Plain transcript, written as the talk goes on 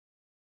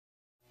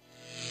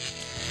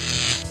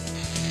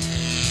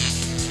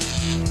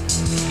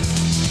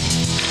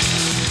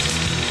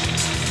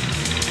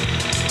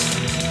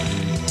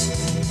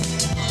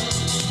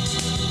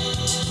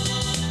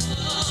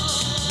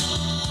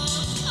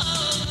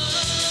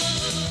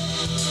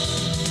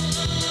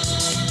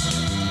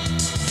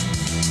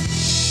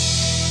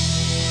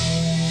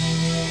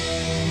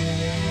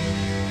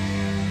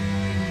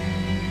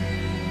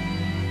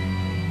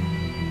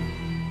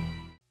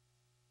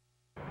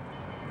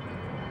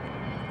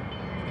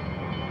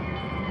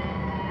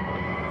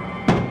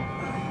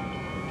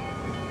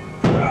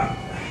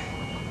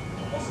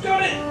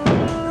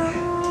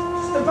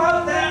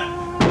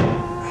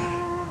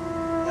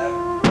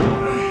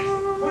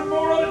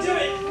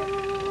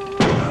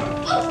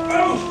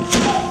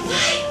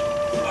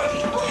Bloody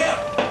hell!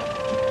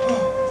 Oh,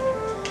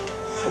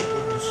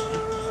 goodness,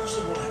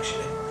 impossible,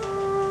 actually.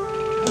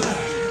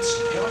 That's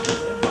the out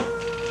there.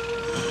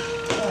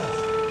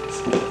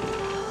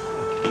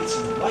 Need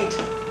some light.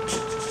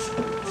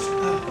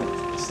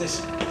 What's this?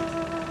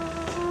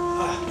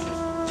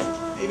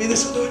 Maybe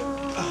this will do it.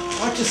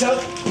 Watch yourself.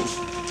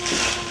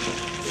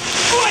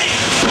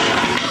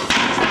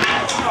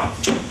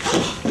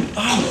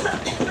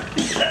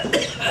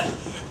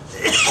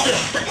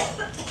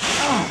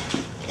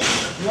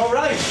 You all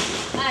right?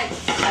 Hi.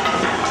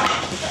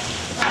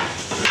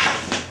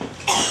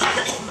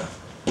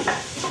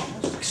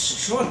 That's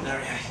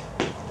extraordinary.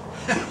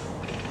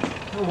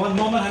 One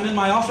moment I'm in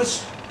my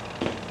office,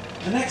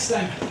 the next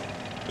I'm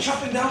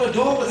chopping down a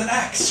door with an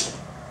axe.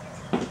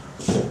 Let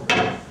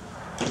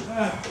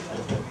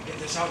me get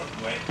this out of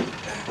the way.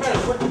 Well,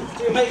 what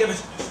do you make of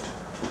it?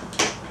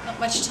 Not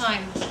much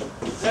time.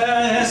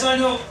 Yes, I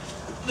know.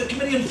 The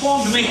committee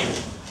informed me.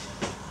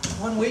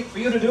 1 week for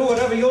you to do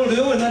whatever you'll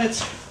do, and then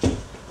it's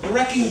a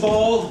wrecking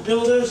ball of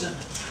builders and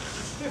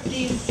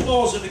 15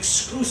 floors of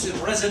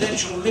exclusive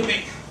residential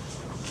living.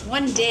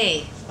 1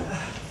 day.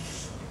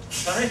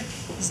 Sorry?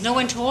 Has no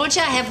one told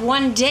you? I have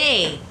 1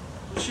 day.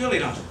 Surely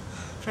not.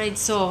 Afraid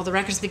so. The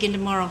records begin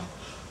tomorrow.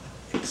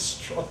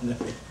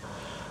 Extraordinary.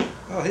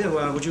 Oh, here,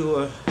 would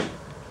you,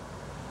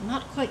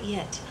 Not quite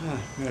yet.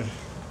 Good.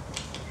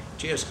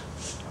 Cheers.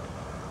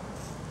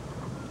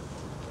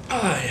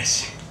 Ah,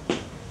 yes.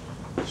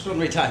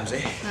 Extraordinary times,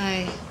 eh?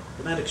 Aye.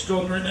 Demand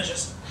extraordinary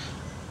measures.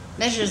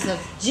 Measures of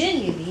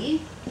gin, you mean?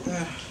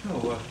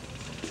 No,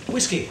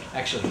 whiskey,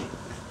 actually.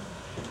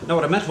 No,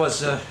 what I meant was,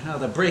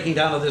 the breaking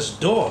down of this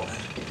door.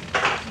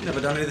 I've never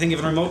done anything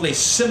even remotely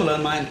similar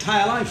in my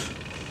entire life.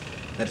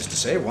 That is to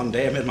say, 1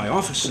 day I'm in my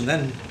office, and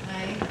then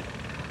Aye.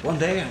 1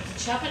 day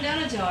Chopping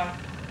down a door.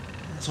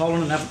 it's all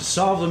in an effort to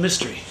solve the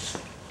mystery.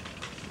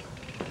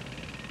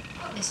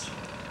 What mystery?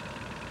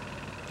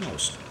 I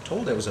was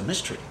told there was a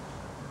mystery.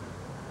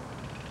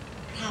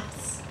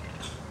 Perhaps.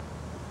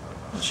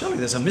 Well, surely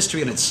there's a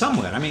mystery in it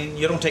somewhere. I mean,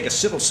 you don't take a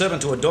civil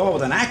servant to a door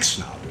with an axe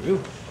now, do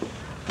you?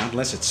 Not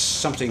unless it's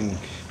something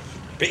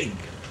big.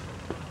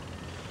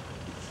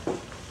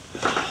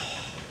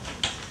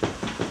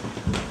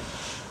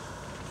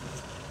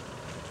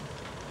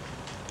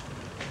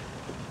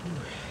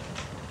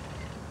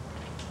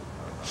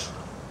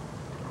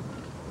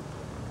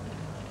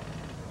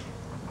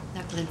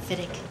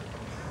 Glenfiddich.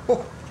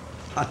 Oh,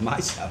 on my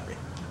salary.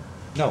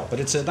 No, but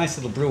it's a nice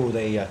little brew.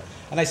 A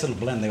nice little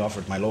blend they offer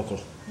at my local.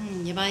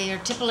 You buy your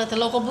tipple at the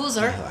local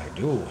boozer. Well, I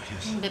do,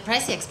 yes. A bit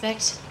pricey, I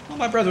expect. Well,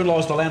 my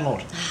brother-in-law's the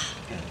landlord.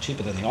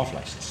 Cheaper than the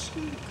off-license.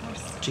 Of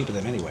course. Cheaper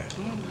than anywhere.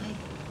 Oh, my.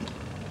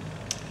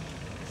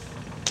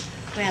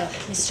 Well,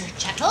 Mr.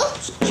 Chettle?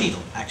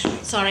 Cheadle,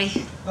 actually. Sorry.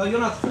 Oh, you're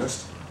not the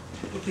first.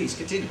 Well, please,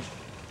 continue.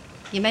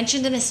 You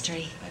mentioned a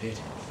mystery. I did.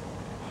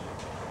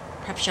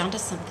 Perhaps you're onto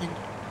something.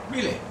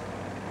 Really?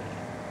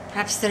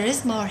 Perhaps there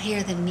is more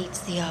here than meets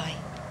the eye.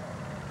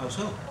 How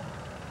so?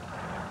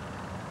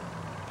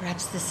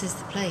 Perhaps this is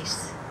the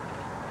place.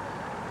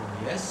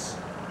 Yes?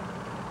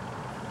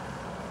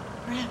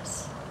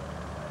 Perhaps.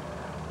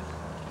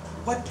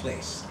 What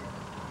place?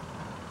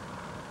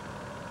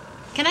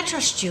 Can I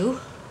trust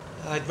you?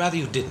 I'd rather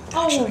you didn't,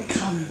 actually. Oh,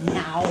 come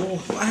now.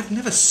 Well, I've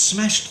never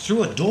smashed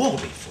through a door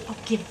before. Oh,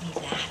 give me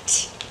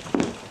that.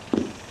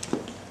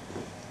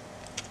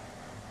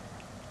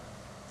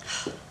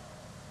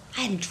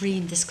 I hadn't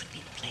dreamed this could be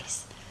the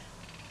place.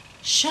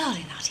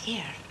 Surely not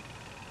here.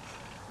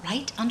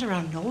 Right under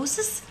our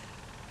noses?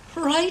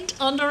 Right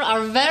under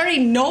our very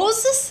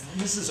noses?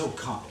 Mrs.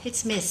 O'Connell.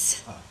 It's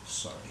Miss. Oh,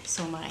 sorry.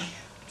 So am I.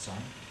 Sorry?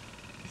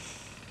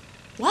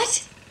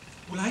 What?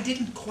 Well, I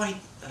didn't quite...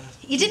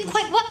 You didn't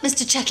quite what,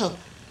 Mr. Chettle?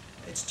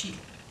 It's Cheadle.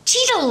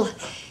 Cheadle!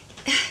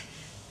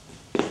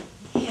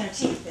 Here,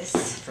 take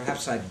this.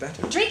 Perhaps I'd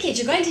better. Drink it,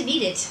 you're going to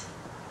need it.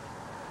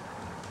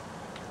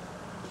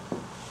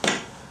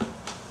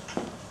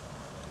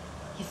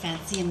 You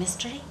fancy a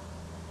mystery?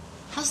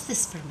 How's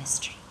this for a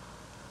mystery?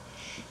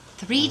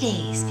 3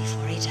 days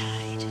before he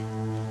died.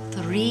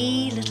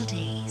 3 little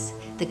days.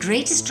 The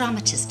greatest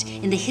dramatist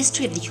in the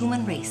history of the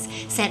human race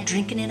sat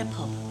drinking in a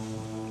pub.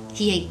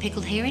 He ate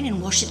pickled herring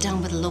and washed it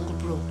down with a local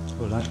brew.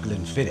 Well, not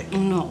Glenfiddich.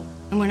 No,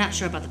 and we're not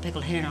sure about the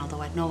pickled herring,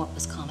 although I'd know what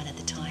was common at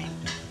the time.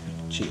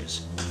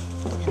 Cheers.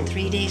 And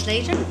 3 days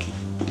later,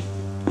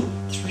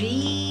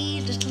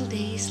 3 little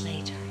days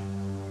later,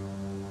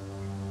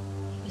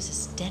 he was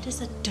as dead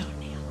as a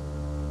doornail.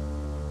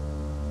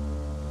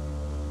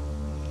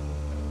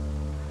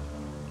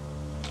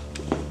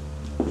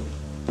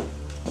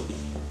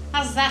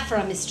 How's that for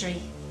a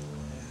mystery?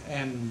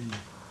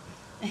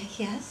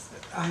 Yes?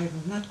 I'm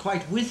not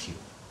quite with you.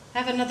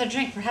 Have another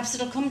drink. Perhaps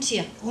it'll come to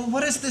you. Well,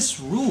 what has this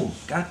room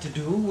got to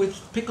do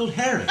with pickled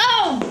herring?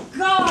 Oh,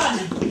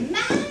 God!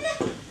 Man!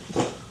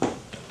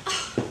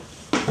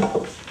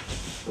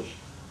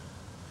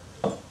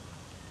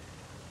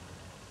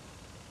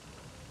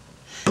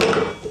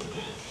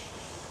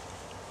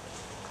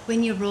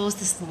 When you rose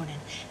this morning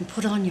and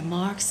put on your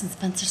Marks and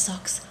Spencer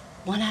socks,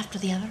 one after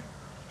the other,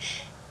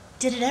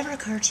 Did it ever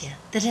occur to you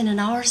that in an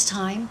hour's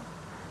time,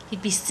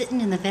 you'd be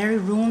sitting in the very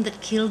room that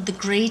killed the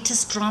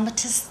greatest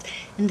dramatist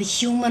in the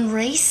human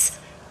race?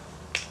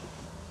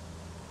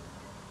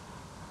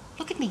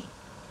 Look at me.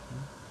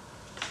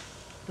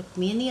 Look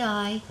me in the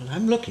eye. Well,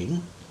 I'm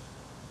looking.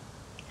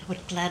 I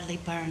would gladly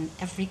burn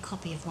every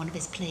copy of one of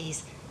his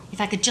plays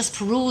if I could just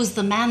peruse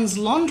the man's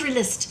laundry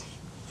list.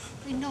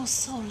 I know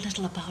so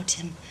little about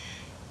him.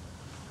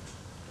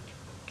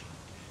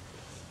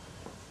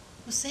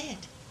 Well, say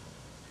it.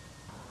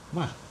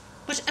 What?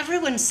 What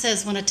everyone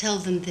says when I tell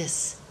them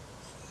this.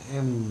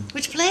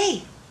 Which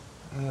play?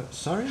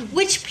 Sorry?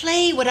 Which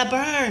play would I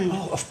burn?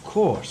 Oh, of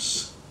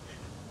course.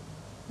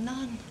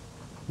 None.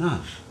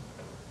 None?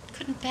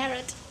 Couldn't bear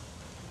it.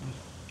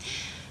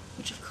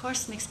 Which, of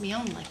course, makes me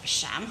own life a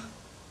sham.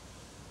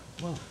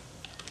 Well,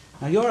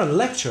 now you're a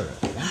lecturer,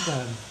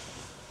 and,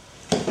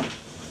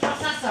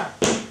 Professor.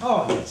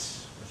 Oh,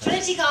 yes.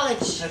 Trinity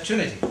College.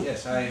 Trinity,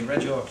 yes. I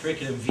read your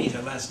curriculum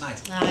vitae last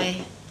night.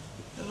 Aye.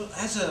 Well,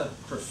 as a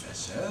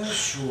professor,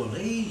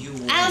 surely you...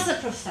 As a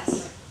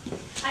professor,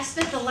 I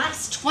spent the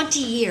last 20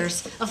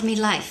 years of my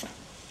life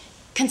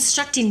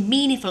constructing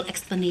meaningful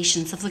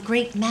explanations of the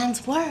great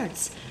man's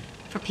words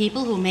for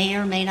people who may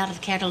or may not have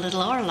cared a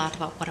little or a lot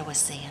about what I was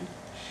saying.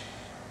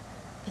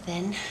 But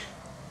then,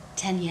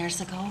 10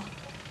 years ago,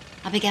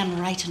 I began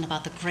writing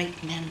about the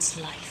great man's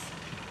life.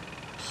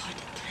 Oh,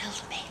 it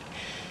thrilled me.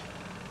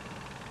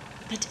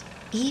 But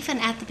even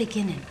at the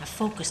beginning, I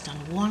focused on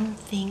one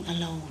thing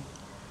alone.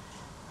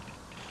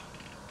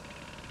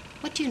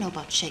 What do you know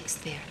about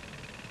Shakespeare?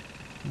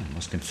 I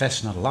must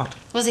confess, not a lot.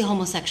 Was he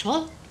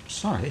homosexual?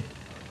 Sorry.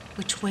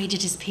 Which way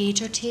did his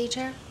pager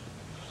tater?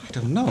 I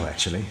don't know,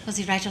 actually. Was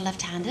he right or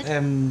left-handed?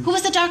 Who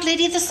was the Dark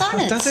Lady of the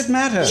Sonnets? Does it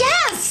matter?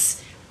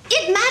 Yes!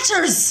 It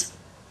matters!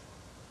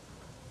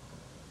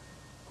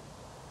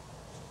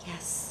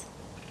 Yes,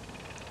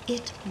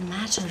 it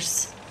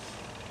matters.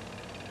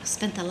 I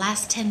spent the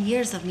last 10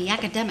 years of my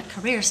academic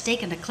career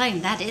staking a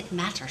claim that it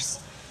matters.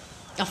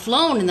 I've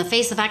flown in the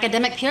face of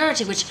academic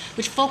purity, which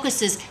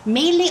focuses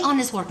mainly on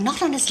his work,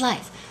 not on his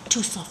life.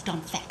 Too soft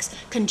on facts.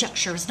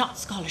 Conjecture is not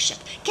scholarship.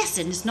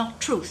 Guessing is not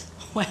truth.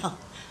 Well,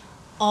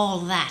 all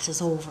that is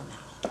over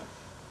now.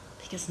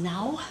 Because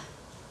now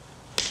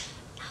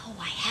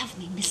I have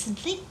me missing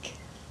link.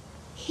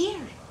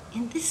 Here,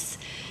 in this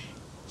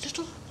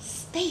little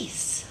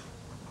space,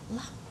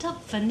 locked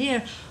up for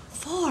near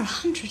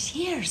 400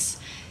 years.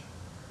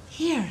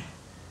 Here,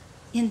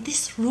 in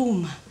this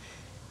room,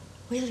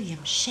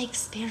 William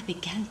Shakespeare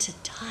began to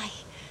die.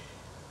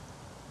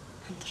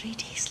 And 3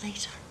 days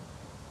later,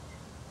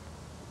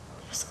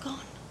 he was gone.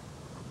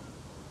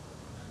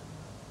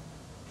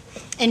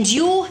 And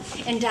you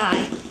and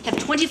I have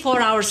 24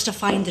 hours to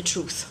find the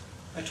truth.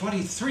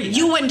 23.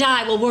 You and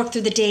I will work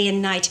through the day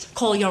and night.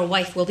 Call your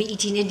wife. We'll be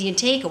eating Indian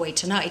takeaway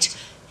tonight.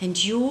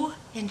 And you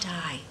and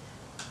I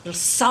will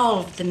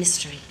solve the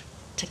mystery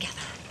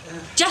together.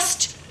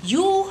 Just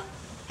you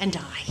and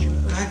I.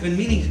 I've been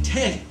meaning to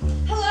tell you.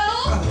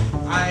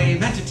 Hello? I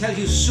meant to tell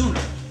you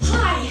sooner.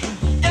 Hi.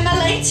 Am I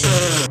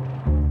late?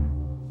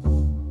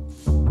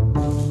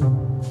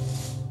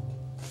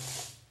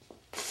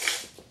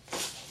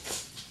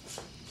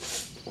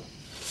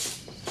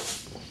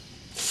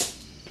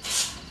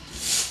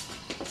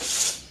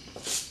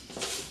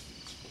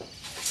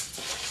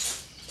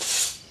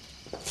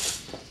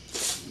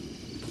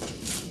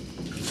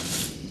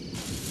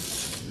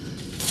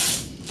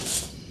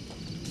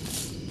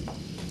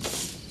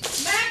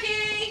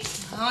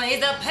 Oh,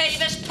 he's a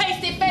peevish,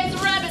 pasty-faced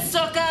rabbit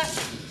sucker.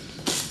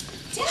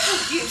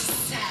 Did you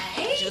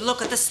say? Did you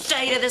look at the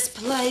state of this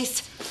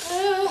place?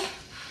 Oh,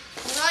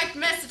 right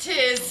mess it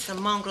is. The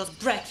mongrel's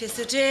breakfast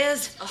it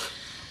is. Oh,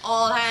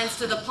 all hands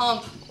to the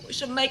pump. We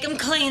should make him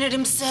clean it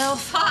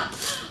himself. Ha!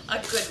 A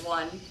good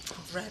one.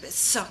 Rabbit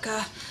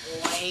sucker.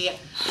 Boy,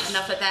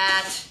 enough of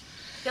that.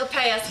 He'll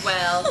pay us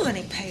well. Oh, and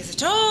he pays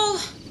it all.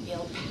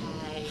 He'll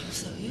pay.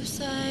 So you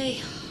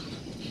say.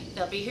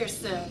 They'll be here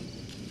soon.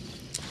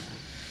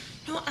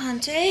 No,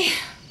 Auntie.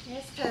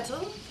 Yes, Petal?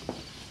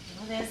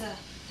 Well, there's a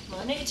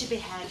money to be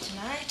had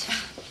tonight.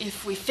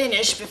 If we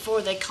finish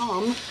before they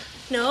come.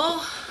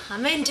 No, I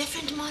mean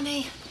different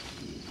money.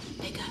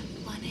 Bigger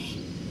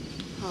money.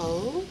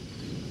 Oh?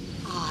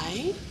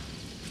 Aye?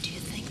 Do you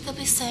think they'll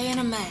be saying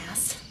a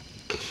mass?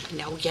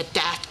 No, you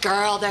daft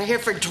girl. They're here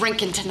for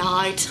drinking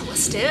tonight. Well,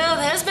 still,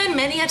 there's been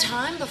many a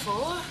time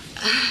before.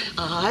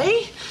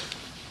 Aye?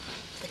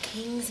 The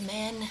king's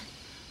men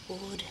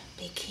would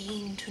be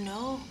keen to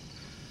know.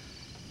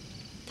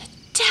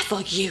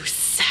 Devil, you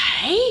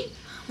say?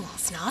 Well,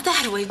 it's not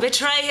that we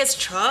betray his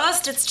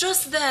trust. It's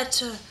just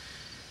that...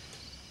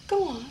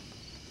 Go on.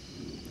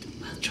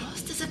 Well,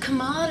 trust is a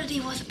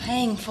commodity worth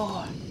paying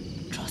for.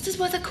 Trust is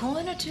worth a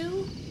coin or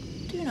two.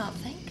 Do you not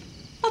think?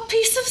 A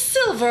piece of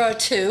silver or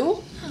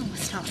two? Oh,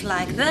 it's not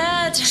like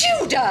that.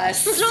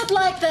 Judas! It's not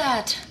like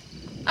that.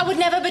 I would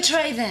never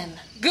betray them.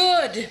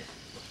 Good.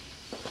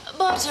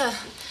 But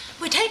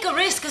we take a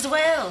risk as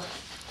well.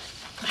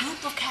 A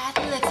group of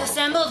Catholics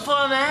assembled for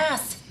a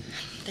mass.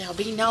 There'll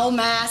be no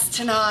mass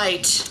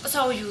tonight.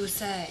 So you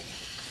say.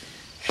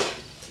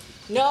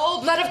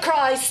 No blood of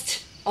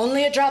Christ.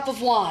 Only a drop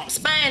of wine.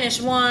 Spanish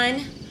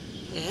wine.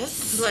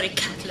 Yes? Bloody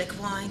Catholic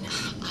wine.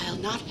 I'll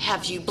not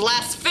have you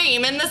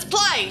blaspheme in this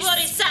place.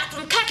 Bloody sack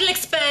from Catholic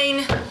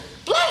Spain.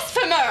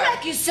 Blasphemer!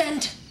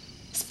 Recusant.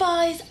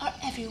 Spies are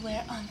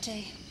everywhere,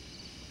 Auntie.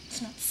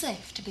 It's not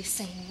safe to be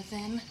seen with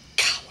them.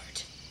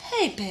 Coward.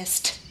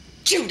 Papist.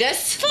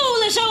 Judas.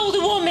 Foolish old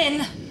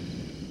woman.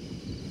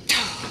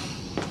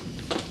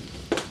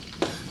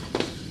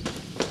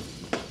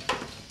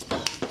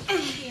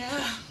 Here,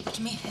 let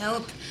me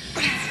help.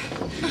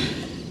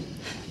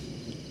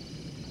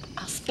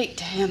 I'll speak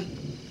to him.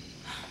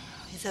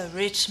 He's a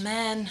rich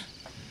man.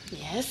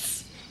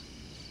 Yes?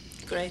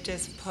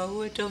 Greatest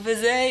poet of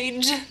his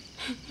age.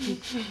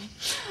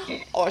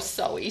 Or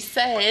so he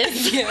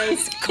says.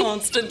 Yes,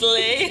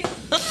 constantly.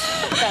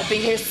 They'll be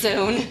here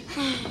soon.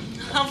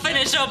 I'll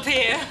finish up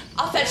here.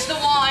 I'll fetch the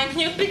wine.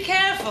 You be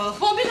careful.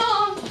 Won't be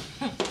long.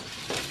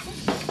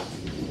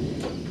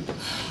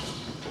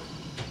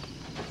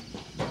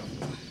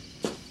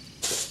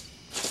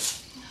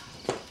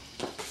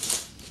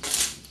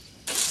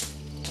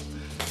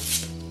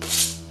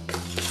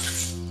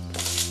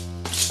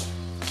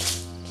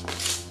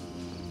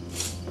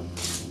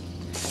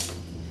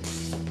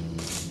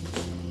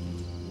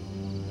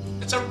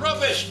 It's a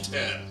rubbish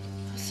tin.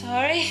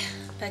 Sorry.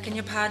 Begging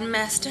your pardon,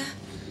 master.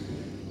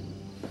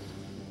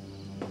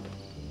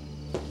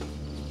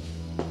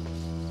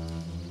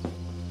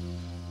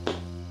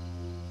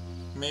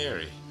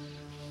 Mary.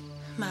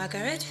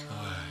 Margaret?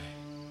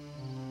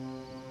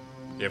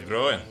 You're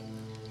growing.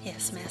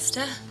 Yes,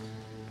 master.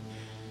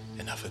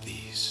 Enough of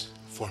these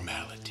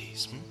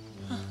formalities.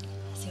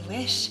 As you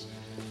wish.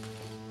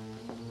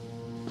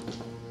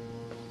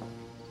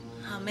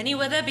 How many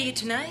will there be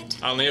tonight?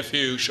 Only a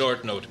few,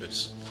 short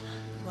notice.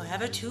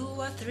 Wherever 2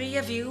 or 3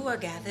 of you are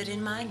gathered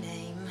in my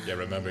name. You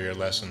remember your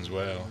lessons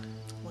well.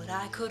 Would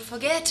I could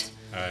forget?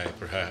 Aye,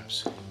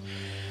 perhaps.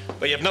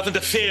 But you have nothing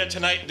to fear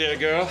tonight, dear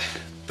girl.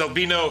 There'll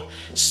be no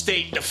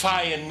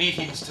state-defying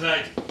meetings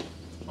tonight.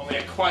 Only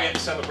a quiet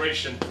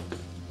celebration.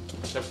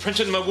 They're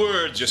printing my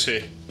words, you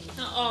see.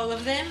 Not all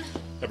of them.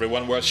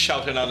 Everyone worth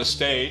shouting on the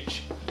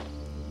stage.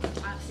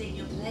 I've seen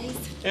your plays.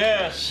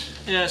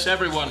 Yes,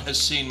 everyone has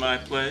seen my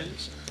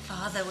plays.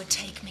 Father would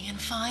take me in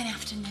fine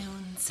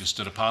afternoons. You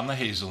stood upon the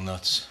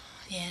hazelnuts.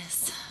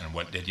 Yes, And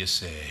what did you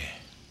say?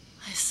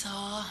 I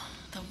saw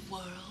the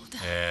world.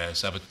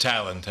 Yes, I've a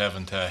talent,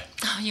 haven't I?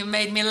 Oh, you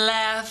made me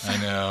laugh. I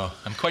know.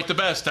 I'm quite the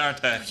best,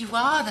 aren't I? You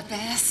are the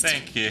best.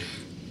 Thank you.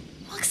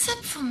 Well,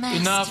 except for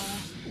master.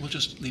 Enough. We'll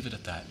just leave it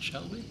at that,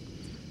 shall we?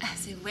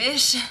 As you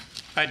wish.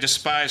 I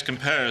despise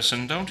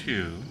comparison, don't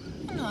you?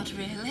 Not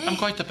really. I'm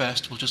quite the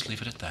best. We'll just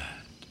leave it at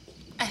that.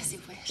 As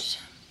you wish.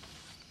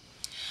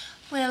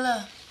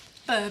 Will,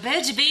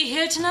 Burbage be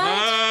here tonight?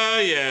 Ah,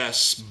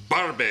 yes.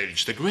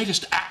 Burbage, the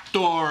greatest actor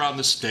on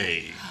the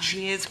stage.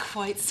 He is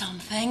quite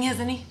something,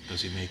 isn't he?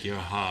 Does he make your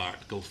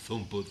heart go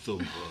thumpa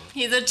thumpa?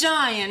 He's a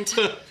giant.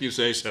 If you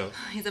say so.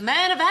 He's a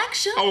man of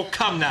action. Oh,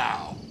 come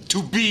now.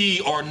 To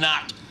be or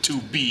not to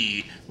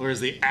be. Where's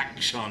the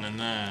action in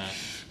that?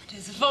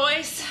 His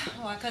voice.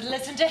 Oh, I could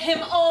listen to him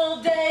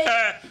all day.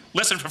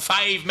 Listen for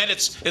 5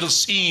 minutes. It'll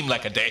seem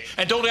like a day.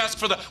 And don't ask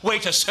for the way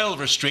to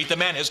Silver Street. The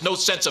man has no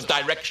sense of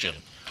direction.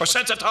 Or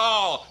sense at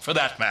all, for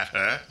that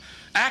matter.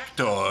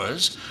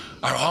 Actors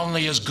are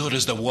only as good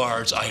as the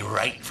words I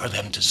write for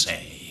them to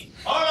say.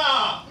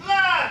 Hola,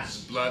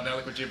 lads! Blood, now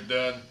look what you've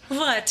done.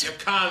 What? You've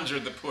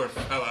conjured the poor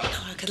fella.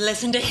 Oh, I could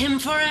listen to him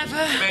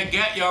forever. You may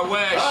get your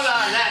wish.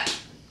 Hola, lad!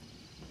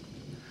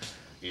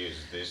 Is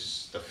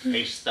this the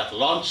face that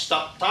launched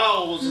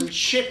 1,000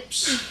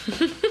 ships?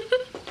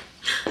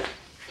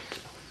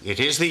 It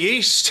is the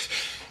east,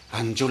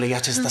 and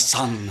Juliet is the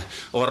sun.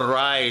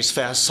 Arise,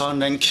 fair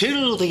sun, and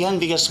kill the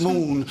envious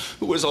moon,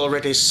 who is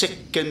already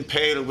sick and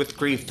pale with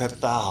grief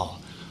that thou,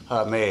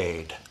 her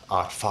maid,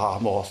 art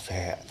far more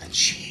fair than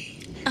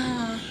she.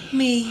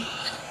 Me.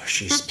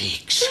 She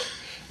speaks.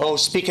 Oh,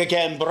 speak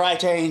again,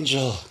 bright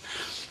angel.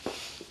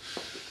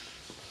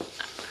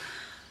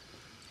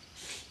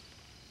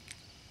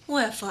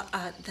 Wherefore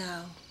art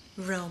thou,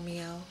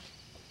 Romeo?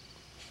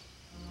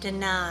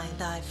 Deny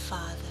thy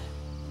father,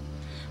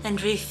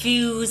 and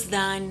refuse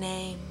thy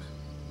name.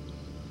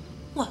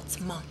 What's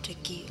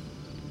Montague?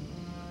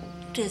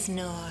 'Tis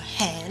nor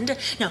hand,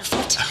 nor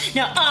foot,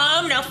 nor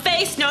arm, nor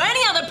face, nor any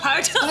other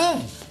part.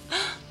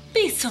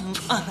 Be some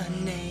other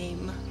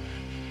name.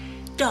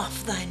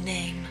 Doff thy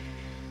name,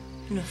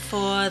 and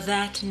for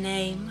that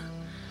name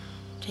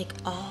take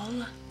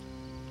all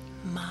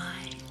my.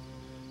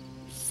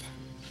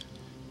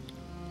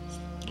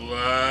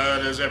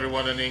 Blood, is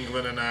everyone in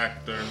England an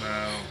actor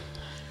now?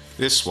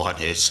 This one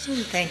is.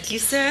 Thank you,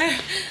 sir.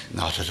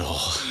 Not at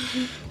all.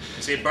 You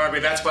see, Barbie,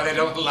 that's why they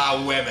don't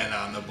allow women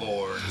on the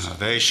boards.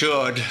 They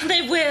should.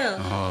 They will.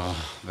 Oh,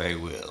 they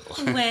will.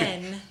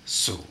 When?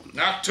 Soon.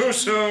 Not too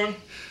soon.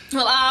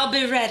 Well, I'll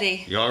be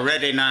ready. You're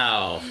ready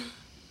now.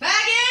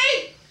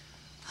 Maggie!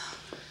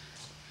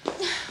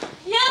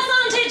 Yes,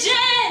 Auntie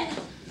Jane!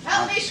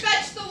 Help me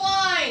fetch the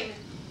wine.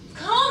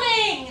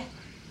 Coming!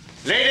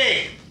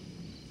 Lady!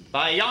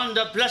 By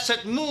yonder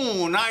blessed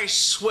moon, I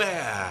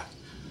swear.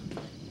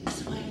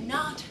 Swear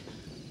not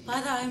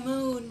by thy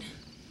moon,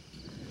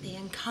 the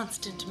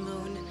inconstant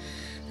moon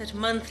that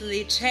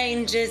monthly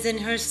changes in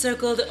her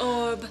circled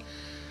orb,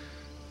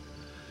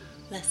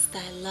 lest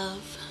thy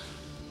love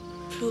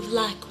prove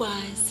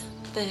likewise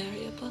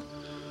variable.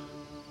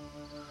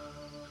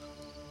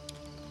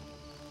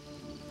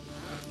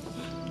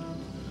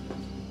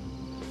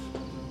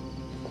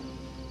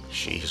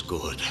 She's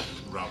good.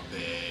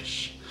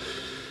 Rubbish.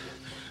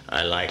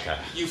 I like her.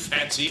 You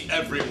fancy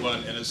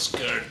everyone in a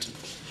skirt.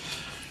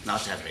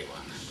 Not everyone.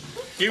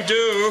 You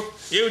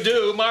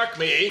do, mark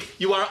me.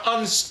 You are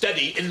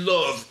unsteady in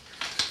love.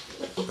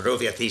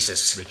 Prove your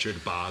thesis.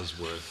 Richard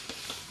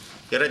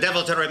Bosworth. You're a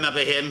devil to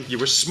remember him. You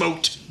were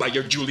smoked by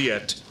your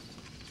Juliet.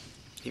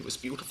 He was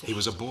beautiful. He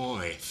was a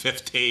boy,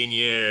 15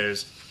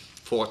 years.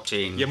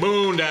 14. You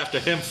mooned after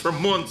him for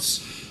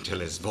months. Till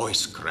his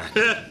voice cracked.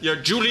 Your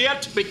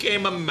Juliet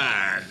became a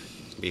man.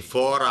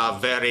 Before our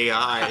very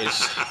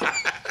eyes.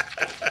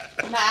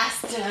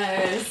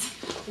 Masters,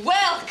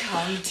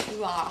 welcome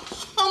to our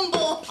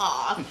humble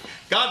hearth.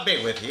 God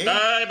be with you.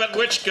 Aye, but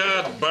which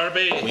God,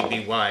 Barbie? We'd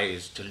be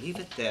wise to leave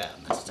it there,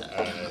 Master.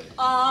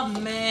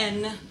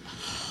 Amen.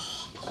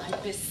 I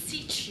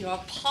beseech your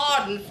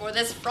pardon for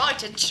this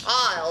frighted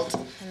child.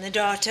 And the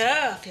daughter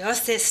of your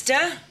sister.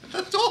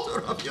 The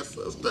daughter of your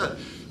sister.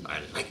 I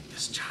like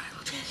this child.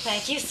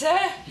 Thank you, sir.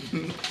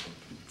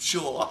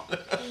 Sure.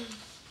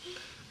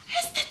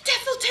 Has the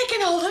devil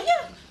taken hold of you?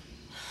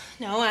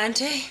 No,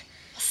 Auntie.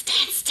 Well,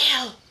 stand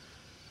still.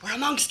 We're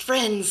amongst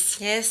friends.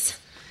 Yes.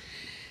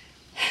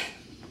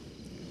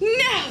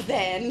 Now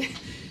then,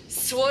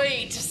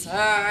 sweet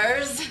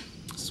sirs,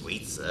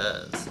 Sweet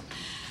sirs.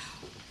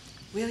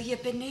 will you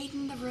be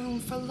needing the room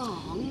for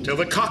long? Till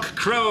the cock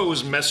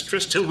crows,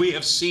 mistress, till we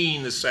have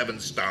seen the 7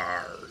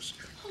 stars.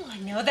 Oh, I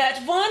know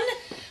that one.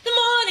 The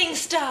morning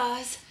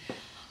stars.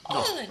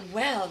 All and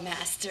well,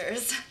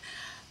 masters,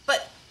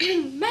 but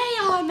may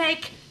I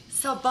make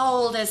so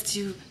bold as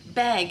to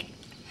beg?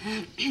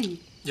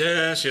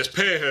 Yes,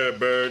 pay her,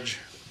 Burge.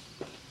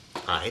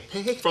 I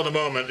pay? For the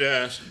moment,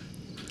 yes.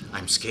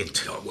 I'm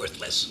skint. You're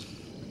worthless.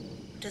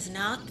 Does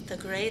not the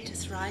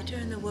greatest writer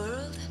in the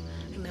world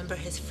remember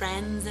his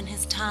friends in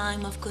his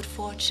time of good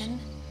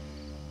fortune?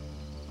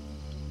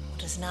 Or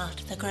does not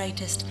the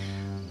greatest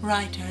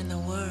writer in the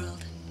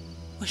world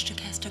wish to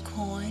cast a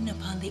coin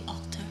upon the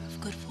altar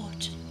of good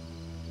fortune?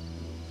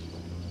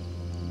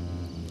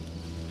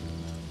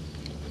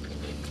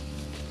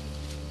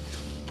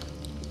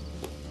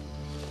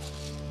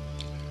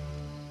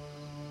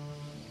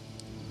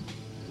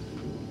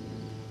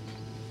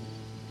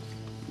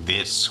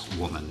 This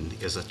woman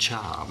is a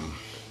charm.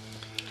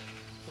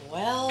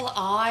 Well,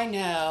 I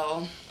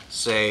know.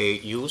 Say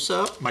you,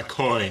 sir? My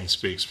coin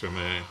speaks for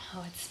me.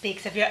 Oh, it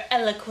speaks of your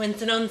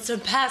eloquence and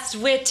unsurpassed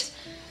wit.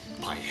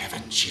 By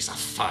heaven, she's a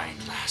fine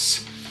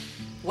lass.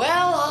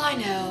 Well, I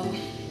know.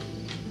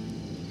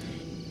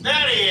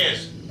 There he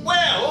is.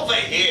 Well, over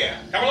here.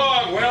 Come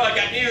along, Will, I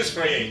got news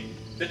for ye.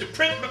 They're to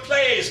print my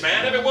plays,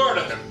 man, every word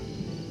of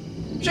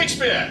them.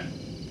 Shakespeare!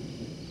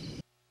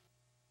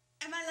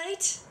 Am I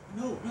late?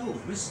 No,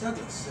 Miss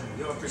Douglas,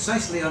 you're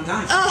precisely on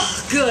time.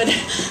 Oh, good. I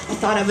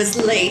thought I was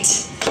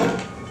late.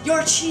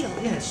 You're Cheadle.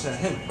 Yes,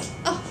 Henry.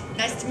 Oh,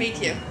 nice to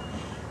meet you.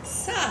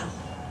 So,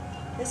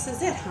 this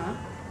is it, huh?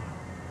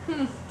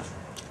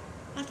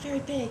 Not very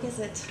big, is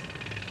it?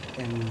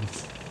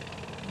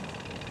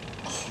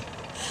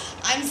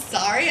 I'm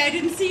sorry, I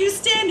didn't see you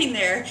standing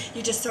there.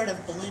 You just sort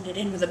of blended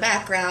in with the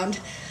background.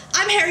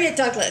 I'm Harriet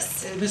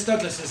Douglas. Miss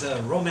Douglas is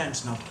a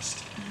romance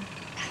novelist.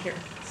 Writer.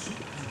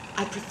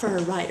 I prefer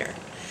a writer.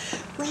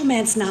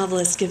 Romance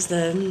novelist gives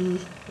the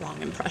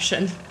wrong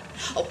impression.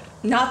 Oh,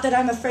 not that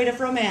I'm afraid of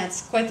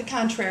romance. Quite the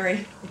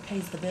contrary. It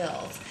pays the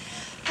bills.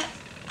 But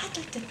I'd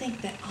like to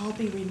think that I'll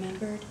be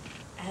remembered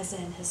as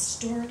an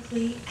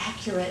historically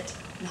accurate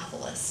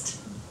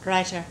novelist.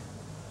 Writer.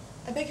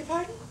 I beg your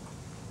pardon?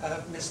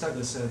 Miss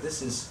Douglas,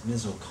 this is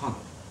Ms. O'Connell.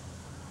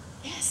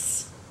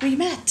 Yes, we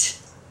met.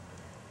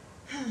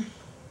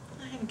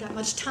 I haven't got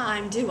much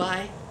time, do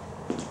I?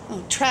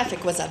 Oh,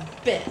 traffic was a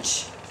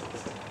bitch.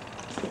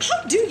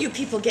 How do you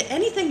people get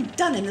anything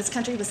done in this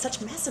country with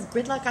such massive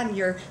gridlock on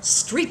your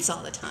streets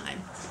all the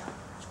time?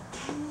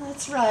 Oh,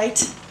 that's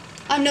right.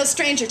 I'm no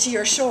stranger to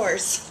your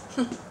shores.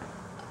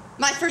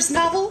 My first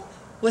novel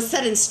was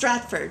set in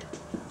Stratford.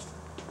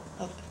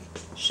 Oh,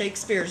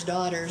 Shakespeare's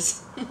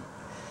Daughters.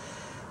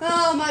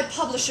 Oh, my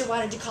publisher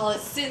wanted to call it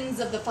Sins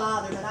of the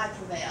Father, but I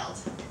prevailed.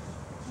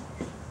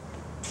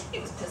 He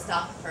was pissed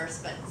off at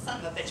first, but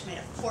son of a bitch made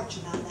a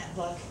fortune on that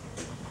book.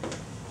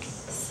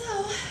 So,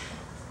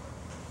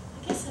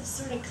 I guess I've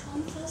sort of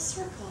come full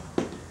circle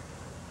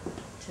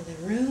to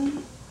the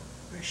room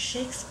where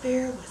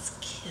Shakespeare was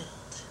killed.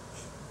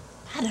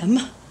 Madam?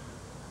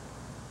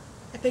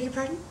 I beg your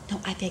pardon?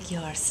 No, I beg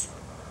yours.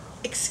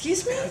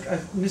 Excuse me?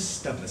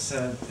 Miss Douglas,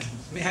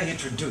 may I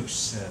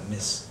introduce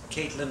Miss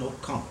Caitlin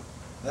O'Connell,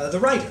 the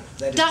writer.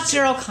 That is to Dr.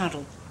 say-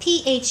 O'Connell,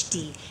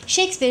 Ph.D.,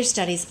 Shakespeare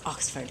Studies,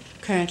 Oxford.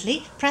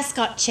 Currently,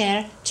 Prescott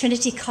Chair,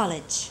 Trinity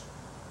College.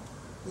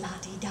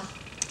 La-di-da.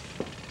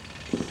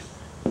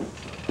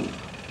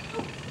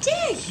 How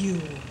dare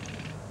you?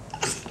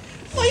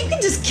 Well, you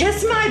can just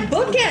kiss my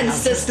bookend,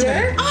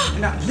 sister.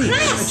 Now, please,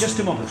 Crass, just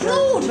a moment.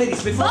 rude,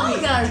 Ladies, before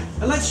vulgar,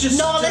 let's just...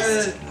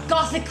 lawless,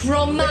 gothic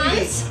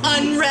romance,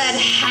 unread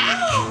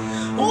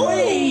hack.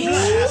 Wait,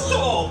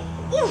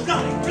 Oh,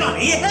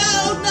 bloody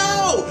hell,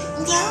 no!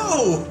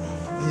 No!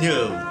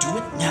 No, do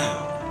it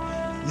now.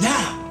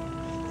 Now!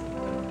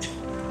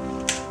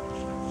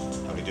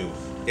 How do you do?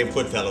 If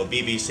Goodfellow,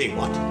 BBC,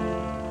 what?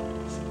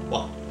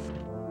 What?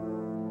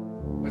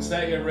 What's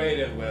that you're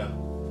rated,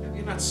 Will? Have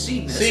you not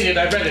seen this? Seen it,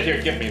 I read it. Here,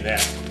 give me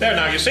that. There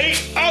now, you see?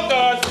 All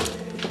gone.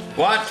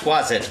 What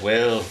was it,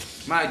 Will?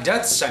 My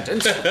death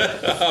sentence.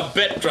 A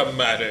bit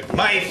dramatic.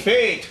 My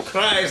fate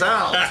cries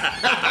out.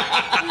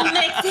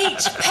 Makes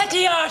each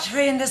petty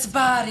artery in this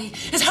body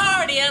as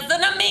hardy as the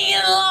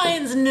Nemean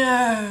lion's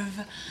nerve.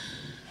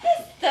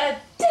 is the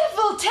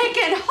devil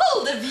taking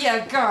hold of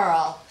you,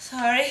 girl?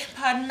 Sorry,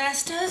 pardon,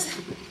 masters.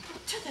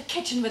 To the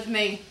kitchen with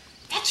me.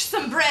 Fetch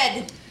some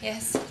bread.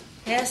 Yes,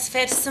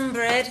 fetch some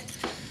bread.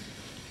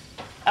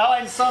 Oh,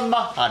 and some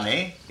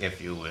honey,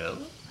 if you will.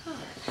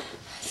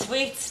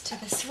 Sweets to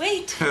the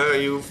sweet.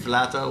 You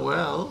flatter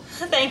well.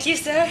 Thank you,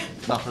 sir.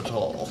 Not at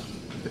all.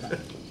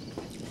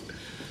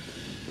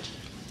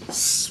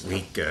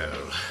 Sweet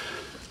girl.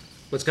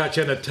 What's got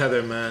you in a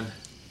tether, man?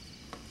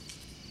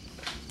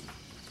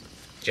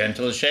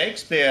 Gentle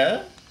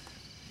Shakespeare.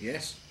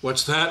 Yes.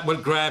 What's that?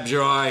 What grabs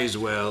your eyes,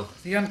 Will?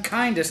 The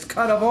unkindest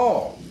cut of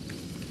all.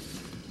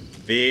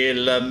 The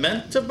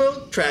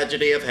lamentable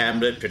tragedy of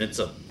Hamlet, Prince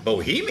of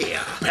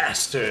Bohemia.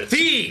 Bastards!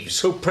 Thieves!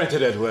 Who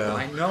printed it, Will?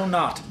 I know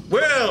not.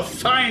 We'll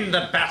find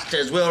the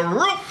bastards. We'll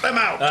root them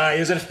out.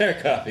 Is it a fair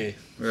copy?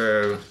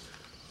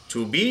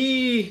 To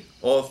be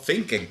or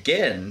think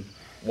again.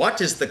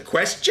 What is the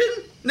question?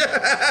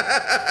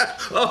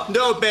 Oh,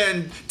 no,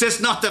 Ben.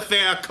 'Tis not a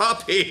fair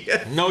copy.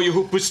 No, you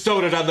who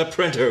bestowed it on the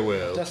printer,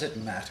 Will. Does it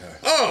matter?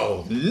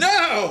 Oh,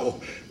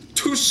 no!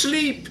 To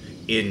sleep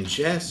in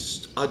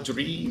jest a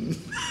dream.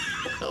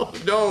 Oh,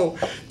 no.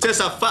 'Tis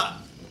a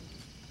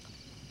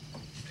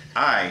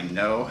I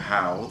know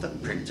how the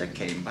printer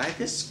came by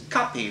this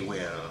copy,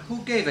 Will.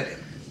 Who gave it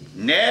him?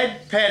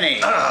 Ned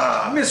Penny.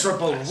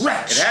 Miserable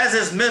wretch! It has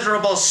his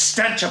miserable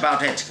stench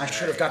about it. I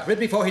should have got rid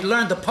before he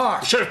learned the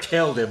part. Should have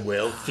killed him,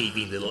 Will.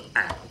 Thieving little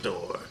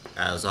actor.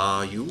 As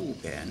are you,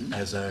 Ben.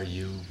 As are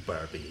you,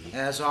 Barbie.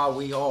 As are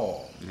we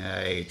all.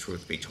 Aye,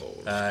 truth be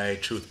told. Aye,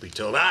 truth be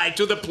told. Aye,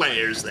 to the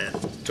players, then.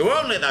 To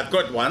only the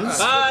good ones.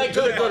 Aye,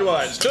 to the good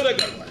ones. To the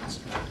good ones.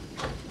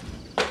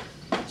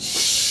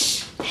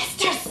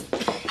 Masters,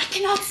 I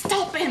cannot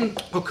stop him.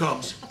 Who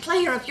comes? A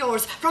player of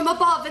yours from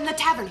above in the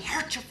tavern. He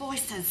heard your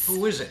voices.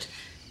 Who is it?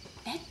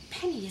 Ned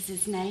Penny is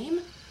his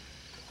name.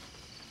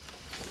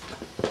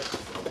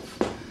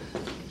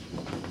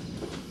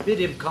 Bid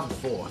him come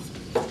forth.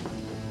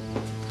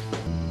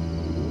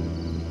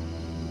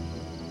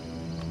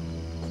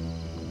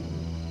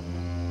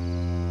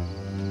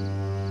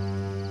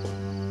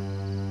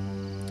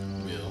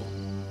 Will,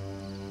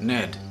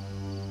 Ned,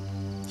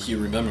 you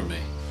remember me?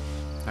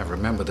 I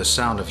remember the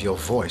sound of your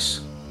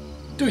voice.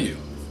 Do you?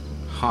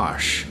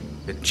 Harsh.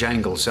 It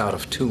jangles out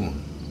of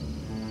tune.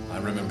 I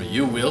remember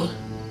you, Will.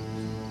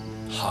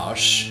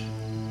 Harsh.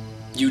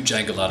 You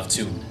jangled out of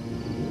tune.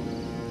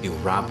 You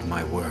robbed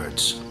my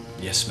words.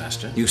 Yes,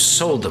 master. You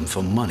sold them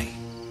for money.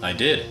 I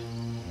did.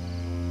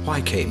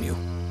 Why came you?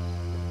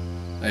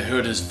 I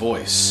heard his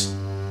voice.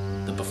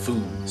 The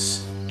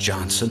buffoons.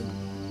 Johnson?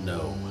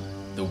 No,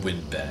 the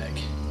windbag.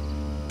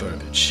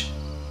 Burbage.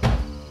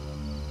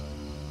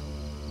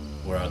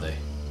 Where are they?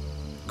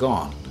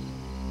 Gone.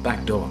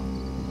 Back door.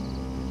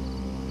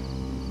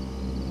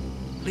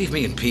 Leave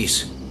me in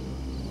peace.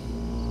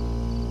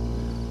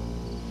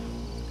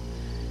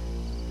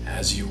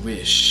 As you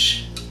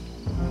wish,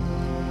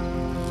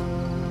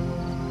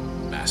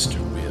 Master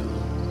Will.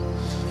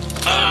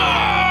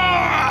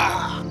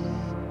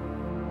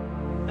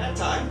 That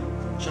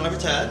time. Shall I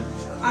return?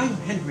 I'm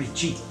Henry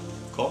Cheatham.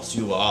 Of course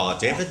you are,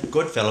 David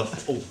Goodfellow.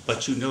 Oh,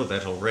 but you know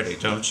that already,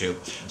 don't you?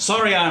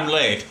 Sorry I'm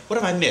late.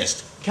 What have I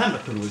missed? Camera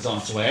crew is on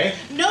its way.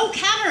 No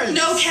cameras.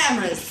 No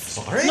cameras.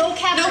 Sorry? No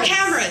cameras. No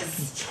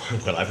cameras.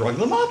 Well, I've rung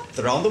them up.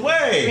 They're on the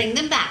way. Bring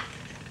them back.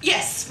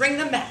 Yes, bring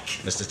them back.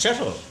 Mr.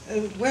 Chettle.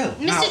 Well,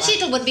 now, Mr.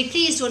 Cheadle would be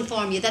pleased to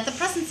inform you that the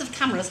presence of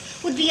cameras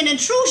would be an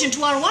intrusion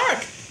to our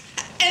work.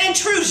 An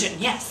intrusion,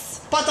 yes.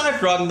 But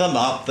I've rung them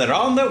up. They're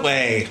on their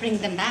way. Bring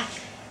them back.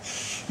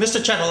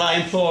 Mr. Chettle, I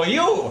implore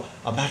you.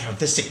 A matter of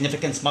this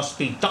significance must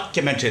be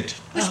documented.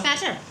 Which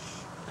matter?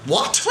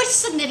 What? Which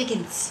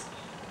significance?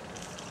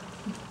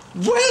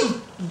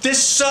 Well,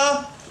 this,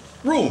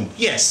 room.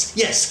 Yes.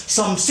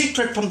 Some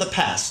secret from the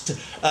past.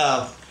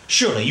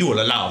 Surely you will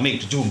allow me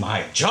to do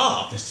my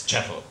job, Mr.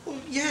 Chettle.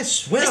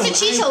 yes, well, Mr.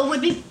 Cheadle would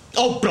be...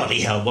 Oh,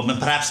 bloody hell, woman.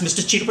 Perhaps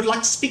Mr. Cheadle would like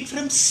to speak for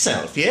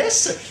himself,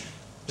 yes?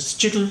 Mr.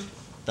 Cheadle,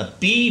 the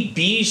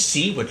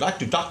BBC would like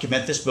to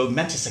document this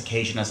momentous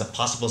occasion as a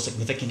possible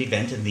significant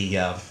event in the,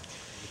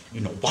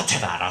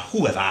 whatever or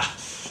whoever.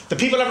 The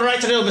people have a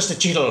right to know, Mr.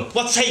 Cheadle.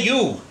 What say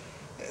you?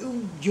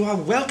 You are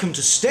welcome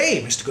to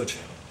stay, Mr.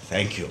 Goodfellow.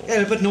 Thank you.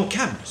 But no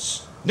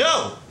cameras.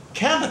 No!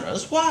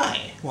 Cameras?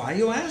 Why? Why,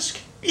 you ask?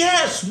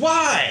 Yes,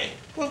 why?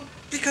 Well,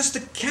 because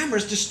the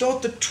cameras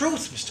distort the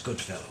truth, Mr.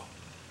 Goodfellow.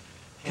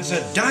 Because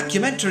a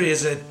documentary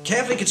is a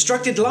carefully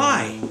constructed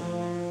lie.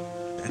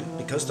 And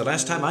because the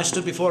last time I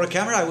stood before a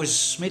camera, I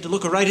was made to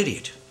look a right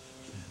idiot.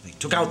 They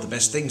took out the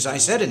best things I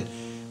said and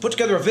put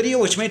together a video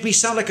which made me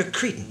sound like a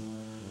cretin.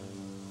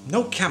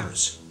 No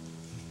cameras.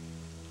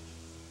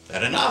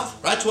 Fair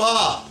enough. Right you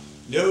are.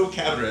 No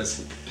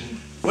cameras.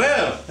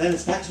 Well, then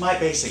it's back to my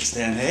basics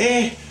then,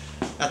 eh?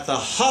 At the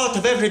heart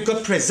of every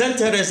good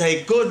presenter is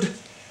a good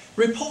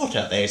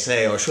reporter, they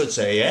say, or should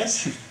say,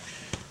 yes?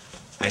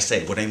 I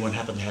say, would anyone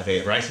happen to have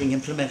a writing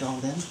implement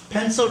on them?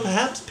 Pencil,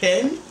 perhaps?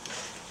 Pen?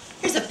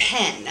 Here's a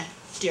pen,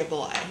 dear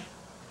boy.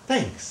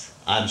 Thanks,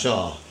 I'm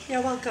sure.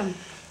 You're welcome.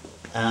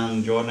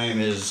 And your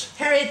name is?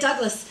 Harriet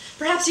Douglas.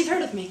 Perhaps you've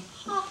heard of me.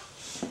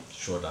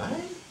 Should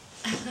I?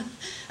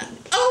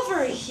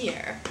 Over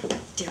here,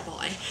 dear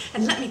boy,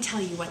 and let me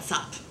tell you what's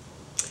up.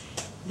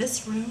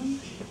 This room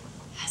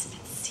has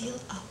been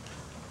sealed up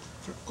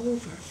for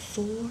over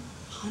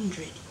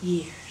 400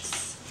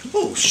 years.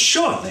 Oh,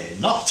 surely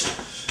not.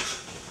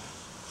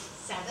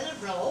 7 a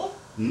row.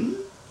 Hmm?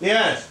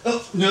 Yes.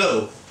 Oh,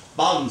 no.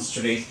 Bond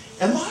Street.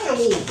 Am I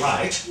all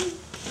right?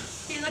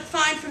 You look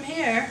fine from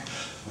here.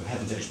 I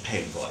haven't finished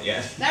paying for it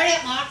yet. Very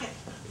at market.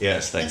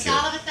 Yes, thank It's you.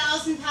 all of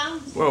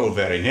 £1,000. Well,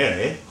 very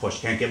nearly. Of course,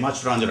 you can't get much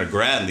for under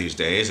 $1,000 these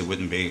days. It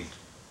wouldn't be...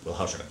 Well,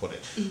 how should I put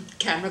it?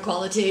 Camera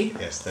quality.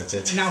 Yes, that's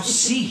it. Now,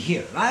 see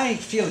here. I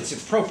feel it's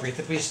appropriate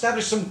that we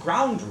establish some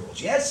ground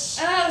rules, yes?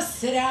 Oh,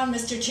 sit down,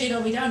 Mr.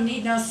 Cheadle. We don't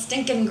need no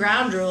stinking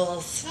ground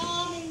rules.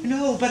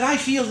 No, but I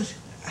feel that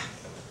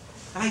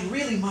I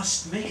really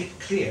must make it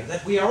clear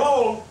that we are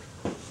all,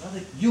 well,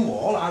 that you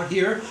all are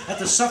here at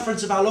the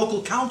sufferance of our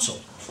local council.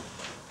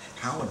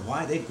 How and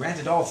why they've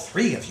granted all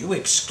 3 of you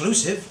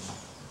exclusive,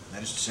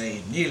 that is to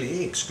say,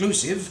 nearly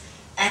exclusive,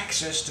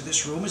 access to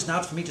this room is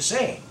not for me to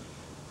say.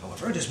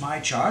 However, it is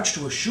my charge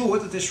to assure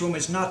that this room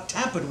is not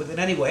tampered with in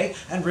any way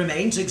and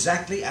remains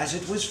exactly as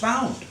it was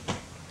found.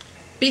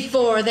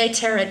 Before they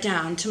tear it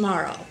down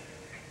tomorrow.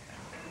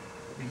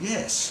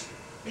 Yes.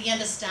 We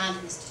understand,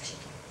 Mr.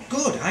 Cheadle.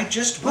 Good, I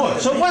just Good. wanted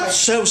to So make what's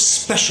so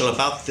special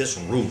about this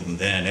room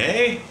then,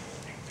 eh?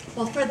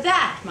 Well, for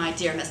that, my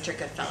dear Mr.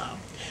 Goodfellow,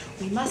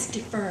 we must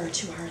defer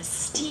to our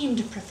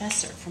esteemed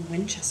professor from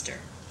Winchester.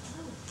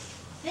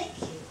 Thank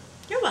you.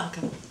 You're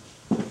welcome.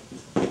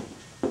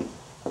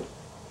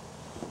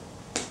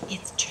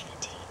 It's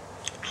Trinity.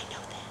 I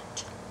know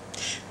that.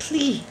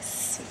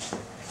 Please,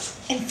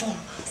 inform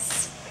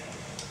us.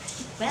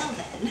 Well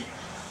then,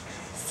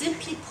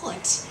 simply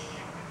put,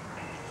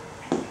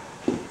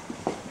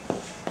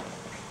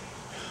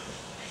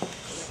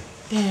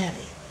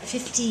 barely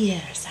 50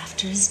 years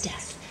after his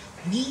death,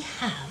 we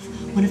have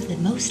one of the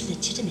most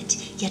legitimate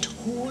yet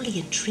wholly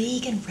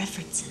intriguing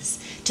references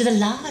to the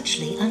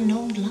largely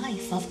unknown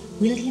life of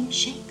William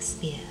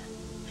Shakespeare.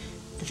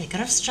 The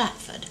Vicar of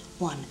Stratford,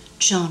 one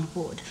John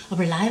Wood, a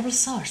reliable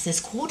source,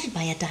 is quoted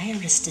by a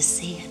diarist as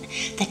saying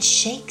that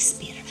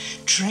Shakespeare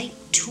drank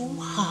too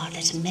hard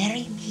at a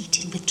merry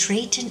meeting with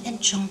Drayton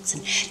and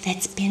Johnson,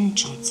 that's Ben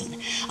Jonson,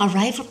 a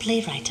rival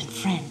playwright and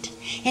friend,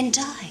 and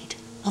died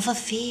of a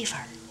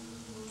fever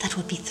that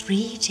would be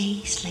 3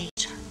 days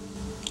later.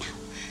 Now,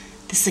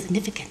 the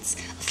significance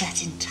of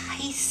that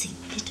enticing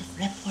bit of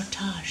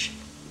reportage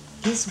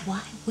is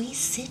why we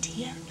sit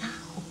here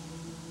now.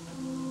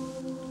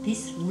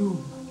 This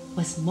room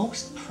was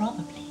most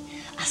probably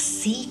a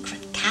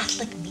secret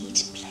Catholic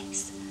meeting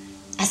place,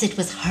 as it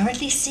was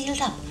hurriedly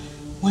sealed up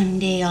one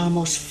day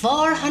almost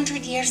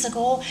 400 years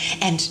ago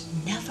and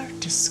never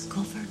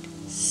discovered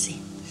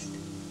since.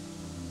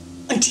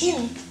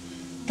 Until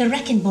the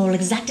wrecking ball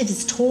exacted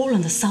its toll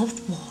on the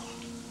south wall.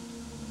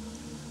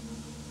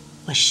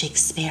 Was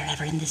Shakespeare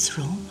ever in this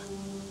room?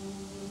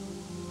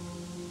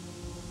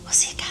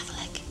 Was he a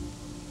Catholic?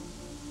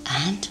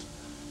 And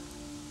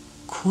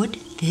could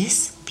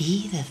this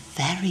be the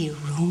very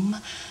room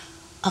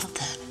of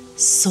the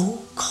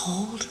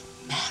so-called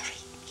merry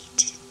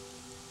meeting?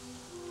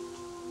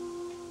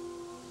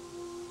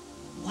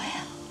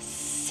 Well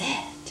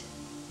said.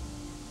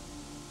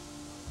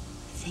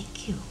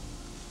 Thank you.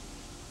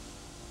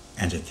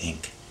 And to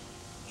think,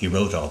 he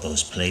wrote all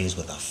those plays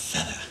with a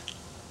feather.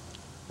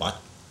 What?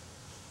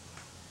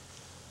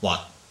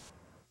 What?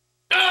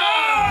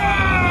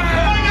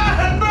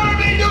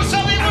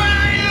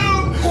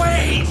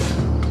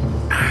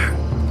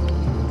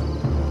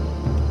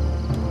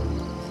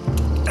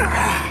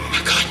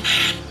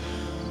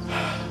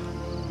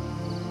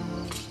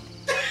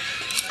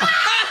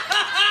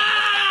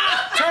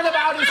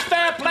 Turnabout is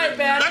fair play,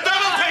 Ben. The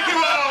devil take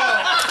you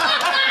all!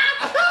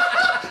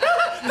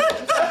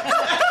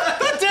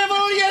 The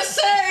devil, you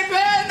say,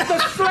 Ben? The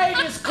slate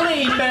is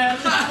clean, Ben.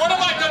 What have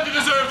I done to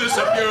deserve this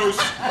this abuse?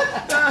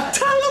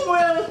 Tell him,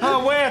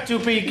 Will. Where to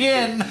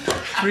begin?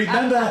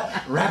 Remember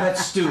rabbit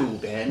stew,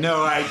 Ben?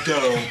 No, I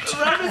don't.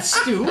 Rabbit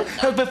stew?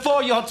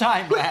 Before your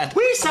time, lad.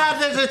 We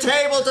sat at a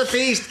table to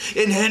feast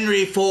in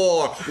Henry IV,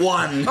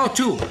 1. Oh,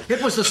 2.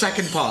 It was the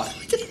second part.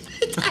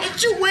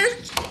 As you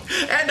wish.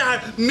 And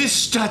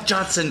Mr.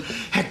 Johnson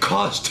had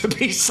caused to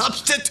be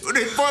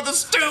substituted for the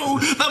stew,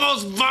 the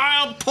most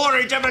vile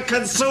porridge ever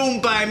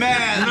consumed by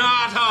man.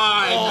 Not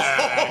I,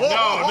 man.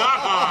 No, not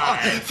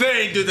I.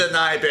 Fame to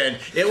deny, Ben.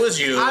 It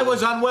was you. I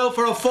was unwell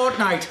for a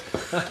fortnight.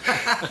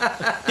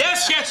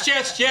 Yes.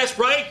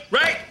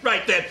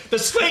 Right then. The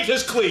slate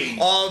is clean.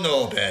 Oh,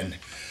 no, Ben.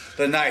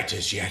 The night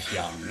is yet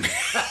young.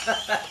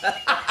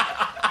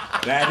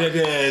 That it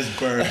is,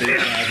 Burby.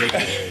 That it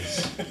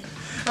is.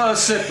 Oh,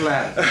 sit,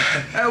 lad.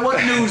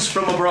 What news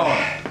from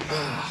abroad?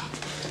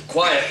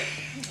 Quiet.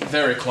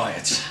 Very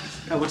quiet.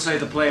 I would say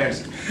the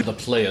players. The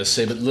players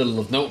say but little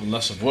of note and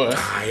less of worth.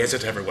 As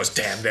it ever was,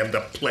 damn them, the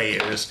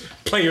players.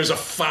 Players of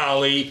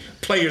folly,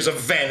 players of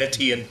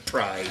vanity and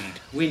pride.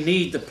 We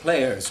need the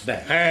players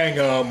back. Hang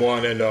 'em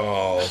one and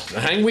all.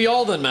 Hang we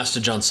all then,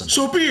 Master Johnson.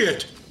 So be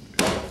it.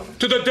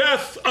 To the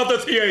death of the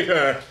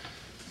theater.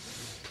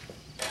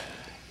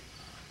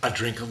 A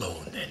drink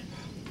alone, then.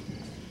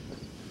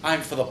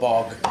 I'm for the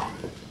bog.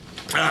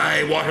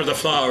 Aye, water the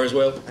flowers,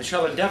 Will. I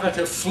shall endeavour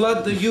to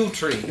flood the yew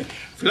tree.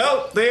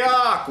 Float the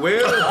ark,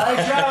 Will. I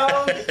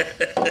shall.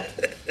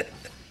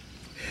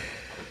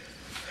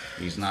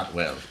 He's not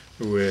well.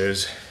 Who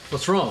is?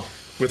 What's wrong?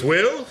 With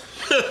Will?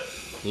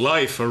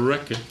 Life, I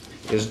reckon.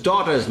 His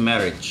daughter's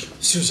marriage.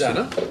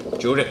 Susanna?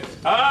 Judith.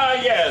 Ah,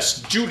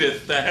 yes,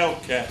 Judith, the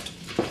Hellcat.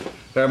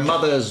 Her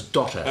mother's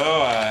daughter.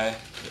 Oh, aye.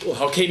 Well,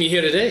 how came you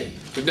here today?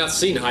 We've not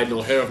seen hide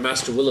nor hair of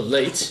Master Will of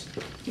late.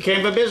 He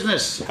came for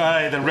business.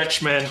 Aye, the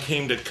rich man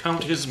came to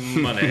count his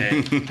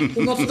money.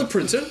 Well, not for the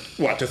printer.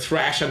 What, to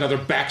thrash another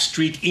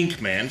backstreet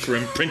ink man for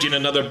imprinting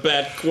another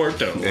bad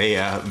quarto?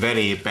 A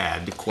very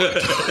bad quarter.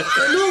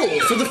 No,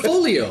 for the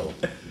folio.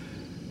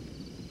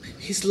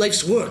 His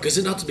life's work, is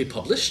it not to be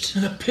published?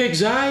 In a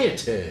pig's eye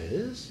it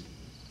is.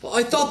 Well,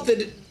 I thought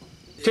that it...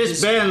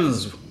 'Tis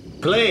Ben's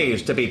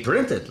plays to be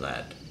printed,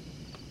 lad.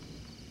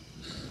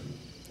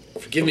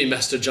 Forgive me,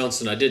 Master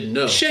Johnson, I didn't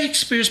know.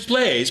 Shakespeare's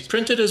plays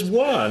printed as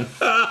one.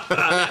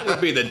 That would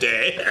be the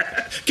day.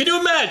 Can you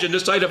imagine the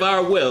sight of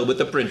our Will with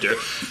the printer?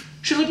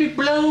 Shall it be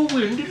blow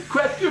wind and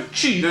crack your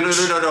cheeks? No.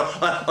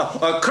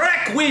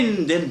 Crack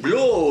wind and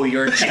blow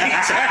your cheeks.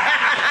 No.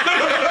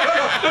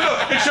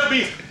 It shall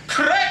be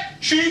crack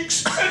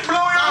cheeks and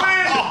blow your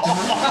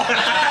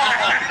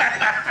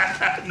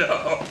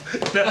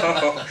wind.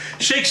 No.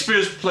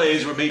 Shakespeare's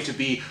plays were made to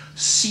be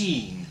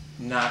seen,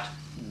 not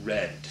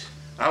read.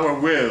 Our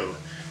Will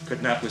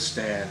could not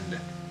withstand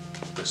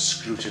the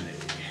scrutiny.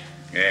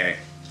 Yeah,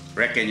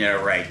 reckon you're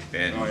right,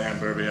 Ben. I am,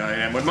 Burby, I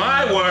am. When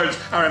my words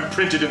are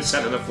imprinted and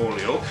set in a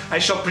folio, I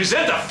shall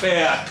present a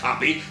fair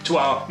copy to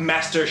our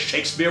master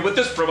Shakespeare with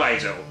this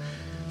proviso.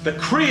 The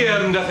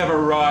creme doth ever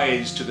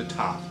rise to the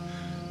top.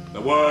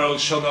 The world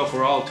shall know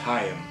for all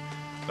time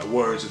the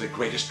words of the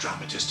greatest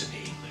dramatist in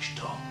the English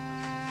tongue.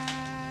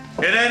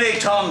 In any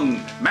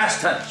tongue,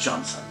 Master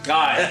Johnson.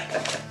 Aye.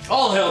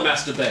 All hail,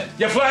 Master Ben.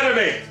 You flatter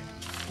me.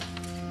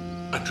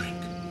 A drink.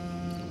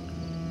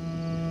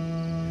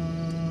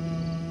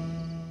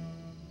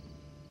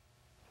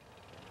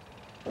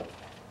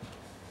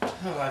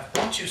 Oh, I've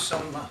brought you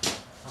some... Oh,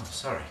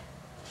 sorry.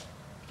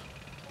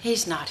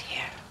 He's not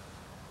here.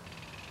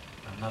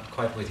 I'm not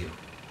quite with you.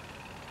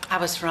 I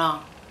was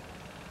wrong.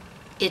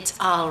 It's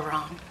all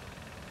wrong.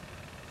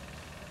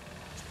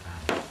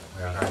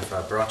 Well,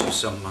 I've brought you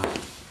some...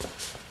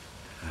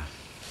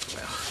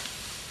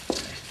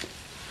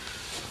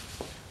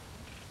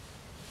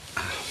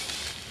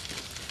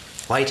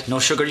 White, no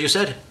sugar, you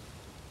said?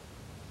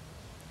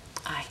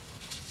 Aye.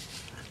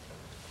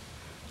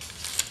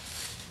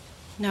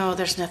 No,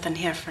 there's nothing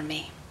here for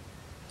me.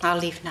 I'll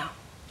leave now.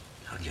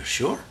 Oh, you're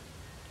sure?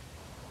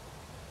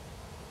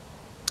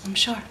 I'm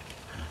sure.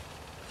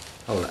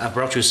 Oh, I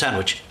brought you a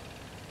sandwich.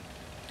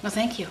 Well,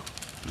 thank you.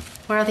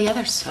 Where are the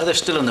others? Oh, they're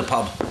still in the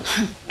pub.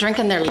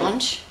 Drinking their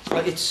lunch?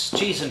 Well, it's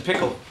cheese and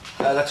pickle.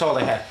 That's all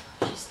they had.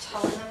 She's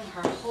telling them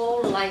her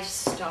whole life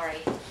story.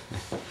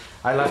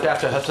 I left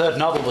after her third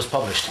novel was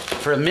published.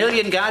 For $1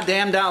 million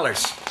goddamn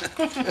dollars.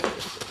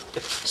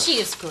 She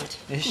is good.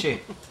 Is she?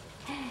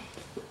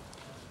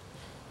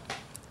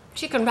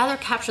 She can rather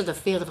capture the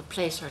feel of a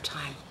place or a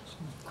time.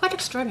 Quite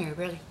extraordinary,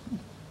 really.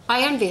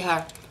 I envy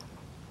her.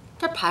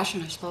 Her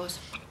passion, I suppose.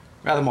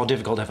 Rather more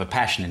difficult to have a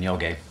passion in your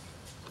game.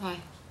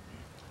 Why?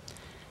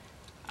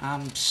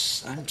 I'm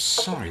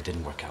sorry it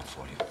didn't work out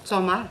for you. So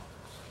am I.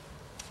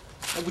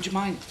 Would you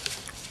mind,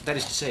 that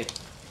is to say,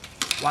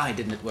 why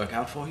didn't it work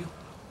out for you?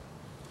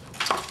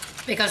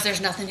 Because there's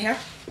nothing here.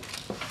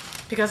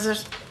 Because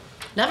there's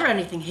never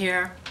anything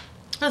here,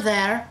 or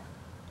there,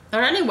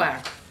 or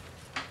anywhere.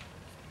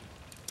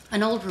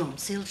 An old room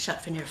sealed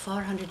shut for near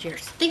 400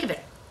 years. Think of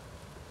it.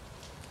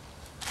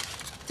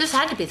 This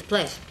had to be the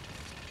place.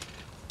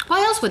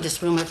 Why else would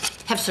this room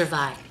have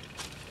survived?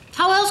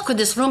 How else could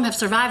this room have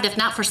survived if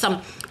not for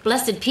some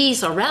blessed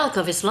piece or relic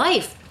of his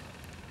life.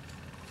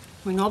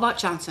 We know about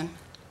Johnson.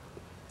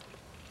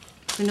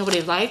 We know what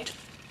he liked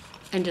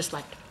and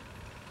disliked.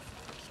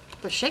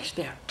 But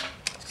Shakespeare,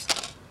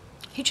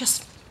 he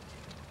just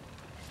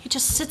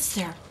sits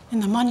there in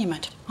the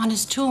monument, on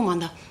his tomb, on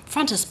the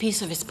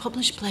frontispiece of his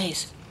published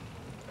plays.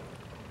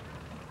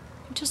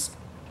 He just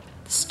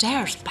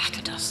stares back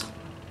at us.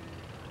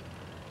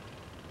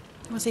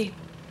 Was he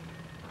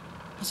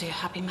a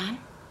happy man?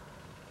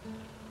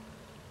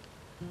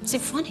 Was he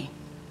funny?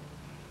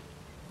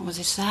 Or was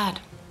he sad?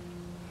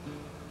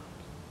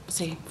 Was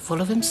he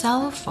full of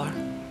himself, or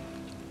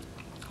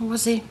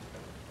was he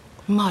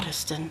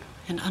modest and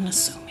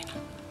unassuming?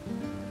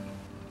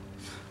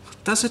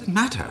 Does it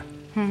matter?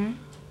 Well,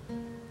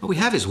 we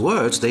have his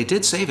words. They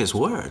did save his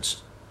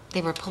words.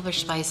 They were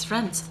published by his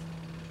friends.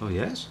 Oh,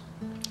 yes?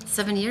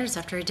 7 years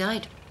after he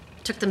died.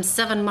 It took them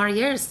 7 more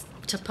years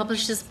to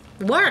publish his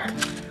work.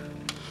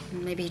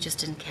 Maybe he just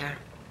didn't care.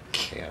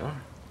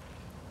 Care?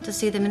 To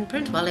see them in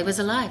print while he was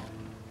alive.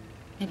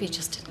 Maybe he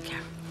just didn't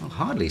care. Well,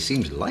 hardly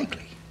seems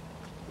likely.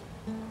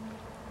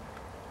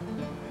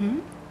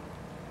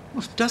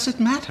 Well, does it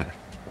matter?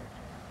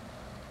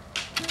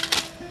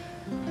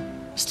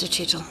 Mr.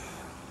 Cheadle,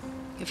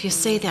 if you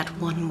say that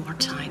one more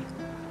time,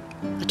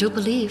 I do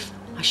believe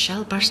I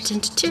shall burst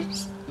into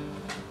tears.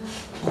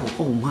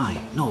 Oh my.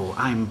 No,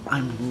 I'm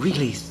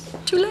really...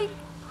 Too late.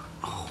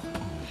 Oh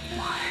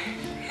my.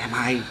 Am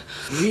I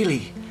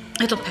really...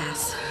 It'll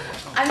pass.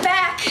 I'm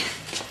back.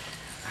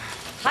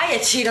 Hiya,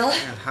 Cheadle.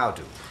 Well, how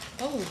do?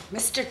 Oh,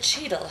 Mr.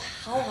 Cheadle,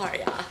 how are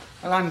ya?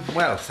 Well, I'm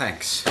well,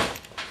 thanks.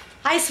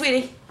 Hi,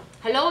 sweetie.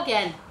 Hello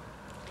again.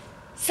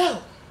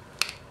 So,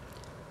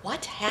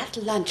 what hath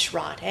lunch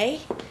wrought, eh?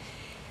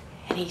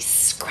 Any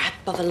scrap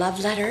of a love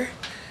letter?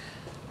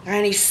 Or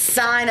any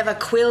sign of a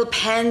quill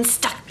pen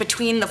stuck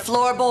between the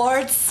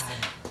floorboards?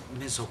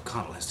 Miss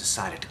O'Connell has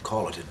decided to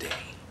call it a day.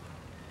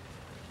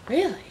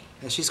 Really?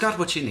 She's got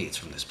what she needs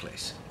from this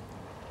place.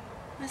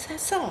 Is that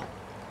so?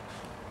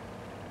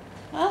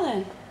 Well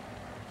then,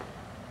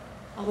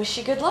 I wish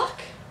you good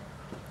luck.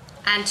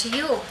 And to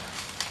you.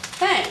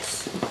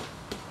 Thanks.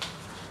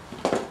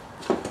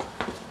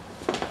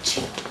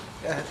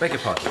 Beg your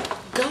pardon.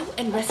 Go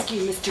and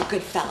rescue Mr.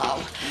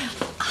 Goodfellow.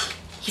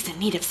 He's in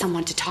need of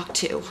someone to talk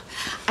to.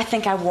 I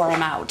think I wore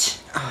him out.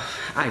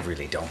 I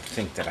really don't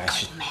think that I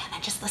should... Oh, man, I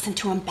just listened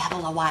to him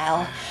babble a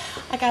while.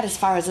 I got as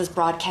far as his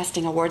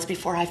broadcasting awards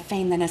before I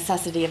feigned the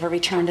necessity of a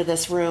return to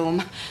this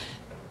room.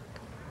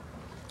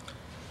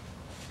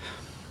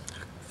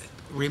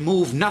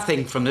 Remove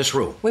nothing from this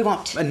room. We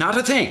won't. Not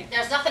a thing.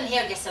 There's nothing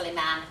here, you silly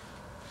man.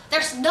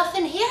 There's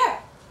nothing here.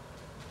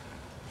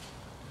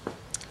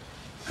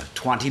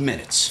 20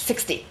 minutes.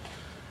 60.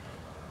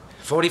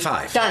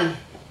 45. Done.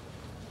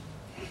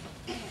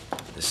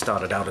 This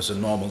started out as a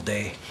normal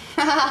day.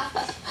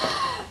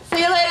 See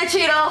you later,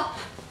 Cheadle.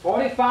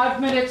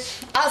 45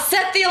 minutes. I'll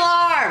set the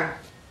alarm.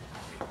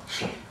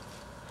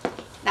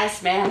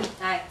 Nice man.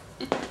 Aye.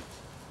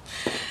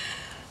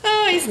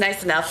 Oh, he's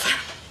nice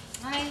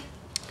enough. Aye.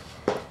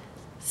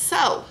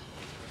 So,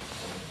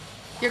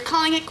 you're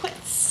calling it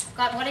quits?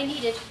 Got what I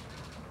needed.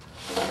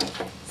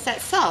 Is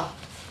that so?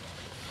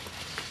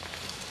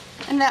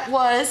 And that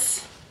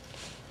was?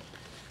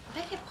 I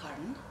beg your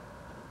pardon?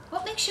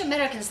 What makes you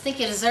Americans think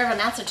you deserve an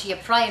answer to your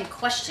prying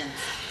questions?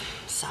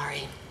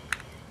 Sorry.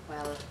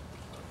 Well,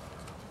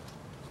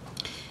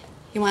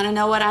 You want to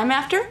know what I'm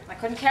after? I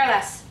couldn't care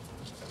less.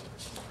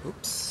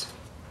 Oops.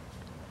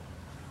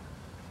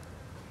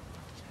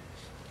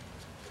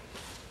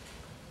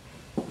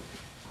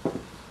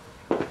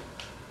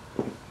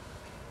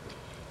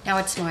 Now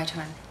it's my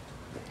turn.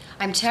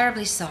 I'm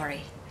terribly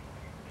sorry.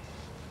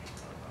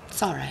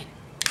 It's all right.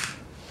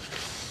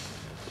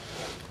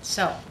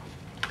 So,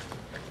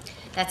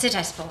 that's it,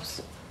 I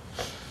suppose.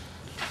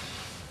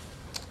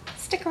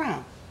 Stick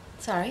around.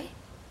 Sorry?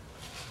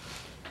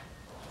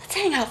 Let's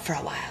hang out for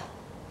a while.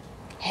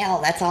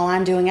 Hell, that's all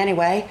I'm doing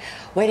anyway.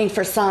 Waiting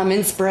for some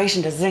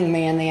inspiration to zing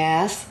me in the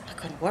ass. I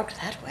couldn't work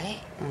that way.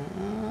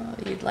 Oh,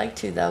 you'd like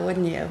to, though,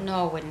 wouldn't you?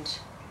 No, I wouldn't.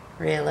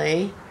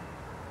 Really?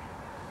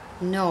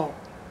 No,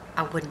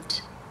 I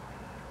wouldn't.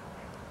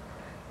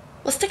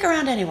 Well, stick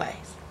around anyways.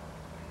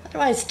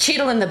 Otherwise,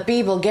 Cheadle and the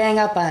Beeb will gang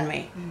up on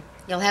me.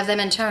 You'll have them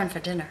in turn for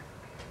dinner.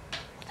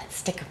 Then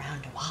stick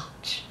around to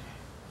watch.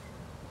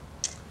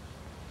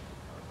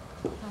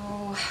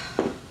 Oh.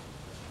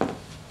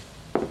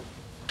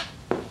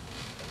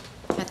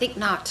 I think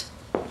not.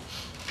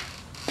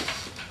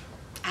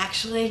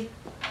 Actually,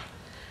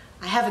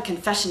 I have a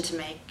confession to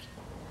make.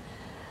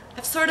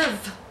 I've sort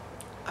of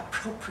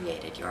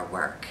appropriated your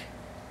work.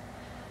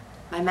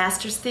 My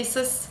master's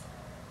thesis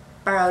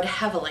borrowed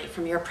heavily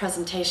from your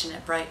presentation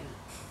at Brighton.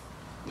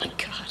 My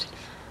God.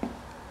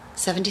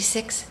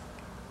 76?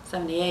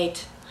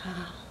 78.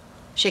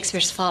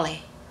 Shakespeare's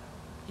Folly.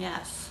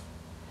 Yes.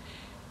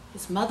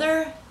 His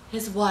mother,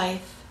 his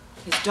wife,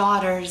 his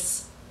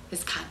daughters,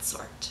 his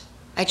consort.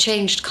 I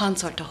changed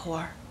consort to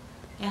whore.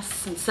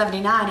 Yes, in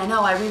 79, I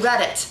know, I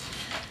reread it.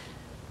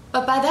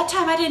 But by that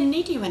time, I didn't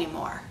need you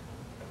anymore.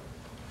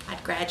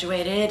 I'd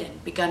graduated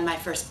and begun my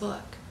first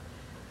book.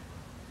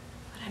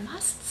 But I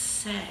must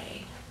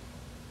say,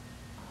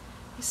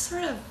 you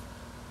sort of...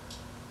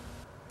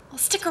 Well,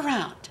 stick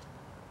around.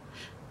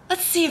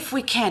 Let's see if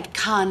we can't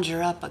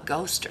conjure up a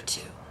ghost or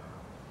two.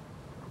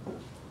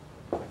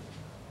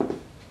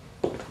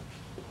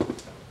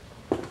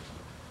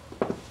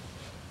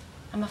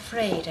 I'm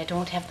afraid I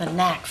don't have the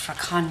knack for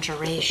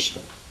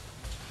conjuration.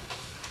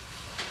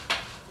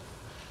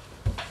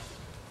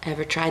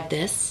 Ever tried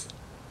this?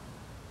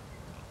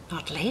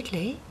 Not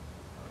lately.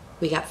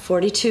 We got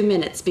 42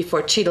 minutes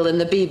before Cheadle and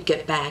the Beeb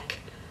get back.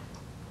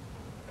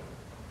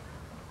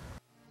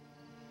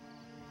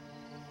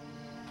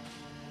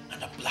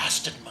 And the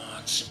blasted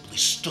man simply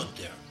stood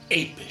there,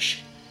 apish.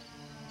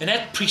 In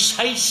that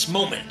precise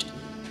moment,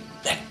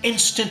 that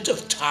instant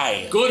of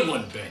time. Good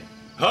one, Ben.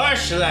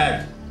 Hush,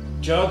 lad.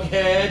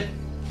 Jughead,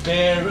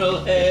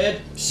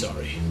 barrelhead.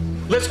 Sorry.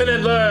 Listen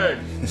and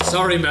learn.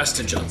 Sorry,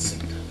 Master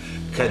Johnson.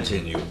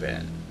 Continue,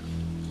 Ben.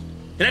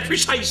 In that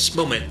precise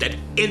moment, that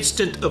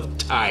instant of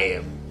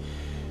time,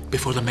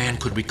 before the man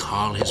could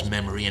recall his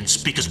memory and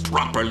speak his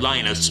proper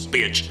line of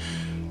speech,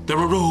 there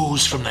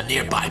arose from the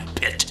nearby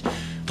pit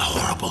the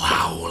horrible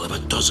howl of a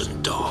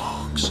dozen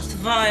dogs. It's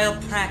vile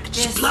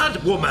practice.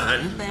 Blood,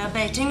 woman! Bear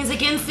baiting is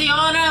against the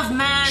honor of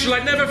man. Shall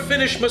I never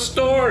finish my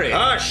story?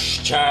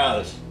 Hush,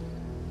 child.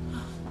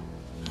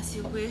 As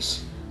you wish.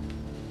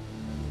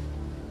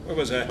 Where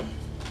was I?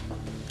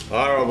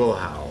 Horrible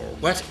howl.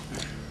 What?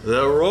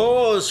 There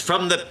rose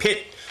from the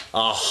pit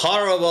a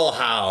horrible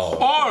howl.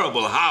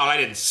 Horrible howl? I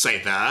didn't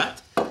say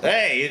that.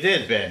 Hey, you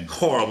did, Ben.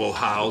 Horrible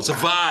howl's a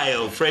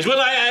vile phrase. Well,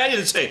 I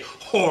didn't say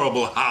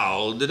horrible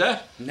howl, did I?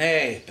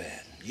 Nay,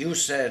 Ben, you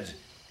said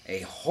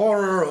a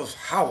horror of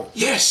howls.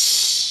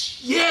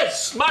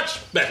 Yes, much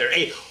better.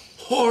 A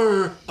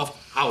horror of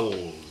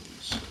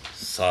howls.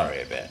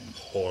 Sorry, Ben.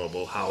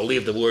 Horrible howl.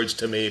 Leave the words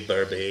to me,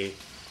 Burby.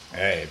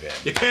 Hey, Ben.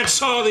 You can't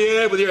saw the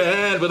air with your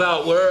hand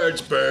without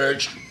words,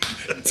 Burge.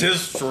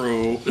 'Tis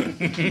true.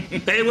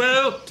 Hey,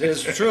 Will?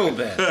 'Tis true,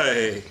 Ben.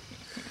 Hey.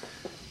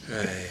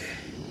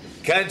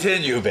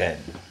 Continue, Ben.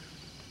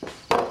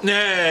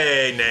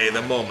 Nay,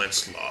 the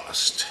moment's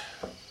lost.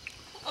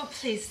 Oh,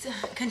 please,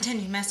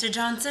 continue, Master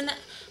Johnson.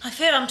 I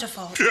fear I'm to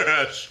fault.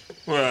 Yes,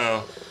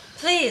 well.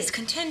 Please,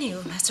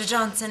 continue, Master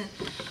Johnson.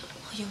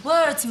 Your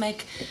words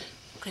make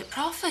great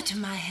profit in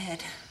my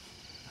head.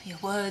 Your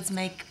words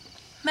make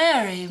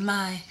merry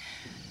my,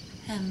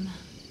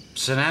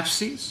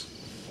 Synapses?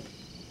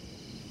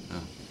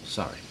 Oh,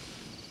 sorry.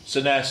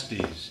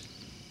 Synastes.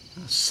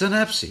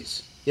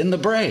 Synapses. In the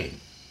brain.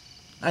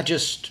 I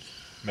just...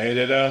 Made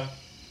it up.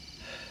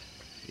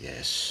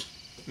 Yes.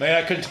 May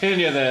I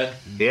continue then?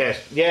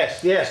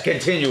 Yes,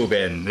 continue,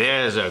 Ben.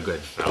 There's a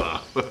good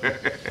fellow.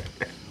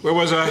 Where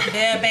was I?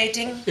 Bear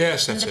baiting.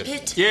 Yes, in that's the it.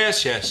 pit.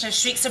 Yes. Their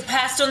shrieks are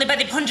passed only by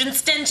the pungent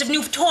stench of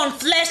new torn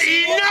flesh.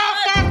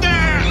 Enough of that!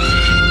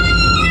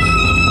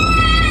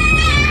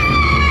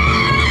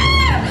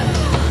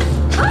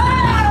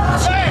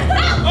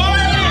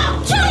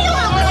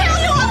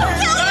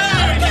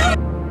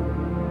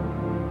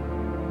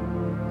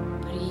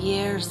 For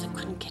years I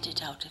couldn't get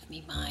it out of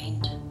me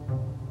mind.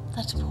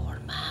 That poor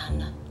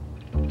man.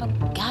 How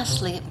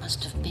ghastly it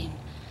must have been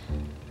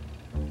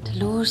to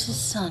lose his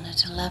son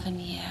at 11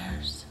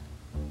 years.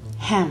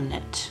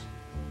 Hamnet.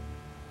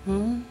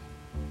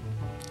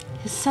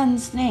 His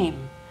son's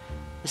name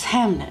was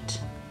Hamnet.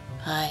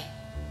 Aye,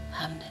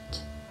 Hamnet.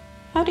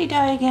 How'd he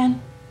die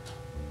again?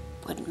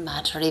 Wouldn't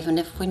matter even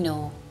if we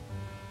knew.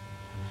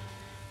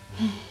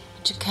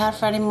 Would you care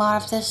for any more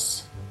of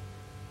this?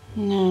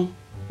 No.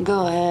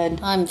 Go ahead.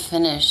 I'm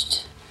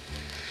finished.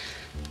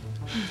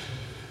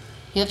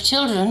 You have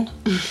children?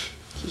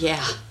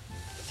 Yeah.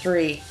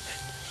 3.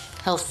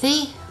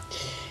 Healthy?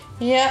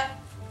 Yep.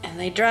 And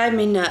they drive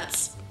me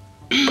nuts.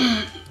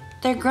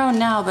 They're grown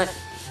now, but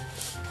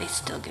they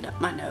still get up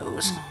my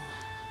nose.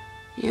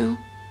 You?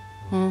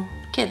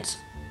 Kids?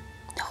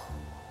 No.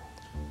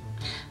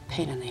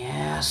 Pain in the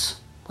ass.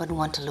 Wouldn't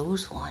want to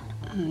lose one.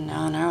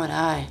 No, nor would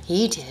I.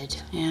 He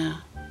did. Yeah.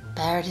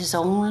 Buried his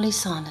only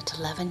son at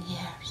 11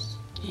 years.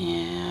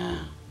 Yeah.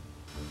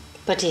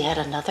 But he had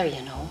another,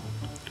 you know.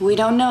 We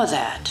don't know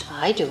that.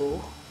 I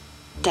do.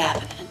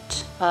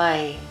 Davenant.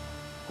 Aye,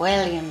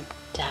 William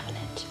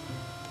Davenant.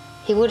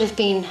 He would have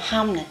been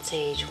Hamlet's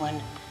age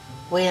when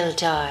Will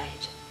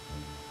died.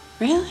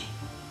 Really?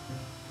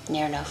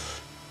 Near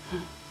enough.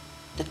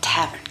 The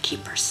tavern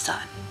keeper's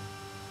son.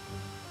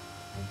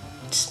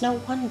 It's no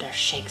wonder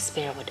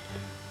Shakespeare would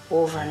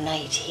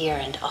overnight here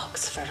in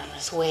Oxford on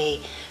his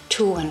way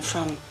to and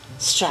from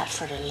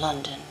Stratford or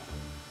London.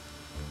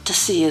 To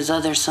see his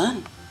other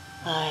son.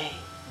 Aye.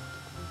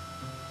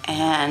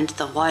 And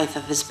the wife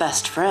of his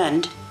best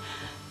friend.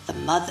 The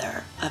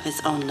mother of his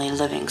only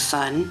living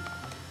son.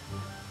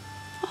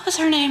 What was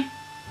her name?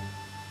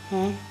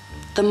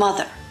 The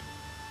mother.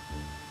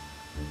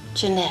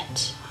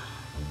 Jeanette.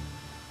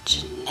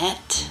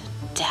 Jeanette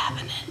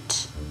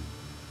Davenant.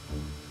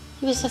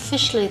 He was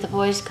officially the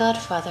boy's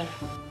godfather.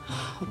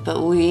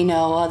 But we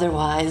know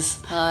otherwise.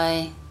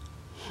 Aye.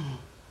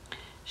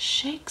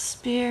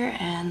 Shakespeare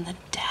and the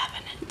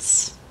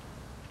Davenants.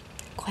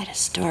 Quite a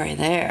story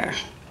there.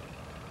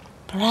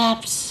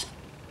 Perhaps.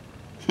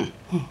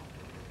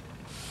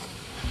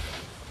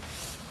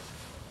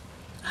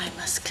 I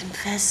must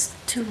confess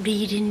to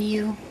reading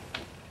you.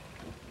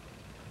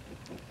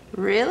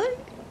 Really?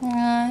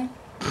 Aye.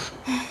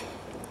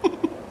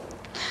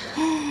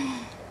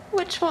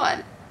 Which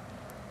one?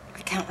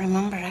 I can't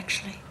remember,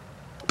 actually.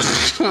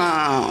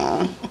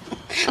 Oh.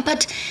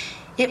 But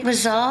it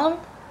was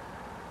all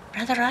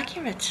rather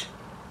accurate.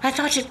 I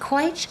thought it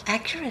quite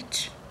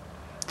accurate.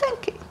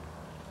 Thank you.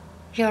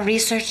 Your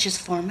research is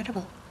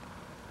formidable.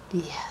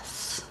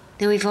 Yes.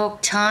 You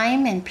evoke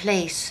time and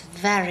place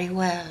very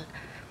well.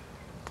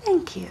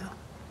 Thank you.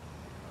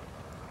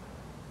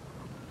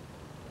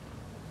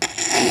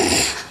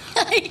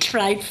 I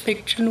tried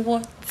fiction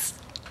once.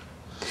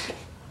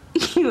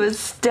 You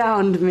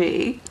astound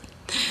me.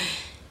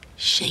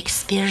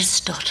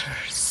 Shakespeare's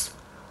Daughters.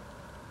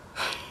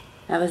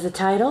 That was the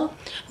title?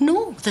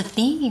 No, the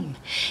theme.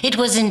 It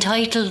was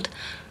entitled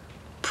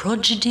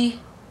Prodigy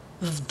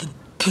of the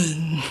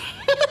Pen.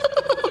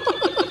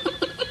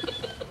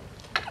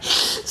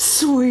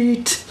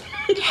 Sweet.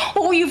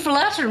 Oh, you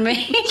flatter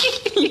me.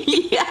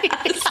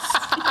 Yes.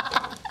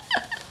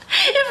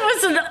 It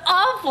was an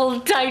awful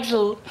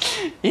title.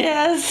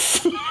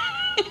 Yes.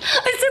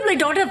 I simply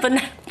don't have the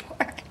knack for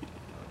it.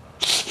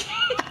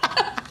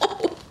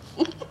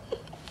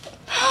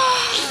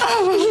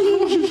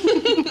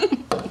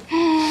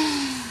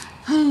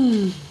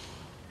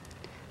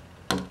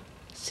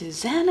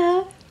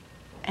 Susanna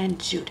and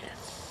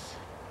Judith.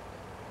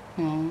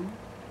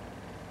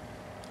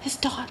 His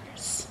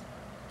daughters.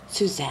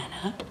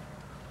 Susanna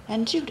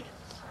and Judith.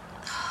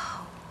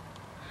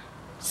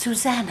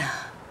 Susanna,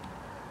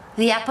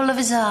 the apple of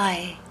his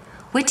eye,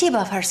 witty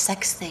above her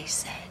sex, they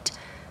said.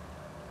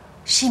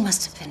 She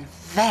must have been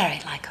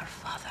very like her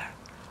father.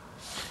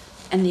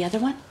 And the other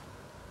one?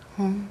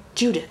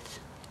 Judith.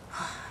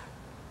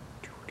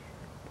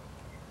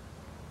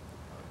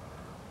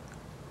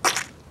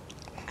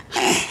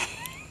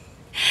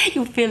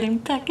 You feeling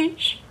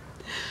peckish?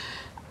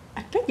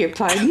 I beg your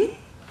pardon?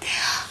 I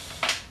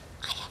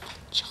have a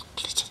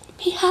chocolate in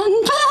me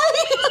handbag.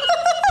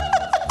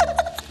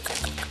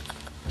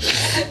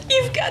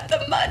 You've got the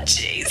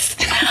munchies.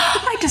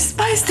 I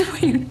despise the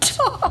way you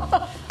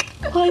talk.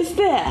 Why's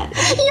that?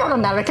 You're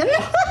American.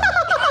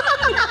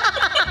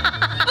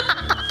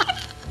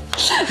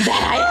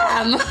 That I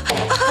am.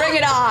 Bring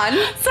it on.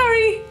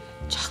 Sorry.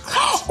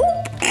 Chocolate.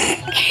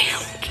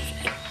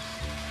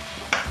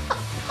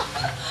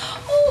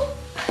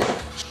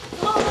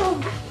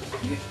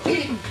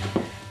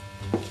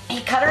 He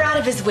cut her out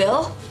of his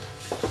will?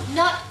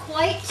 Not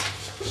quite.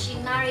 She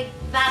married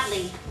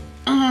badly.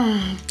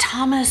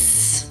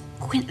 Thomas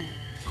Quinton.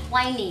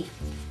 Whiny.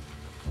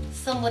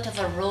 Somewhat of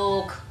a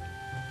rogue.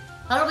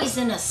 Always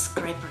in a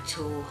scrape or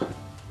two.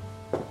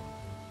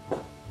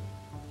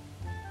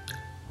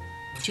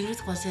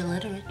 Judith was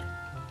illiterate.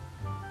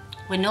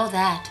 We know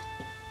that.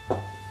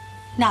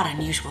 Not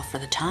unusual for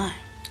the time.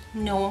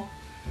 No.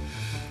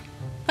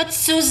 But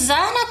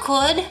Susanna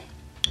could.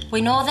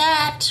 We know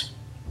that.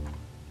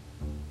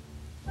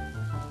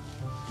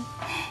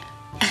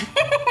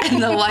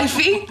 And the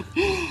wifey?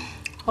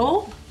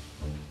 Oh?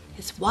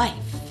 His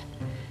wife.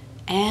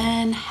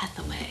 Anne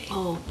Hathaway.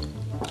 Oh,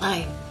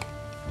 aye.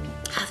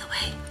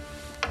 Hathaway.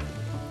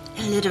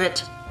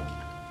 Illiterate.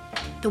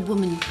 The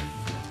woman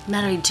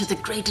married to the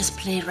greatest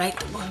playwright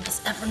the world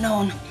has ever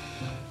known.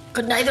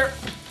 Could neither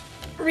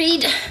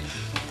read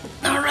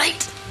nor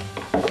write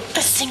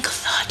a single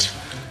thought.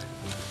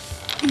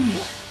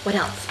 What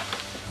else?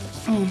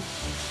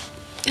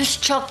 This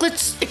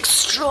chocolate's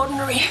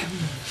extraordinary.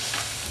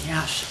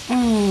 Yes.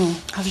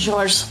 How's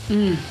yours?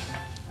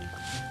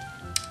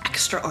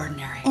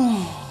 Extraordinary.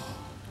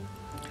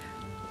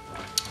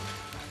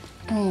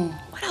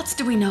 What else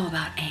do we know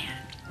about Anne?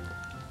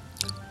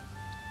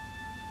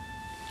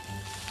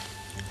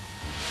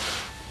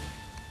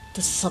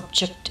 The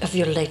subject of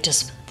your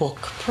latest book,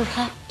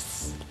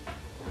 perhaps?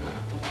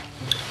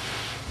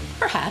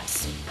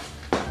 Perhaps.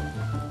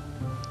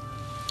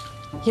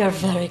 You're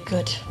very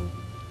good.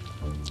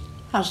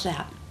 How's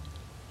that?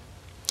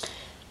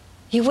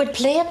 You would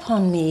play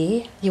upon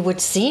me. You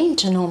would seem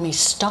to know me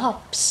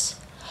stops.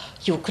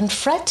 You can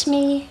fret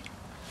me,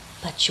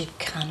 but you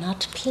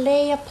cannot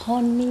play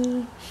upon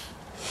me.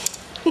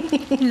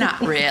 Not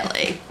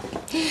really.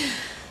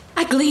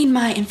 I glean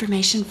my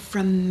information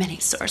from many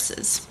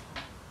sources.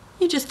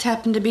 You just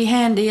happen to be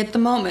handy at the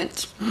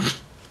moment.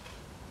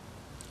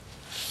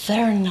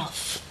 Fair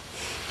enough.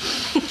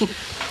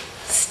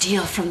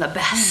 Steal from the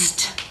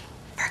best.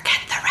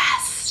 Forget the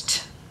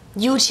rest.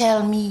 You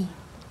tell me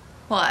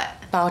What?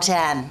 about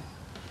Anne.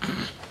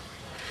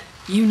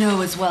 You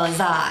know as well as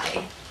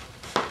I.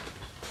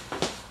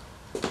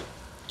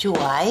 Do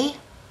I?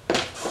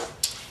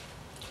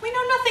 We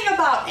know nothing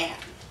about Anne.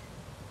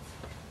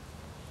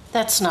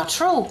 That's not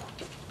true.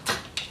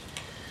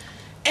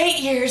 8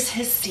 years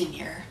his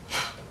senior.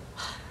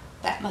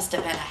 That must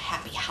have been a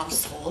happy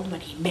household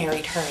when he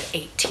married her at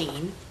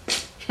 18.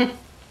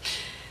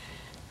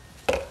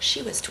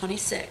 She was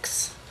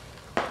 26.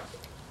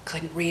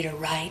 Couldn't read or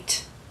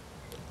write.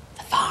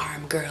 The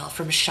farm girl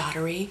from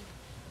Shottery.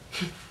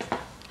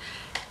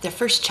 Their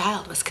first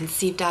child was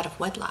conceived out of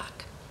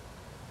wedlock.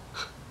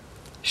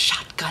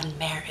 Shotgun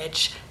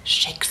marriage,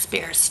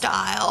 Shakespeare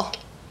style.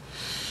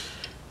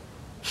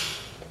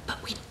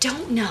 But we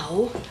don't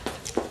know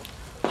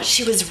what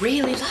she was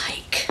really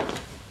like.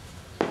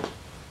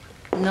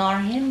 Nor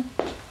him.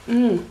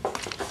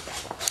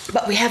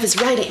 But we have his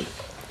writing.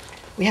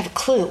 We have a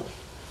clue.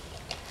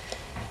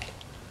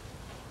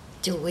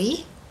 Do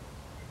we?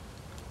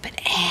 But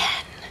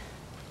Anne,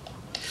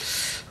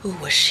 ooh,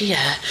 was she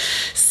a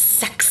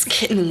sex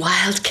kitten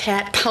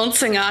wildcat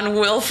pouncing on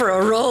Will for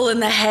a roll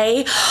in the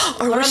hay?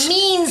 Or Or a was she...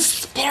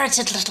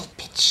 mean-spirited little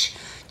bitch.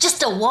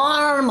 Just a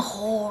warm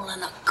hole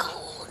in a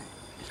cold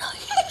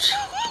night.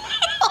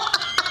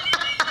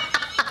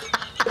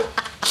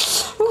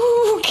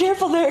 Ooh,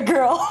 careful there,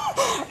 girl.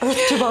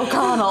 Earth to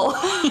O'Connell.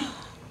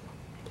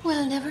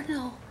 We'll never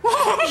know.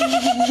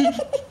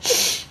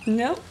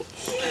 Nope,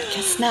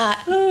 guess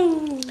not.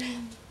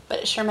 But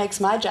it sure makes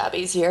my job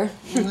easier.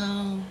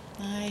 No,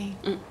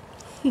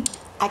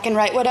 I can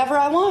write whatever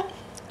I want.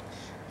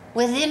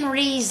 within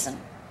reason.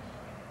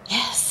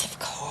 Yes, of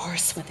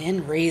course,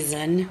 within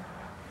reason.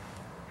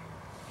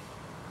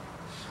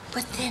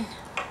 But then,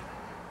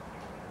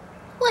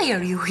 why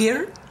are you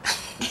here?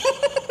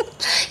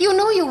 You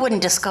know you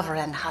wouldn't discover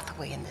Anne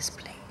Hathaway in this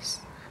place.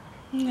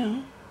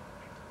 No,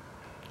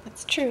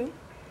 that's true.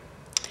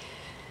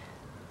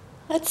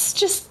 Let's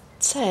just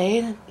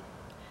say that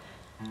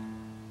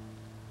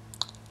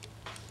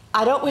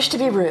I don't wish to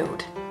be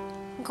rude.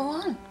 Go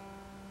on.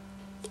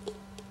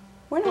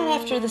 We're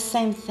not after the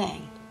same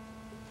thing.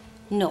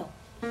 No.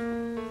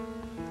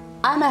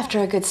 I'm after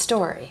a good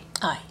story,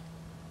 Aye.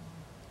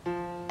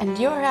 and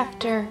you're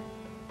after...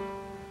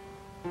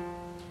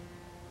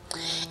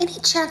 Any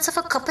chance of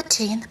a cup of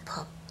tea in the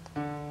pub?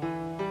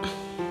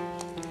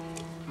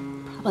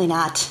 Probably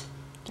not.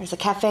 There's a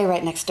cafe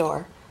right next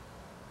door.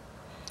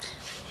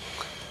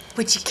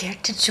 Would you care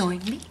to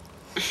join me?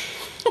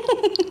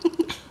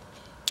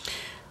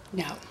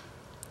 No.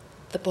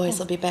 The boys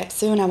will be back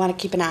soon. I want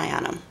to keep an eye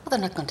on them. Well, they're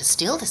not going to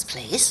steal this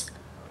place.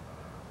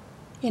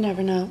 You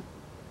never know.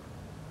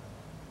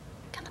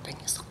 Can I bring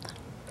you something?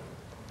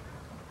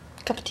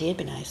 A cup of tea would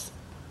be nice.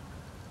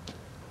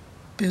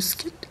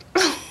 Biscuit?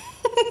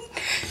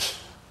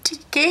 Tea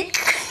cake?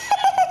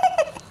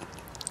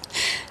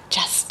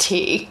 Just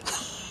tea.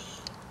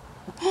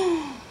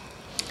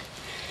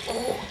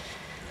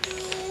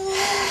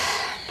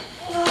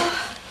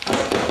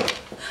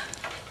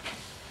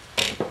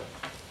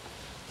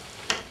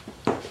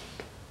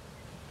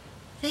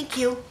 Thank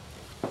you.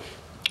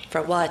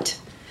 For what?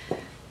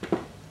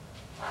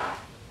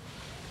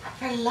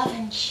 For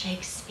loving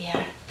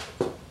Shakespeare.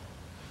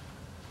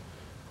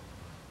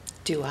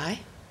 Do I?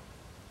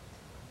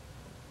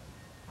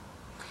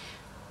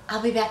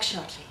 I'll be back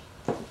shortly.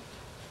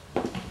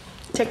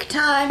 Take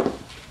your time.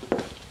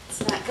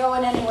 It's not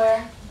going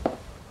anywhere.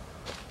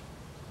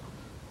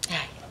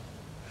 Aye.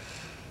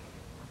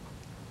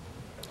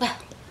 Well.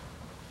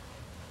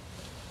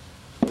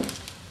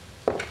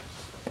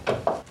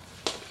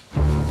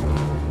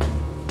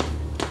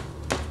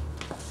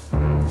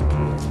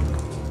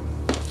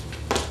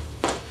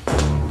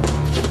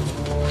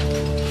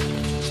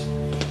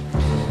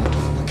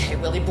 Okay,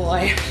 Willie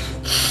boy.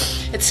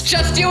 It's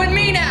just you and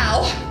me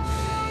now.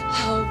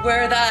 Oh,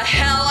 where the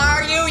hell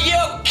are you,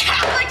 you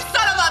Catholic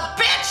son of a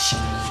bitch?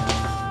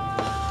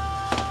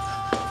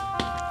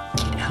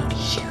 Get out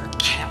here,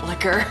 cat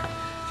liquor.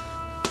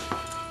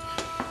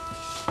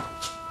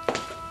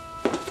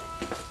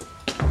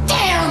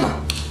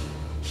 Damn!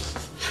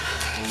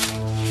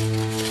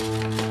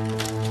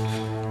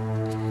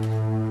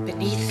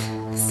 Beneath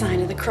the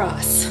sign of the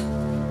cross.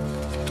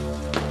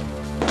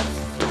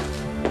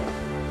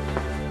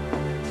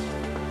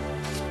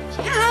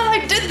 Yeah,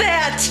 I did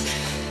that!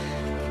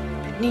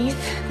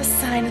 Beneath the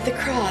sign of the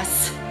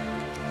cross.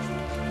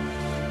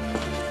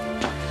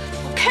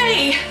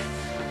 Okay, I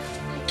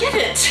get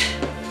it.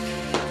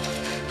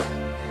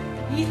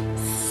 Beneath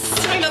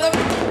the sign of the...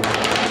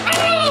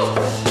 Oh!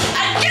 I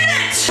get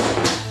it!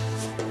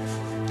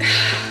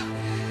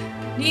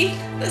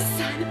 Beneath the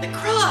sign of the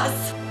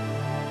cross.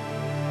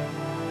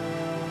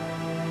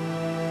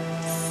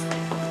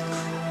 Sign of the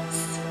cross.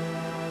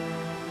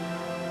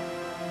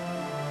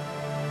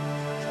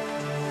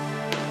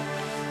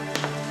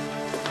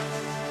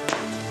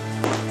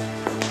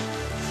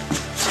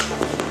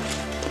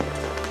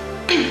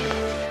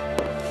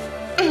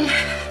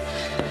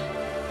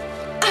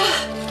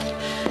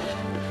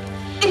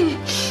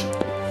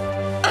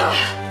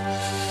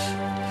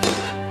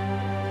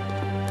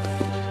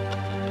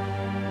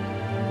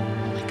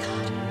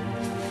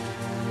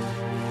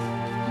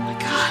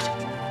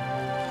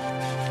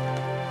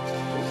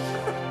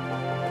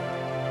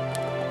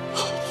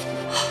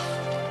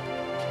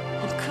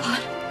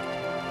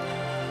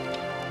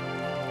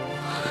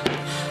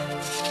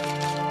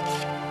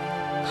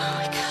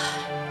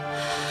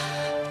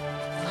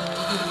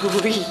 Oh,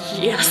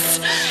 yes.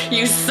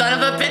 You son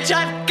of a bitch,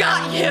 I've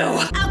got you.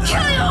 I'll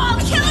kill you! I'll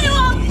kill you!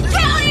 I'll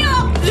kill you!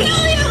 I'll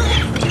kill you!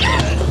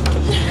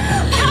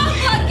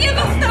 Papa, give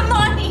us the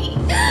money!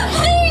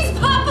 Please,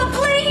 Papa,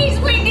 please!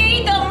 We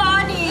need the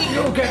money!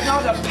 You'll get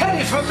not a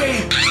penny from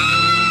me!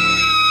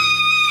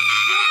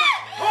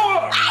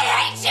 I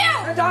hate you!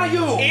 And are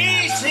you?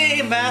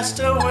 Easy,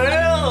 Master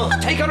Will.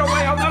 Take her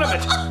away, or none of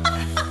it!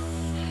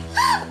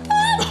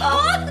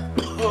 Papa!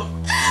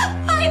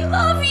 I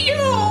love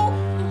you!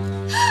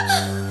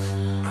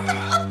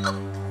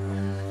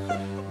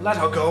 Let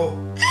her go.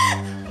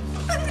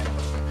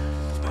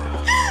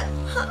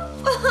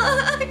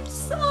 I'm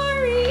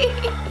sorry.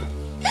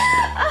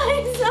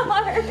 I'm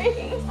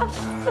sorry. I'm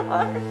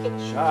sorry.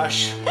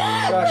 Shush.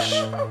 Shush.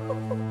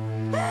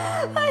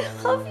 I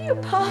love you,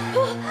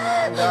 Papa.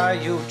 And are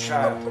you,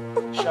 child?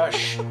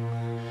 Shush.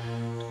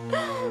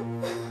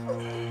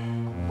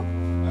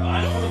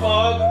 On for the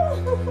bog.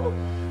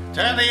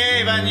 Turn the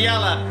Avon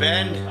yellow,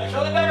 Bend. I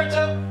shall endeavor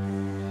to.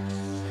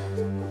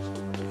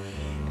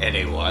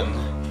 Anyone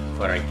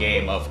for a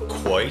game of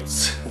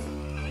quoits?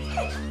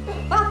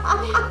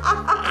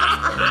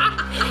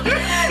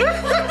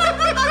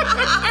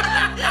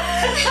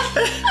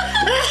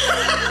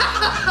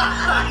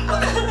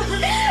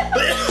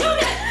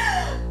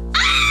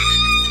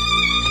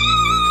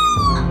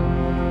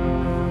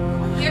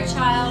 Here,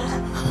 child.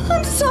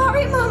 I'm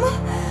sorry, Mama.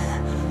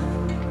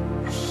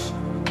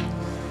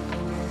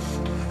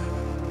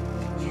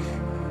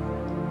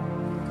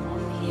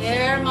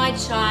 Here, my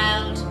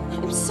child.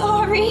 I'm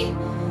sorry.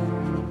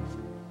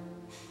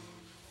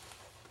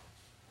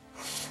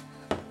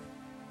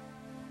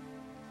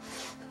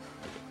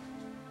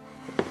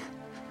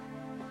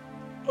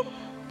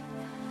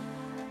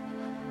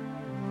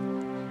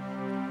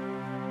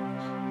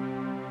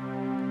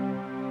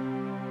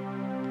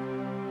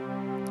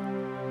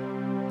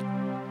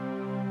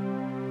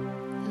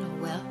 Hello,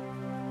 Will.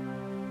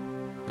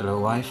 Hello,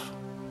 wife.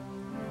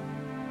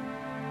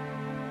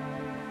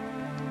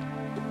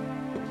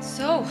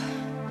 So,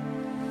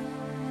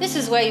 this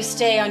is where you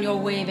stay on your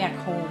way back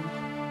home.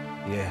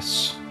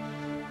 Yes.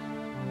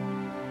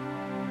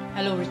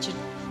 Hello, Richard.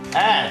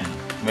 Anne,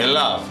 my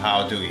love,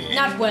 how do ye?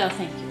 Not well,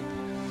 thank you.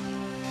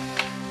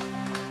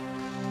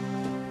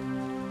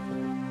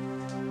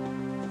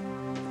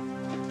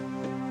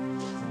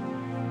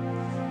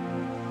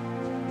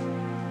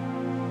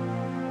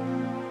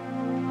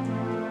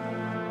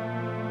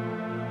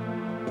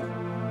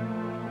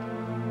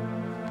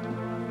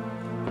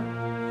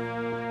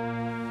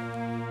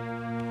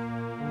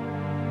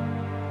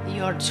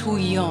 You're too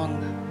young.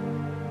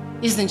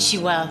 Isn't she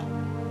well?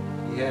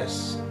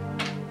 Yes.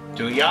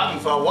 Too young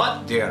for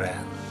what, dear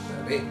Anne?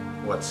 Baby.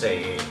 What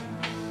say ye?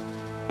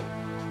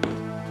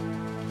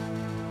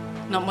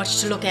 Not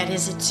much to look at,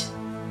 is it?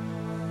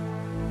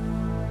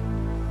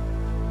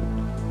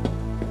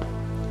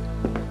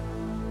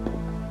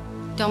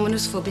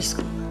 Dominus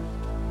vobiscum.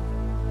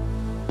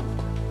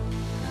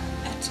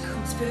 Et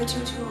cum spiritu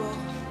tuo.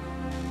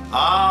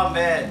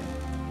 Amen.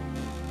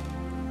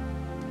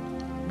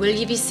 Will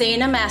you be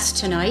saying a mass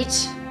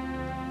tonight?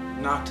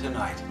 Not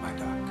tonight, my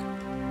duck.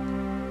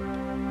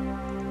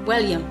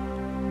 William,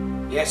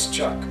 Yes,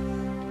 Chuck.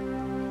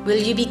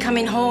 will you be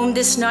coming home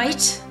this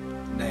night?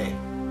 Nay.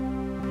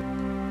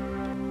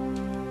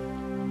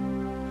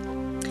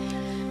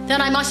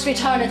 Then I must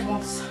return at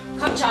once.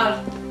 Come, child.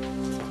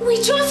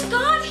 We just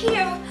got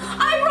here.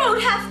 I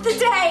rode half the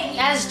day.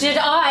 As did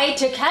I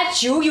to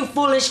catch you, you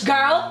foolish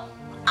girl.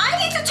 I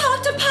need to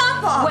talk to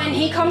Papa. When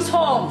he comes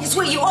home. It's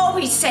what you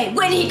always say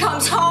when he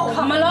comes home.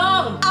 Come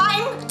along.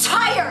 I'm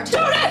tired.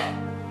 Judith!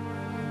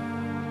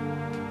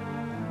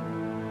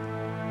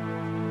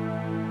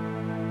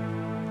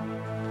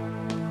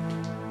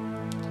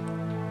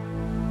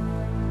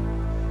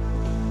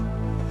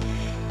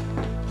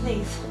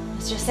 Please.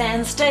 Mr.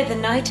 Sands, stay the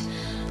night.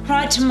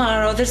 Ride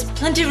tomorrow. There's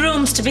plenty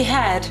rooms to be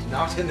had.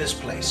 Not in this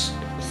place.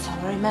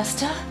 Sorry,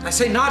 master. I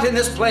say not in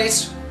this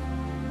place.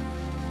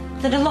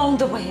 Then along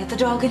the way at the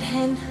Dog and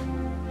Hen.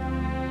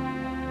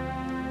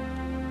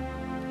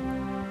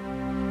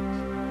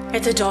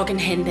 At the Dog and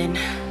Hen, then.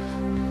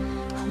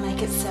 I'll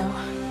make it so.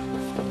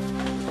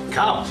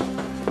 Come,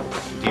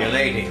 dear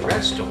lady,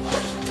 rest a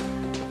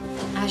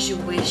while. As you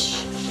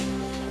wish.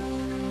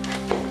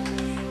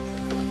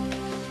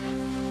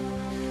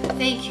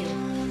 Thank you.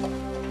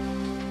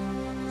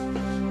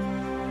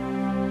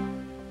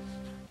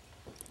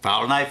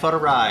 Foul night for a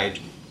ride.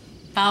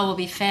 Foul will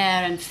be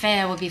fair, and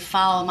fair will be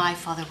foul, my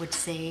father would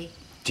say.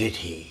 Did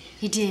he?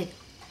 He did.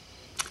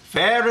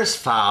 Fair is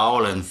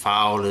foul, and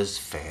foul is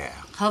fair.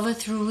 Hover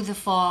through the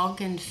fog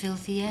and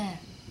filthy air.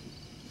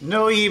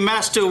 Know ye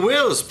Master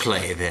Will's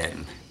play,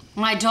 then?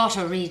 My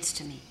daughter reads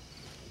to me.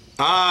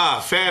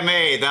 Ah, fair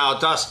maid, thou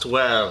dost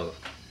well.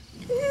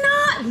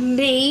 Not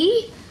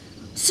me.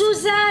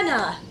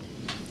 Susanna.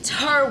 It's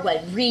her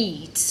what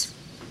reads.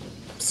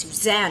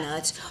 Susanna,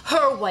 it's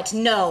her what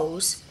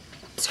knows.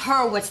 It's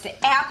her what's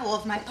the apple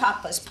of my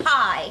papa's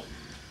pie.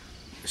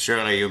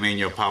 Surely you mean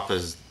your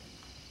papa's...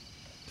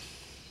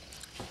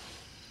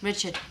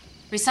 Richard,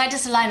 Recite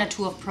us a line or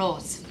two of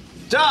prose.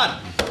 Done!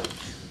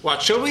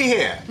 What shall we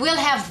hear? We'll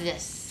have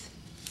this.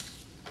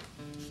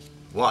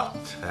 What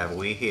have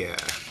we here?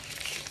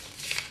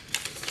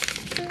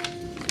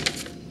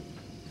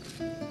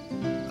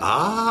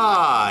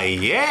 Ah,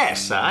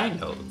 yes, I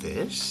know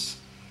this.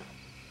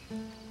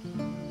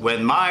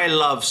 When my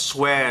love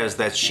swears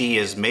that she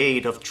is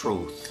made of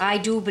truth. I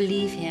do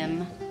believe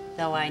him,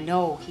 though I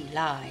know he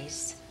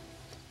lies.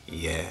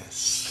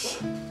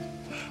 Yes.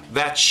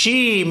 That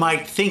she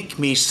might think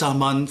me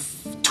some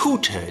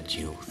untutored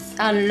youth.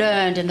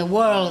 Unlearned in the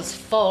world's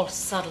false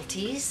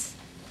subtleties.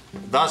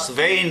 Thus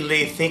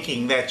vainly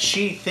thinking that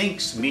she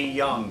thinks me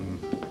young.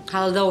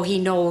 Although he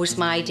knows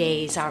my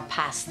days are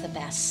past the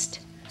best.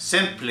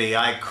 Simply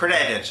I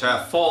credit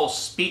her false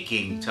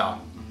speaking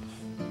tongue.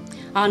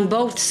 On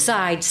both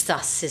sides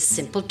thus is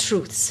simple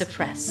truth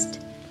suppressed.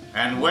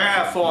 And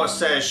wherefore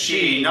says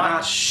she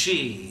Not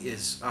she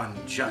is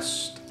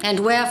unjust. And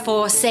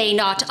wherefore say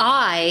not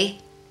I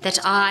that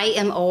I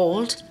am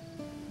old?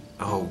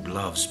 Oh,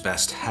 love's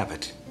best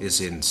habit is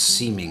in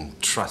seeming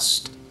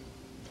trust.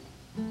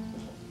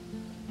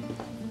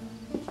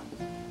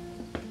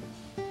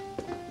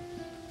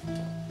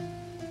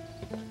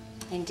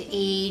 And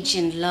age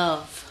in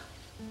love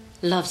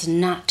loves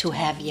not to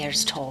have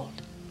years told.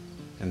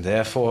 And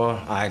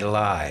therefore I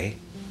lie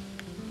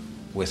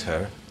with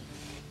her,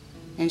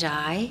 And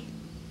I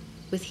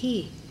with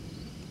he,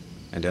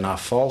 and in our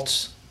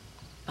faults,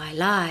 by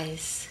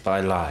lies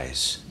by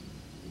lies.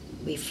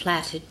 we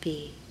flattered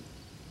be.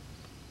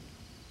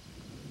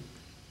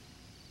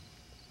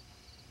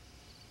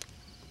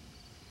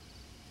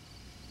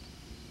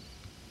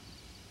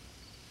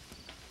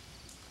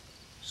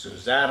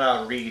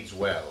 Susanna reads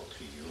well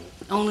to you.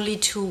 Only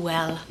too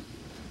well.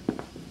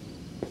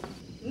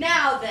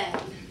 Now then,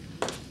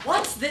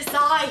 what's this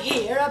I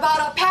hear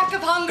about a pack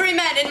of hungry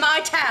men in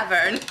my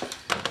tavern?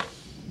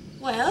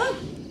 Well,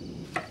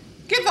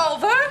 give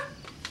over.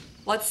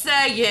 What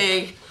say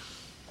ye?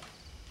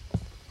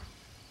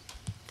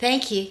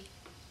 Thank ye.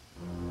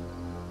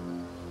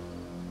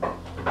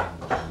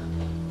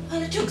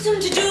 Well, it took some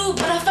to do,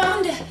 but I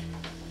found it.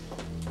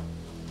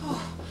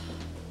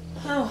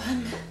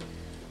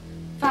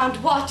 Found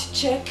what,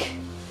 chick?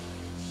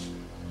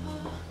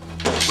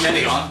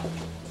 Steady on.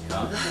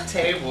 Come to the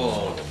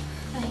table.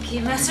 Thank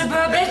you, Master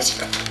Burbage.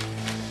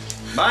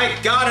 My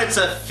God, it's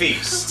a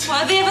feast.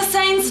 Worthy of a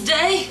saint's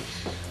day.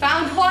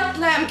 Found what,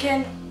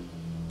 lambkin?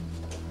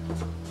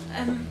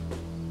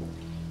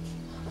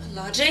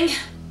 Lodging.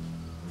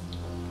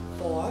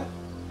 For?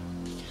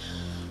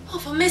 Oh,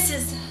 for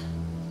Mrs.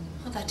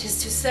 Oh, that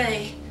is to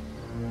say.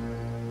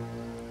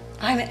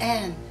 I'm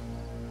Anne.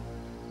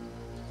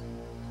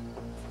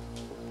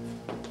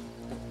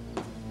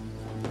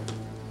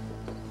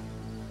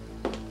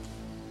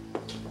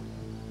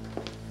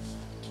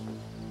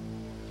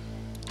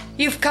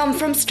 You've come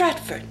from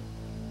Stratford.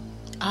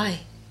 I.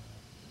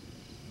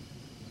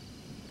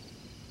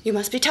 You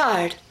must be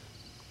tired.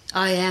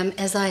 I am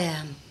as I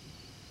am.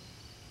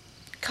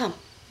 Come.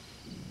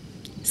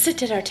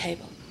 Sit at our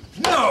table.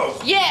 No!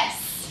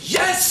 Yes!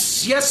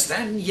 Yes, yes,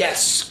 then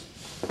yes.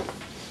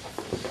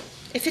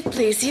 If it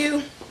please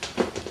you.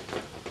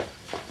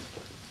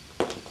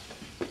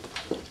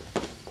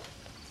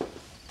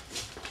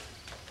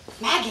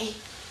 Maggie,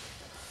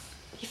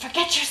 you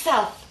forget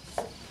yourself.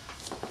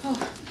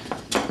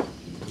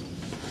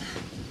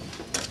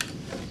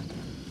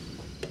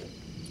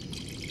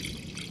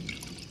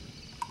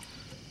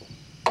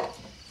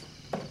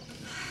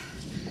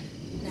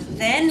 Now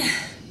then,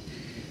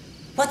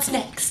 what's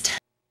next?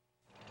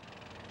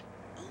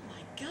 Oh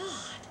my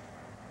God.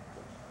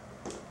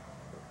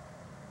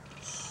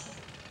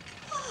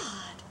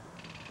 God.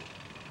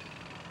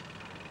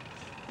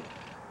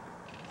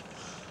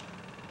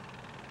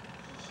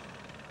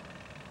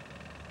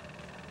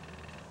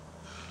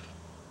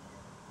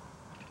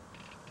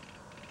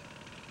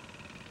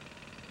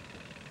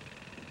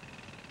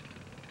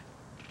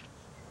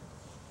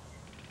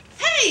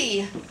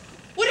 Hey!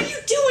 What are you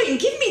doing?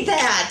 Give me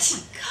that!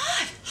 Oh my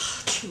God.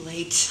 Too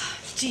late.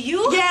 Do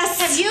you? Yes.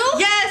 Have you?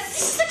 Yes.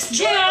 This is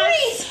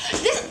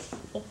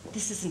extraordinary.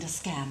 This isn't a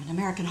scam, an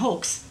American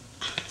hoax.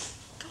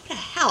 Go to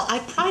hell. I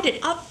pried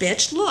it up,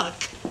 bitch. Look.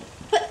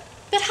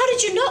 But how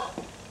did you know?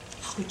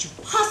 How could you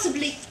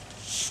possibly?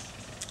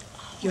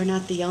 You're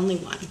not the only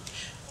one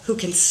who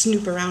can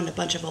snoop around a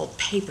bunch of old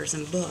papers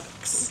and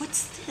books.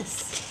 What's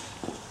this?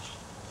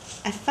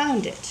 I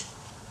found it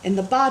in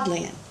the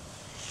Bodleian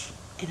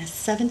in a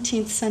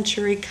 17th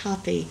century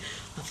copy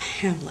of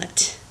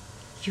Hamlet.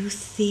 You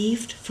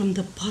thieved from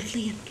the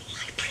Bodleian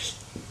Library.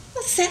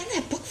 Well, sat in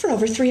that book for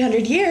over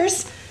 300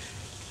 years.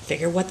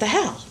 Figure what the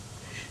hell.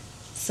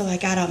 So I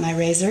got out my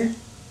razor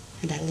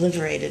and I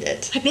liberated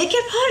it. I beg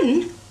your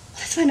pardon?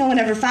 That's why no one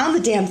ever found the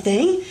damn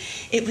thing.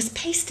 It was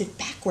pasted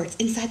backwards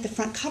inside the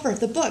front cover of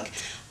the book.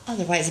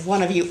 Otherwise,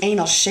 one of you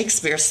anal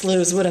Shakespeare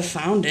slews would have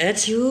found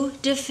it. You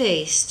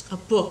defaced a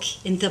book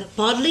in the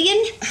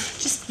Bodleian?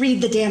 Just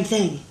read the damn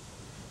thing.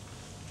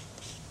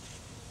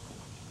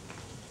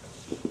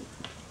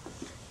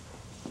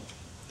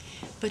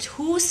 But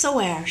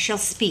whosoe'er shall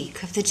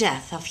speak of the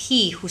death of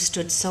he who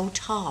stood so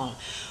tall,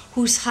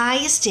 whose high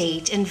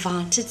estate and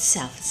vaunted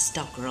self is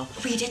doggerel,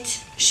 Read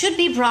it. should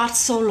be brought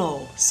so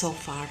low, so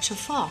far to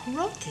fall. Who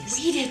wrote this?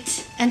 Read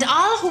it. And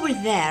all who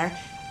were there,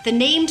 the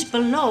named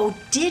below,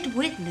 did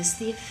witness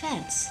the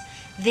offense.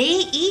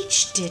 They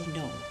each did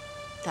know.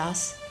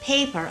 Thus,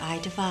 paper I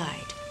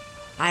divide.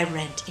 I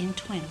rent in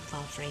twin,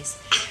 fall phrase.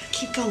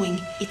 Keep going.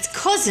 Its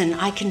cousin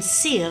I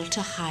conceal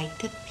to hide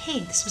the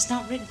pig. This was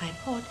not written by a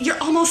poet.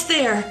 You're almost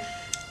there.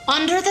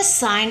 Under the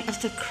sign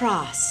of the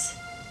cross.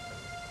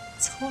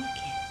 It's whole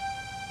again.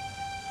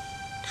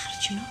 How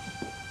did you know?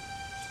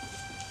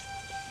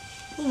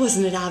 Well,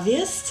 wasn't it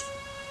obvious?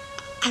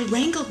 I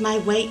wrangled my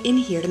way in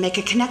here to make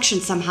a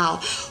connection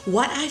somehow.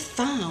 What I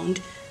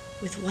found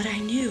with what I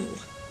knew.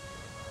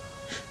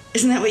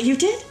 Isn't that what you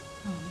did?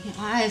 Oh,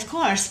 yeah, of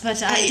course, but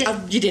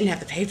you didn't have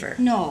the paper.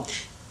 No.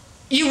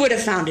 You would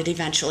have found it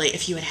eventually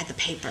if you had had the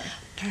paper.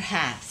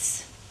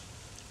 Perhaps.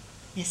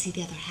 May I see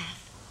the other half?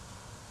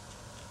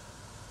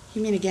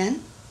 You mean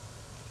again?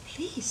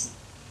 Please.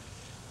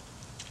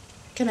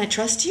 Can I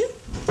trust you?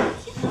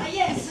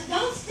 Yes,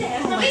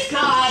 downstairs. Oh my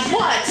God,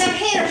 what? They're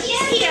here.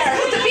 He's here.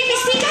 The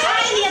BBC guy?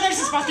 And the others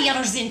has brought the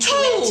others into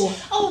Who?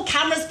 it. Oh,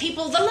 cameras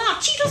people, the lot.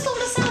 Cheeto sold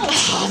us out.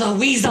 Oh, the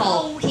weasel.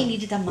 Oh, he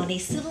needed the money.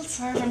 Civil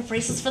servant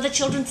braces for the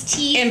children's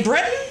teeth. In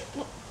Britain?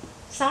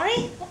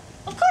 Sorry?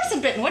 Of course in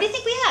Britain. What do you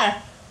think we are?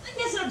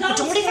 But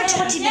only for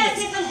 20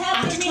 minutes.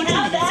 After 20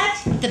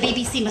 minutes, the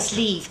BBC must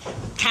leave.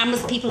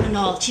 Cameras people and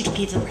all. Cheeto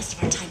gave the rest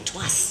of our time to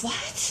us.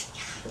 What?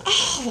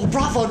 Oh, well,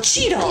 bravo,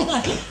 Cheeto. All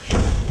right.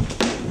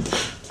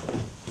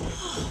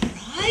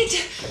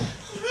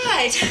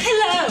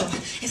 Hello.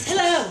 Yes,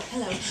 hello.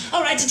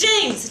 All right,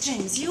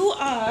 James, you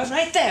are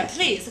right there,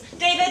 please.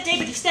 David,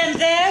 you stand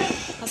there.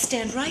 I'll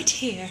stand right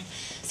here.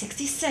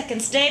 60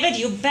 seconds, David,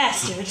 you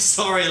bastard.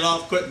 Sorry,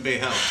 love, couldn't be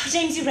helped.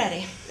 James, you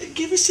ready?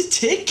 Give us a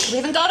tick. We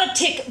haven't got a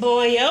tick,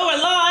 boyo.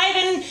 We're live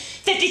in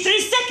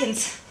 53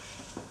 seconds.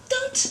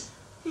 Don't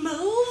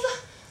move.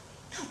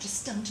 No,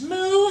 just don't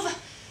move.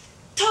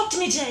 Talk to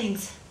me,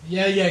 James.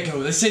 Yeah, go.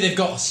 Let's say they've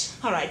got us.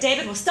 All right,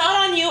 David, we'll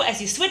start on you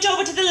as you switch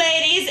over to the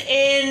ladies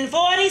in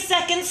 40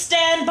 seconds.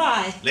 Stand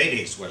by.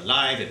 Ladies, we're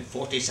live in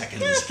 40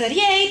 seconds.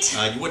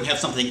 38. You wouldn't have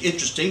something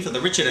interesting for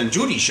the Richard and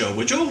Judy show,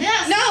 would you?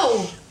 Yes.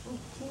 No.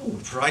 Ooh,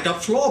 dried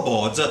up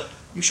floorboards.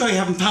 You sure you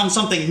haven't found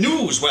something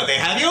newsworthy,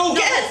 have you?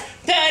 Yes.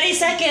 30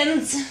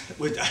 seconds.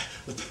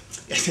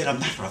 In a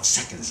matter of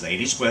seconds,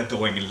 ladies, we're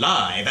going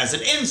live as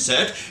an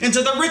insert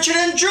into the Richard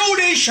and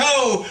Judy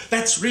show.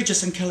 That's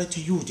Regis and Kelly to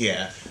you,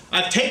 dear.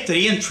 I've taped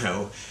the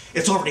intro.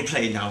 It's already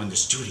playing now in the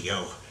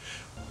studio.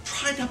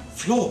 Dried up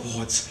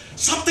floorboards.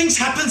 Something's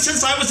happened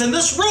since I was in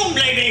this room,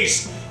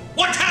 ladies.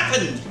 What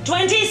happened?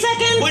 20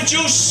 seconds. Would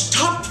you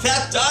stop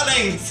that,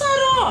 darling? Start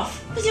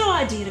off. It was your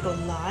idea to go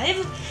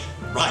live.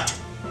 Right.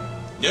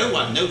 No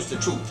one knows the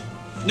truth.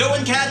 No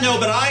one can know,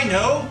 but I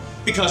know,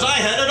 because I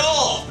heard it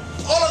all.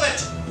 All of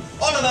it.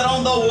 All of it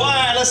on the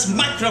wireless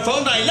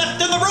microphone I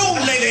left in the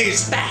room,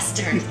 ladies.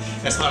 Bastard.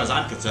 As far as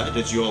I'm concerned,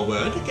 it's your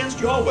word against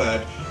your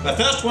word. The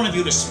first one of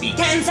you to speak.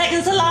 10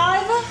 seconds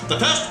alive. The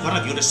first one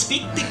of you to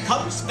speak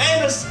becomes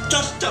famous.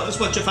 Just tell us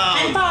what you found.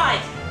 And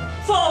 5,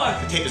 4.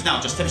 The tape is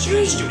now just finishing in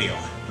the studio.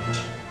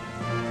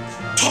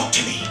 Talk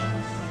to me.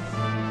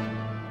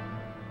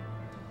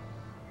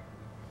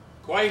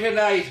 Quite a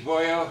night,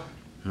 boyo.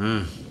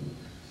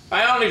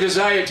 I only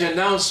desire to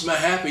announce my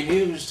happy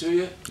news to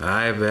you.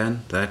 Aye,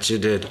 Ben, that you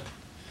did.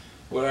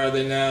 Where are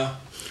they now?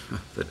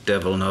 The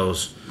devil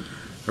knows.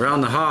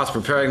 Around the hearth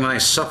preparing my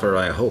supper,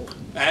 I hope.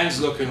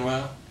 Anne's looking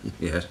well.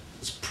 Yes.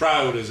 As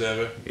proud as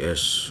ever.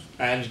 Yes.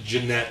 And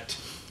Jeanette.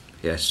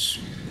 Yes.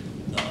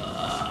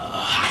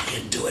 I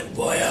can do it,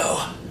 boyo.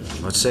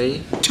 What say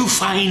ye? 2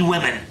 fine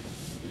women.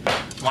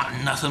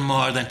 Wanting nothing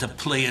more than to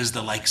play as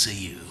the likes of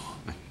you.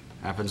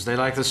 Happens they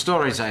like the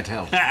stories I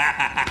tell.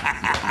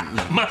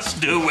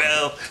 Must do,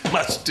 well,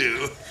 must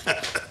do.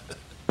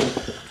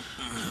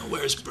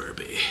 Where's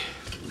Burby?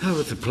 How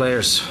with the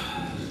players?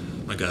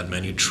 My God,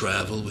 man, you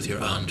travel with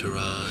your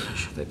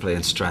entourage. They play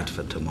in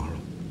Stratford tomorrow.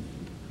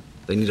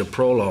 They need a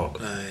prologue.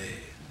 Aye.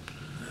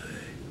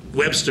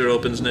 Webster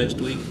opens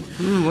next week.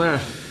 Where?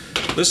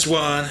 The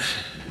Swan.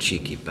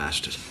 Cheeky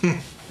bastard.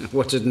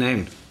 What's it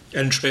named?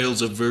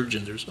 Entrails of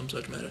Virgins or some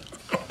such matter.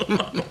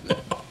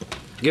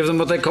 Give them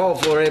what they call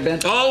for, eh, Ben?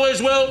 Always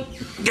will.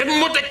 Give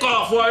them what they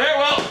call for, eh?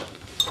 Well,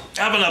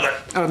 have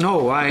another.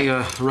 No,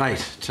 I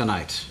write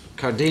tonight.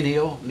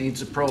 Cardenio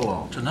needs a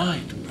prologue.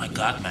 Tonight? My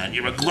God, man,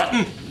 you're a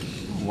glutton.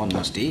 One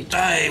must eat.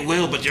 I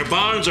will, but your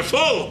barns are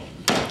full.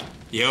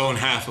 You own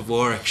half of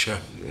Warwickshire.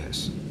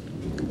 Yes.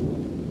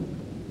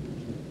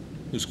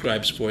 Who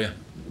scribes for you?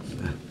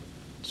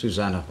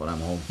 Susanna, when I'm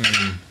home.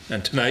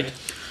 And tonight?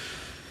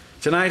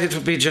 Tonight it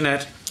will be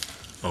Jeanette.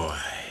 Oh,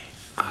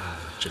 aye.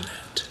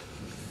 Jeanette.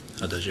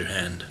 How does your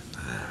hand?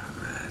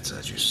 That's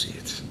as you see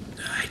it.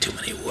 Aye, too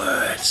many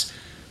words.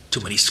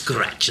 Too many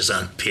scratches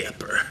on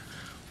paper.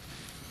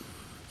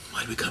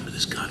 Why'd we come to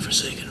this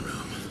godforsaken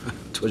room?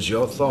 'Twas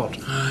your thought.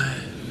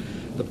 Aye.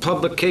 The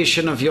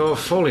publication of your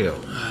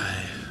folio.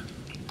 Aye.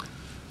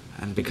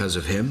 And because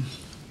of him,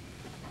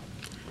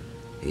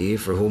 he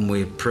for whom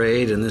we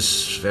prayed in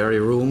this very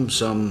room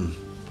some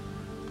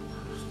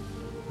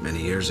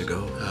many years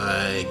ago.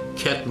 Aye,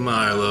 Ket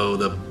Marlowe,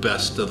 the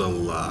best of the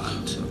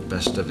lot. The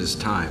best of his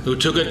time. Who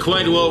took it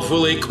quite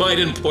woefully, quite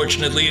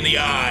importunately in the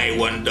eye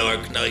one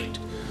dark night.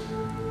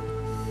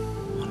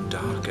 One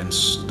dark and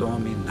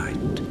stormy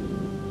night.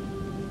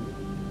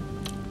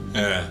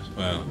 Yes,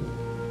 well.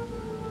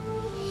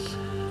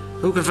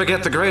 Who can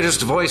forget the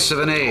greatest voice of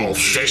an age? Oh,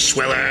 fish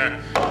swiller.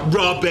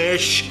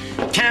 Rubbish.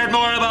 Cared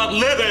more about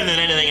living than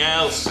anything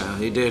else. Well,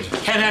 he did.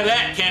 Can't have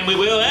that, can we,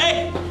 Will,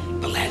 eh?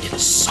 The lad didn't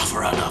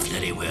suffer enough,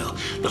 did he, Will?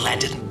 The lad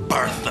didn't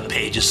birth the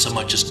pages so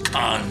much as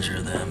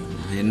conjure them.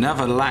 He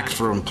never lacked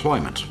for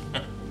employment.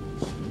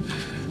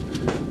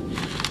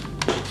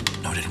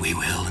 Nor did we,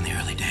 Will, in the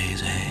early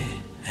days,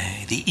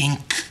 eh? The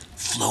ink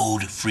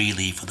flowed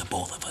freely for the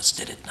both of us,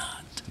 did it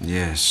not?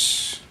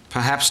 Yes,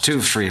 perhaps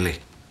too freely.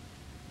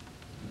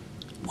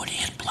 Would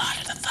he had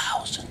blotted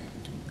 1,000?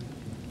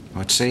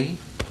 What, see?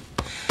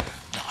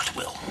 Not,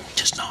 Will,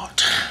 'tis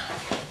not.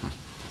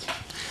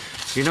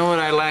 You know what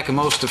I lack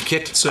most of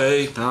Kit?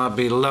 Say. Our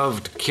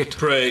beloved Kit.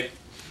 Pray.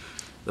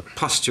 The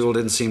pustule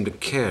didn't seem to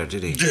care,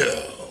 did he?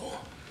 No.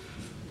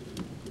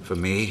 For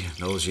me,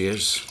 those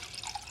years,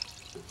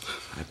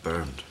 I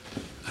burned.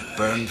 I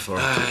burned for...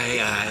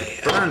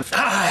 Aye. Burned.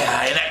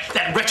 Aye.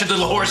 That wretched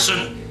little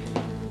whoreson.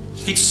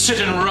 He'd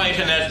sit and write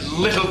in that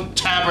little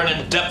tavern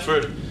in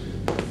Deptford,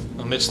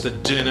 amidst the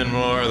din and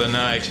roar of the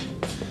night,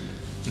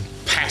 and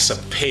pass a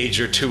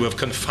page or two of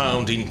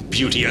confounding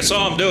beauty. I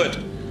saw him do it.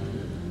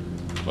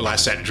 While I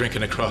sat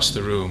drinking across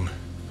the room.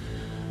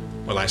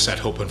 While I sat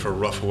hoping for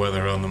rough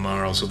weather on the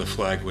morrow so the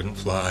flag wouldn't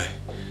fly.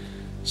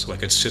 So I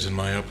could sit in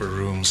my upper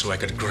room, so I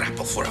could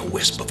grapple for a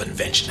wisp of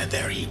invention, and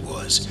there he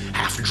was,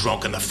 half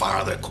drunk in the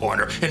farther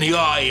corner, in the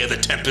eye of the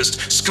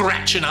tempest,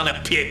 scratching on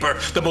a paper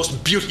the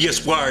most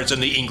beauteous words in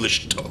the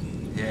English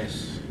tongue.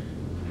 Yes.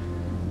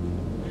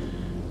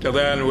 Till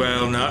then,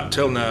 well, not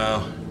till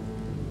now.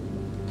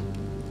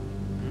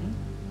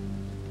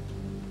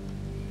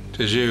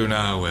 'Tis you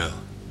now, Will.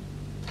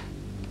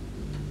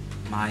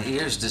 My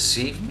ears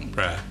deceive me?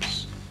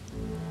 Perhaps.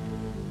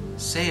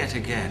 Say it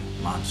again,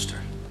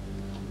 monster.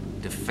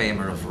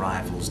 Defamer of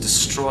rivals,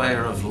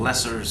 destroyer of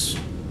lessers,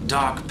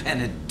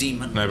 dark-penned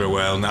demon. Never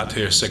well, not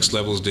till you're 6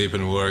 levels deep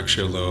in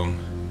Warwickshire alone.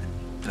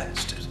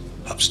 Bastard.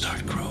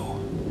 Upstart crow.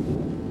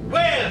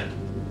 Well,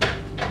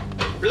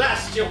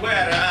 blast you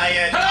where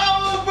I...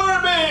 Hello,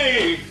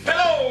 Burby!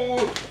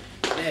 Hello!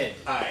 Dead.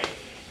 Aye.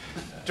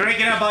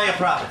 Drinking up all your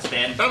profits,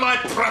 Ben. Well, my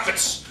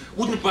profits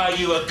wouldn't buy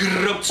you a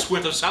groat's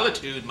worth of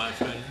solitude, my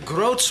friend.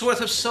 Groat's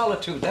worth of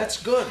solitude, that's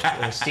good.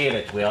 Steal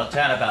it, Will.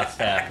 Turnabout's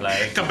fair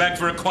play. Come back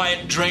for a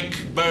quiet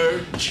drink,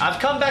 Burge. I've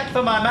come back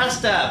for my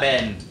master,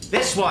 Ben.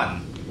 This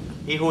one.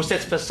 He who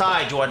sits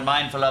beside you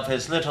unmindful of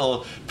his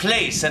little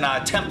place in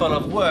our temple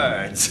of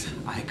words.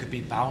 I could be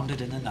bounded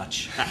in a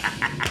nutshell.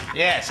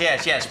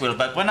 Yes, Will,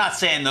 but we're not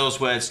saying those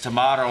words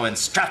tomorrow in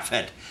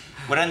Stratford.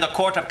 We're in the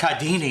court of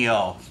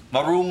Cardenio,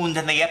 marooned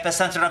in the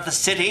epicenter of the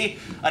city,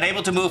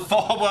 unable to move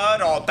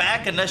forward or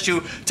back unless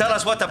you tell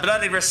us what to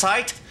bloody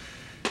recite.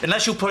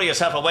 Unless you pull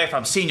yourself away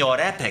from Signor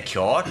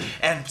Epicure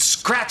and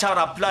scratch out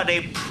a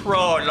bloody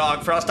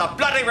prologue for us to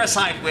bloody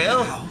recite,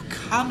 Will. Oh,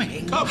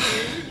 coming. Coming.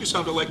 You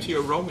sound like to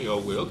your Romeo,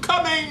 Will.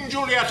 Coming,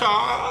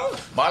 Julieta.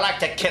 More like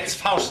the Kit's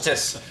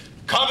Faustus.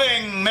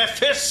 Coming,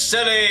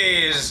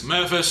 Mephistopheles.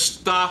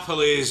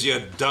 Mephistopheles,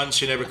 you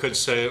dunce. You never could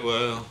say it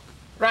well.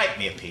 Write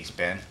me a piece,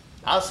 Ben.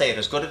 I'll say it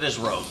as good as it is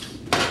wrote.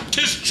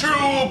 'Tis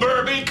true,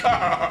 Burby.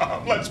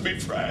 Come, let's be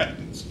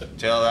friends.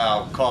 Till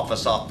thou cough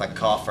us off the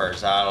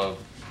coffers, I'll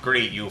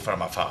greet you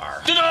from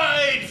afar.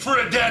 Denied for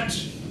a debt.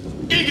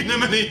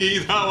 Ignominy,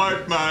 thou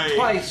art mine.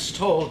 Twice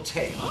told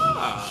tale.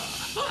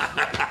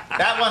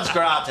 That one's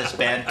gratis,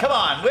 Ben. Come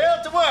on,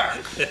 Will, to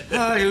work.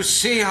 Oh, you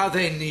see how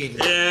they need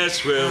me.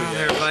 Yes, Will.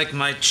 They're like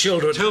my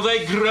children. Till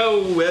they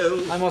grow,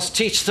 Will. I must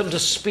teach them to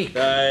speak.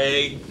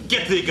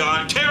 Get thee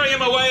gone. Carry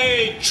him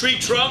away, tree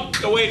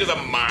trunk, away to the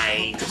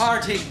mine.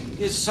 Parting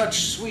is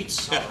such sweet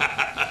sorrow.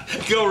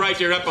 Go write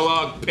your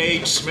epilogue,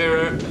 page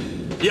smearer.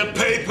 You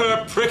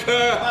paper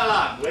pricker. Come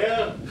on,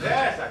 Will.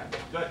 There's a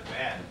good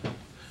man.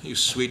 You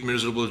sweet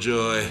miserable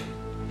joy.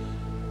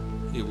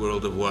 You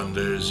world of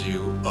wonders,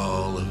 you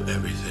all of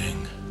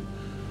everything.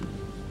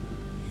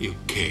 You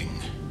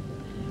king.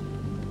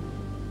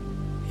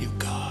 You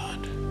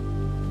God.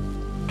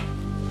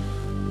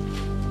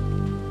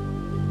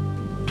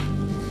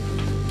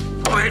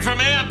 Wait for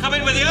me, I'm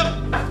coming with you.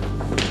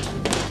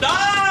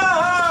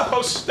 Ah,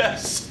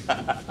 hostess.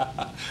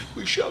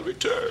 We shall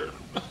return.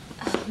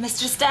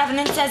 Mr.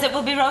 Stavenant says it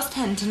will be roast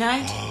hen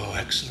tonight. Oh,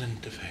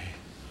 excellent, DeFay.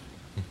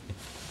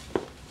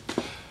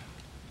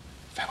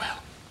 Farewell.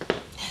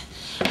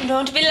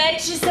 Don't be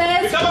late, she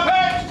says. Become a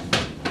pet!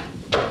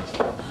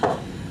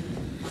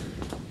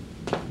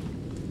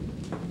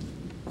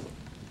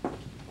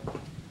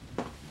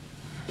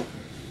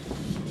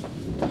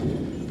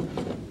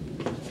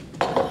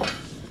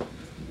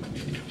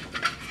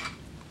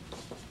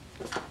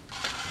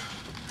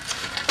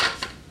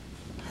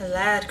 A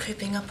lad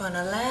creeping up on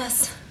a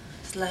lass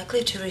is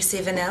likely to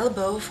receive an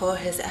elbow for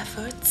his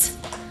efforts.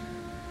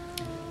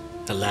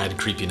 A lad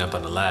creeping up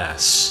on a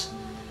lass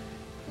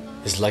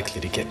is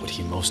likely to get what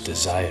he most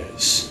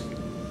desires.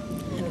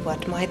 And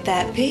what might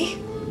that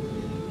be?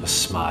 A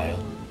smile,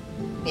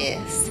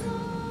 Yes.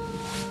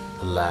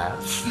 a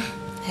laugh,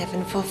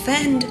 Heaven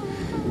forfend.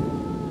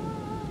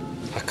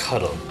 a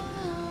cuddle.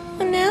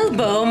 An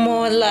elbow,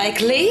 more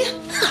likely.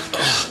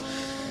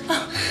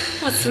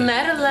 What's the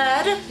matter,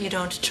 lad? You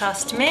don't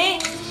trust me?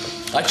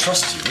 I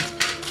trust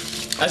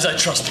you, as I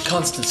trust the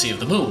constancy of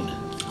the moon.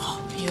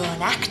 Oh, you're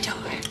an actor.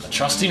 A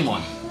trusting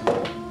one.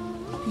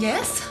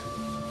 Yes?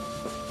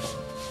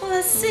 Well,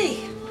 let's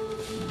see.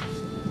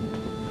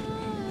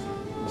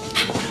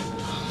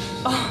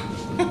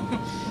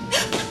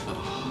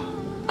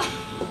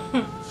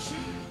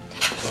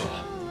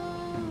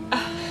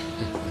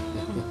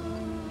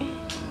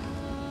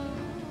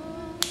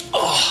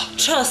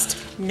 Trust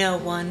no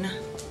one.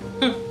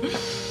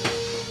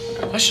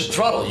 I should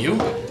throttle you.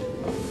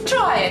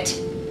 Try it.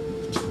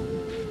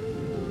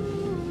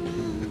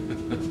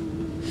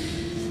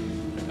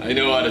 I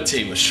know how to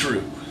tame a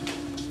shrew.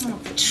 Oh,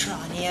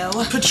 Petronio.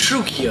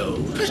 Petruchio.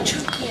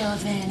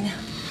 Petruchio, then.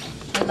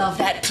 I love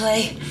that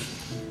play.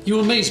 You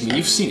amaze me.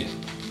 You've seen it.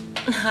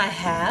 I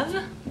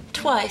have.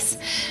 Twice.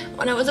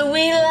 When I was a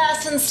wee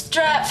lass in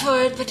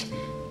Stratford, but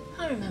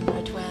I remember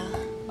it well.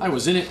 I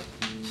was in it.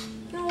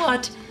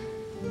 What?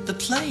 The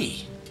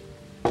play.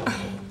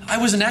 I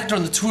was an actor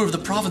on the tour of the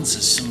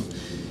provinces some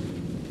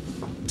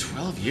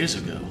 12 years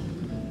ago.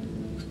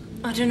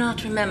 I do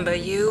not remember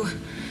you.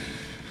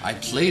 I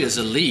played as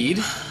a lead.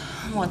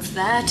 What's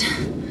that?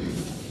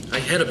 I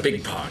had a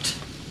big part.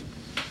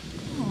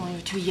 Oh,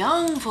 you're too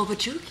young for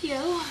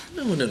Petruchio.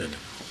 No,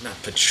 not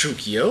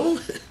Petruchio.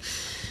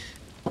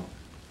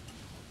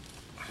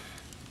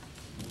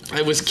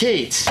 I was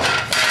Kate.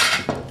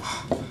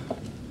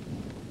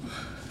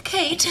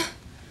 Kate?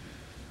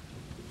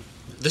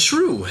 The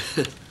shrew.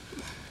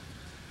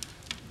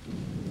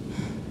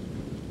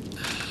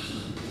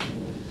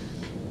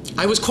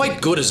 I was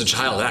quite good as a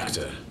child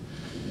actor.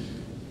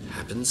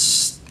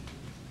 Happens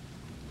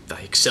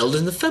I excelled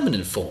in the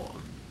feminine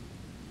form.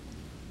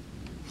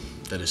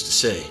 That is to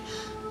say,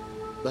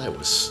 I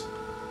was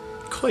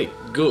quite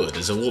good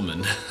as a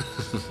woman.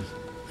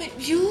 Wait,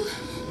 you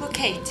were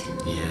Kate?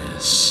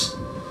 Yes.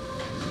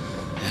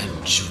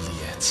 And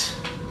Juliet.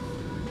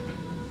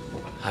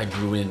 I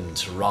grew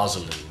into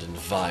Rosalind and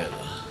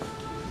Viola.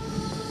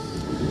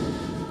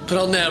 But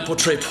I'll ne'er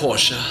portray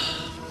Portia.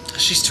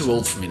 She's too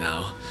old for me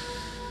now.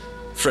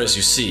 For as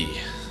you see,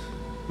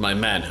 my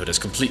manhood has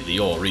completely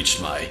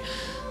o'erreached my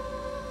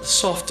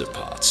softer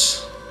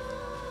parts.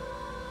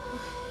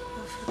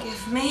 You'll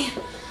forgive me?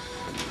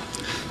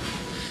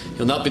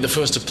 You'll not be the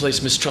first to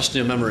place mistrust in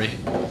your memory.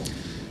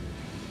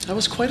 I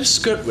was quite a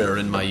skirt wearer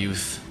in my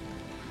youth.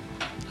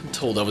 I'm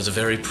told I was a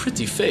very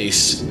pretty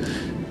face.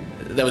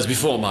 That was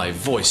before my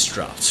voice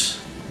dropped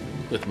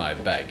with my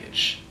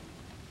baggage.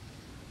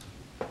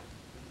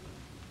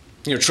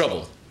 You're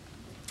troubled.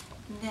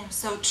 Ne'er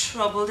so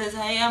troubled as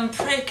I am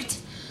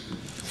pricked.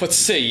 What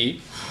say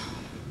ye?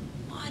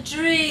 I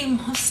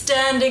dream of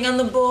standing on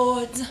the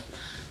boards,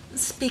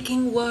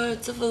 speaking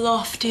words of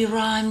lofty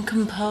rhyme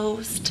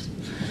composed.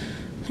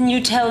 And you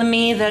tell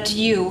me that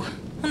you,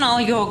 in all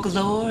your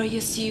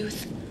glorious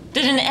youth,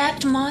 did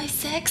enact my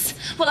sex,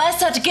 while I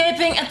sat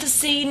gaping at the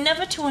sea,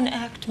 never to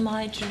enact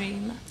my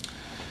dream.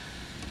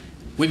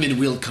 Women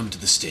will come to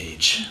the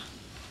stage.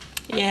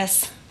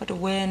 Yes, but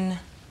when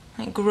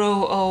I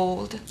grow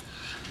old,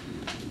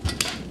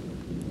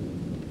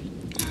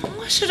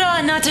 why should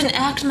I not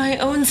enact my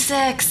own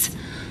sex?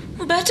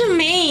 Better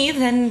me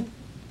than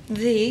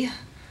thee.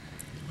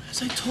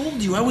 As I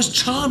told you, I was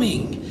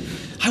charming.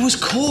 I was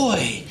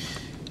coy.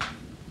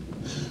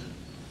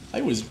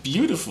 I was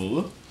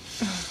beautiful.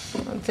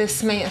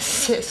 This may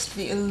assist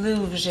the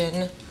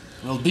illusion.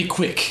 Well, be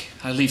quick.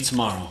 I leave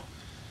tomorrow.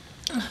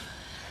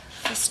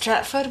 For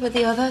Stratford with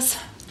the others?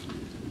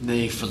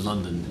 Nay, for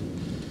London.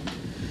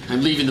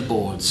 I'm leaving the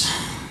boards.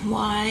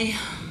 Why?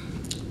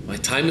 My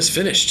time is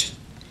finished.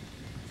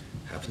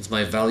 Happens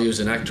my value as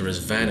an actor has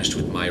vanished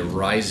with my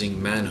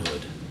rising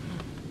manhood.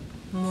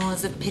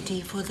 More's a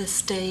pity for the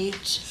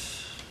stage.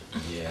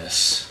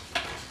 Yes.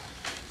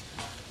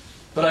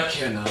 But I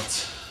care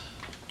not.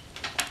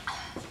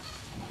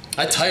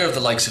 I tire of the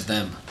likes of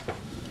them.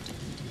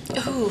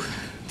 Who?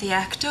 The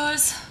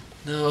actors?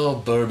 No,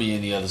 Burby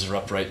and the others are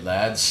upright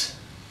lads.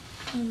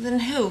 Then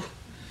who?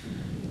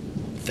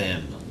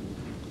 Them.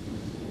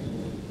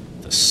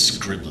 The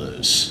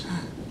scribblers.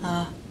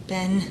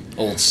 Ben.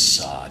 Old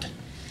sod.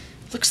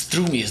 Looks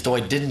through me as though I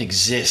didn't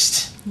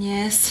exist.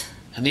 Yes.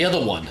 And the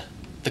other one,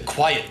 the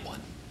quiet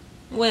one.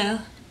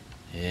 Well?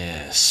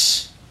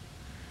 Yes.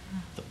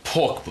 The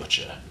pork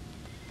butcher.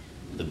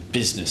 The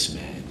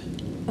businessman.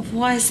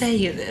 Why say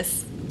you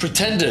this?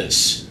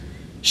 Pretenders.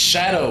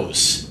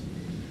 Shadows.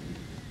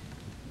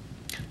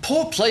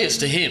 Poor players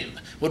to him.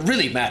 What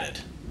really mattered.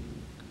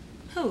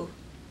 Who?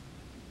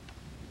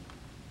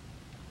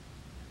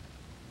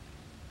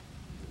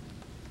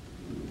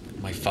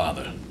 My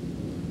father.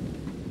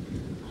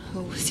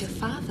 Who's your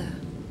father?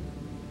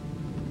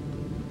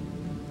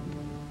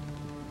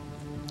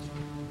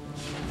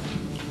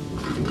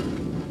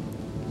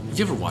 Have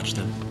you ever watched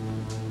them?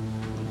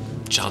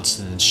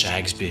 Johnson and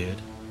Shakespeare.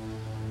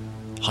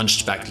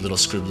 Hunched back little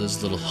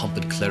scribblers, little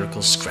humped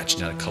clericals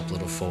scratching out a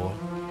couplet or four.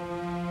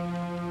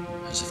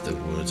 As if their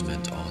words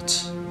meant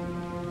aught.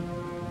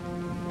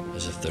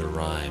 As if their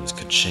rhymes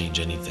could change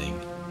anything.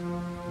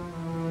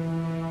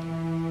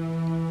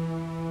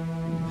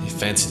 They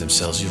fancy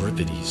themselves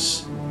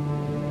Euripides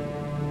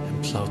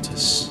and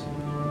Plautus.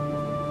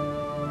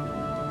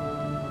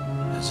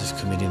 As if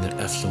committing their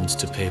effluence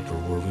to paper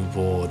were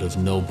reward of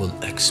noble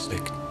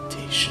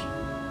expectation.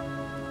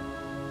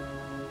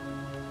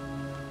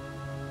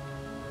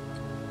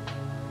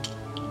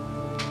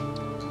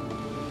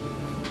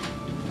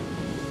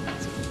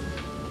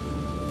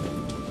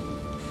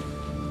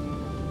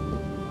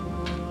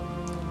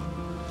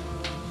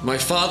 My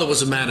father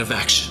was a man of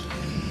action.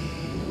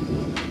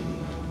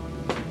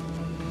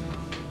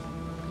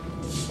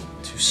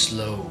 Too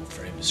slow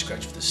for him to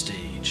scratch for the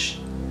stage.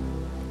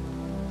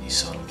 He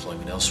sought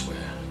employment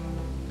elsewhere.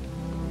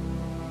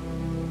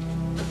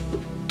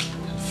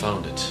 And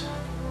found it.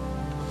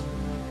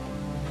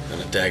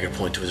 And a dagger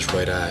point to his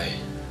right eye.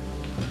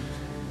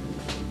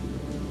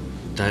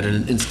 Died in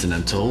an instant,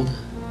 I'm told.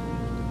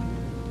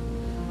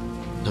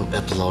 No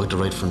epilogue to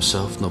write for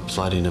himself, no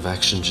plotting of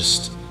action,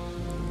 just...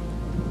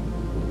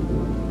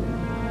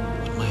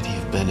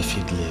 been if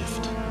he'd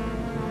lived.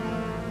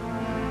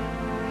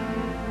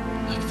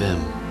 Like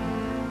them.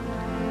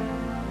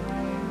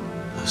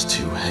 Those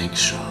two Hank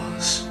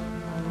Shaws.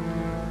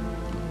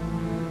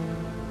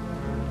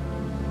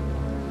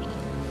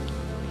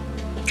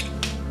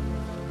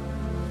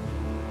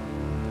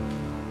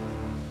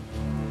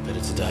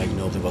 Better to die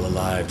ignobly while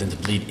alive than to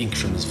bleed ink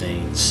from his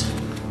veins.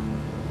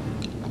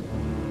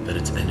 Better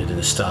to end it in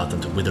the start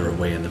than to wither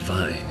away in the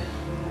vine.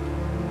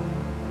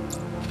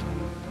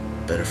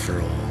 Better for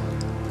all.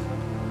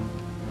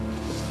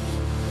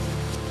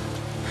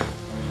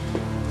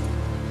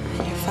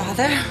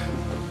 Father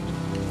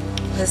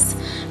was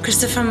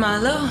Christopher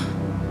Marlowe.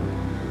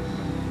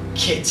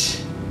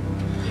 Kit.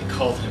 They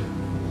called him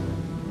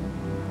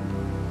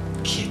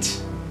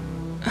Kit.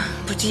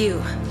 But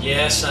you?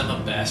 Yes, I'm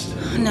a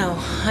bastard. No,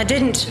 I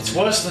didn't. It's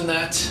worse than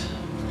that.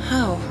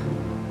 How?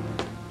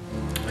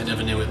 I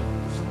never knew it.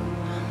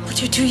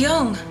 But you're too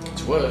young.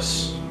 It's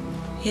worse.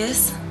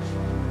 Yes?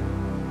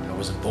 I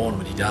wasn't born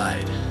when he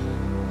died.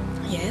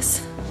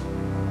 Yes?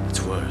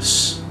 It's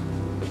worse.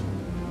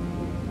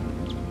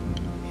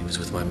 He was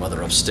with my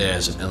mother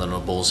upstairs at Eleanor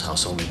Bull's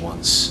house only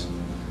once.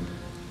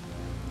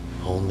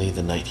 Only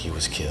the night he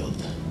was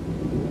killed.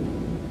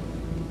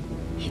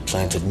 He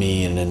planted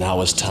me, and in an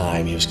hour's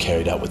time, he was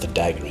carried out with a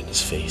dagger in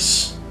his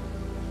face.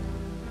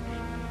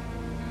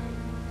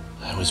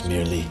 I was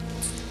merely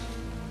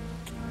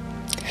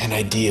an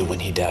idea when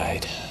he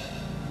died.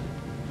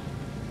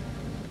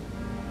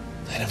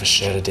 I never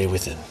shared a day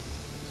with him.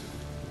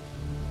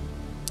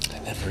 I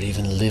never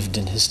even lived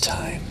in his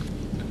time.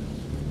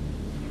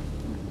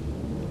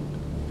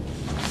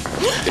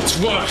 It's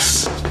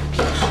worse.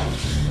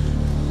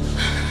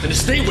 And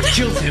it's they what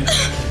killed him.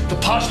 The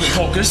parchment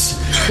hawkers.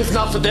 If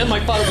not for them, my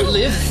father would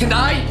live, and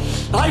I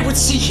would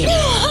see him.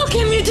 How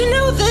came you to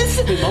know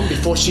this? My mom,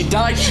 before she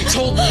died, she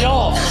told me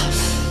all.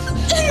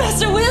 And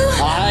Master Will?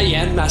 I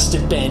and Master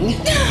Ben.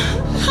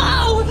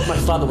 How? My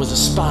father was a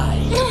spy.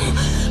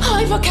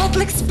 I for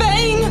Catholic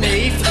Spain.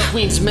 Nay, for the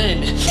Queen's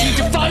men. He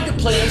defied the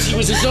plans, he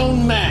was his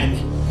own man.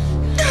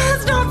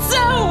 That's not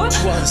so.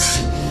 It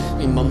was.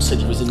 My mom said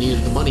he was in need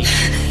of the money,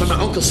 but my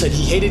uncle said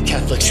he hated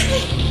Catholics.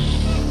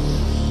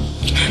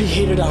 He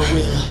hated our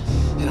Will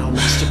and our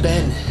Master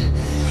Ben.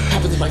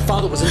 Happened that my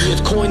father was in need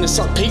of coin and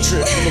sought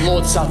patronage from the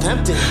Lord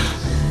Southampton.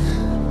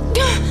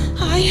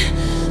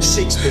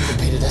 Shakespeare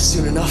repeated that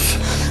soon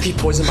enough. He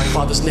poisoned my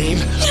father's name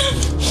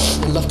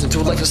and left him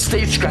to a life of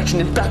stage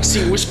scratching and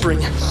backseat whispering.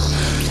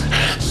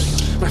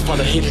 My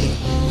father hated him.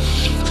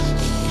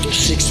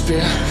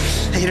 Shakespeare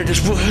hated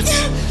his words,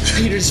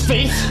 hated his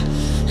faith,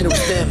 and it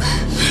was them,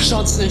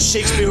 Johnson and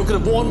Shakespeare, who could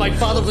have warned my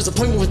father of his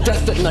appointment with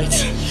death that night.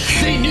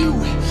 They knew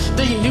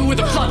of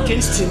the plot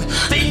against him.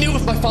 They knew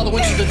if my father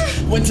went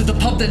to the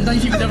pub that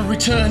night, he would never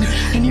return,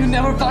 and he'd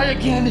never buy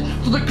again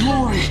for the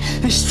glory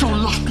they so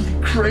lustily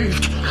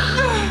craved.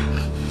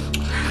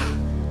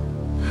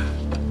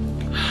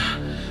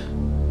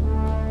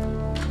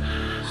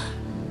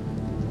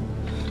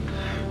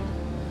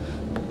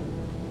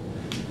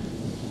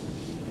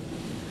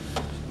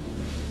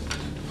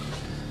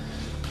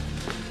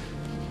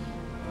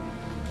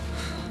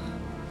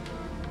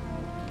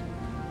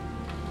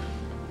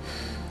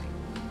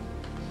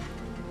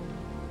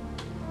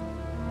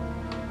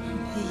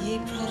 Ye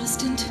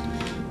Protestant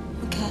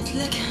or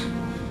Catholic?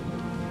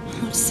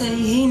 What say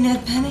ye,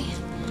 Ned Penny?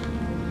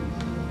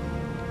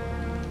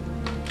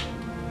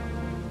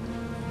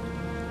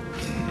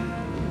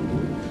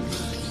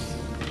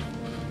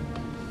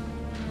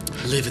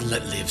 Live and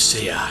let live,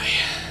 say I.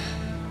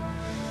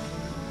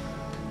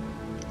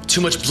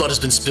 Too much blood has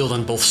been spilled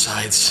on both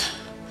sides.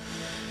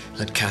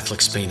 Let Catholic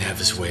Spain have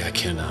his way, I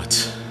cannot.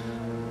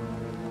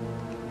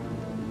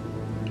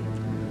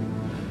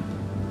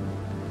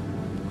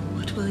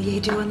 What will ye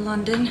do in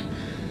London?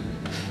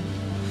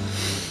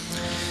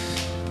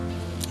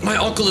 My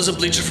uncle is a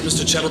bleacher for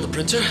Mr. Chettle, the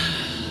printer.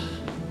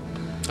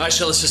 I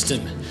shall assist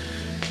him.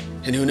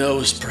 And who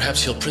knows,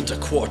 perhaps he'll print a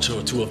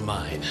quarto or two of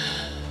mine.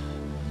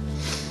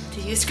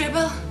 Do you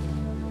scribble?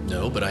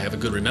 No, but I have a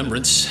good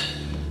remembrance.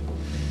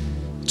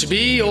 To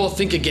be or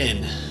think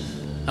again.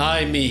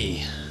 I,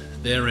 me.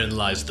 Therein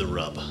lies the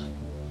rub.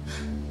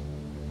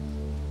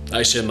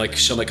 I shall make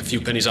a few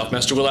pennies off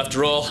Master Will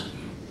after all.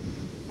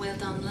 Well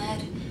done,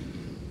 lad.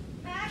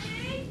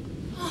 Maggie?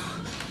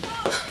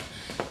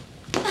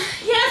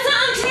 Yes,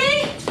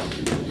 Auntie?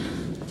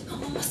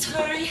 Oh, must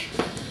hurry.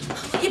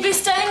 Will you be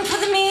staying for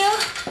the meal?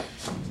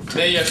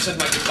 Nay, I've said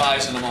my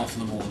goodbyes and I'm off in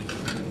the morning.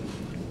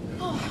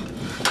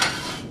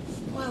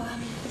 Well,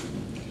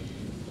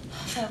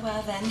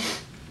 farewell then,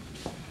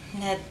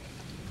 Ned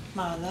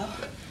Marlowe.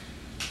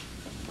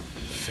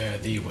 Fare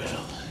thee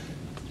well,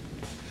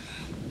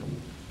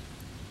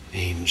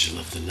 angel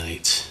of the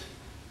night.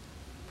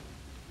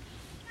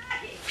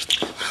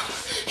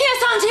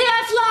 Yes, Auntie,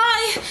 I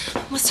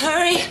fly. Must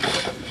hurry.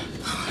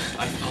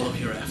 I follow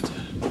hereafter.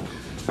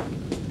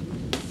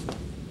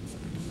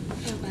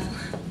 Farewell.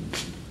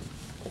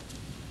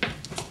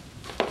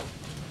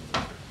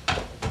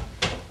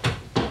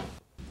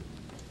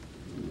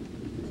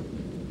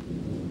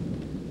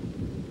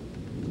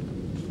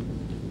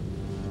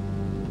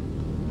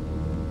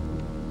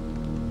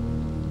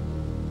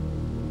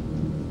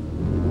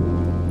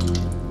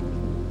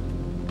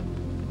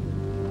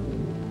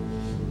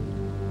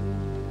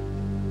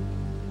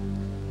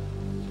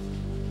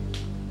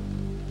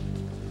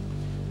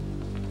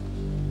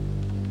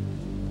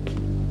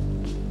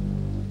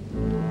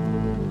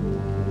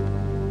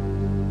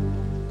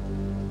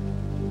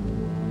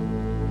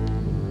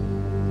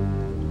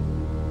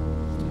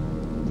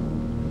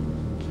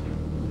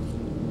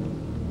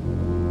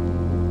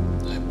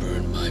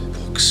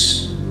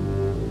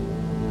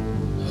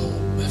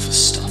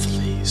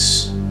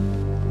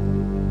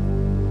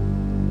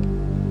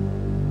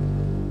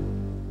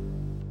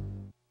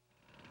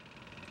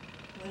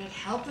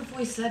 Help if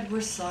we said we're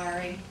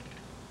sorry.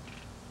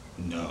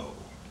 No.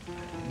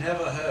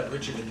 Never heard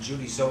Richard and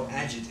Judy so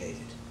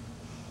agitated.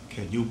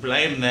 Can you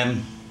blame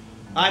them?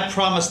 I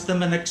promised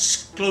them an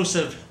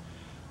exclusive,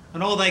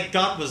 and all they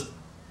got was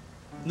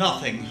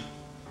nothing.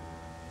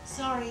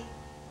 Sorry.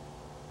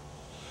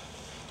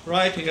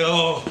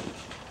 Rightio.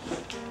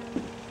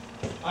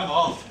 I'm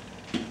off.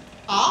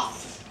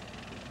 Off?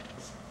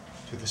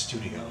 To the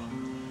studio.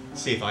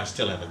 See if I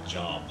still have a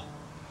job.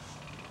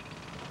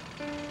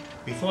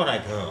 Before I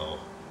go,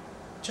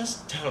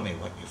 just tell me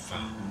what you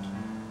found.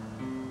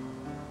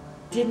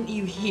 Didn't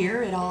you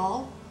hear it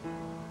all?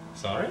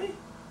 Sorry?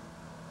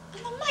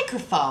 On the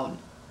microphone.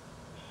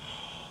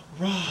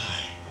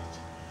 Right.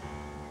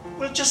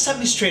 Well, just set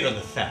me straight on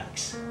the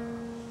facts.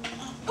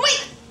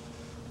 Wait!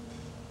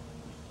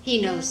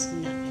 He knows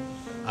nothing.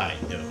 I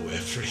know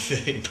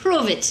everything.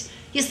 Prove it.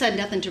 You said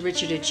nothing to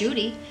Richard or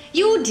Judy.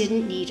 You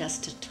didn't need us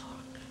to talk.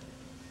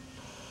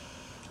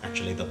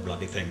 Actually, the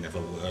bloody thing never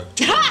worked.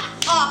 Ha!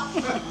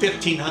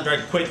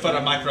 1,500 quid for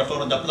a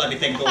microphone and the bloody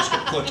thing goes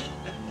kaput.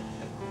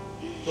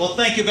 Well,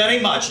 thank you very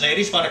much,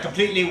 ladies, for a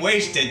completely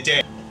wasted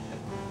day.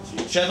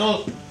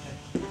 Chettle?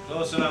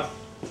 Close enough.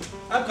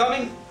 I'm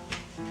coming.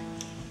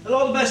 And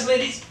all the best,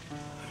 ladies.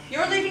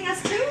 You're leaving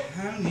us too?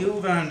 And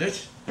you've earned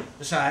it.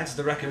 Besides,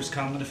 the wreckers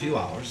come in a few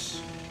hours.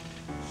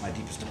 My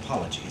deepest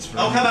apologies for...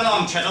 Oh, come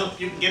along, Chettle.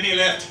 You can give me a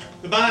lift.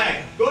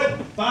 Goodbye.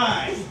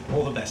 Goodbye.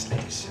 All the best,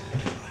 ladies.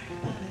 Goodbye.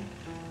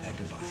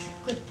 Goodbye.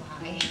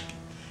 Goodbye.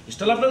 You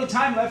still have a little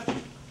time left.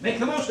 Make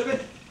the most of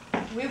it.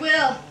 We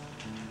will.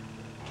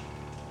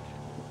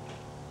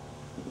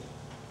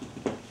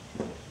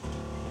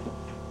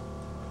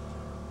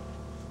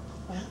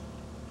 Well,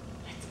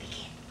 let's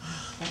begin.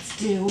 Let's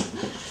do.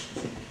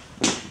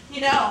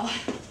 You know,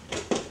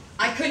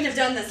 I couldn't have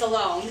done this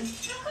alone.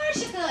 Of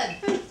course you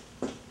could.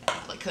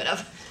 I could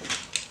have,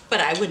 but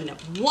I wouldn't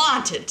have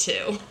wanted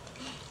to.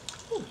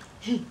 Oh,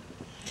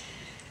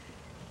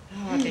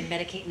 I've been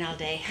medicating all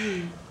day.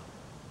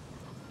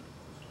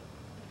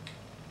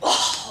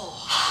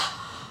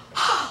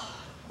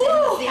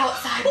 Damn the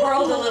outside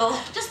world a little.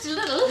 Just a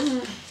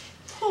little.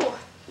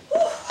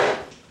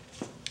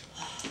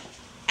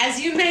 As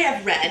you may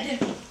have read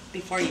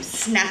before you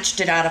snatched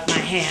it out of my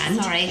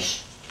hand. Sorry.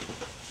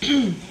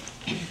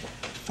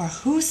 For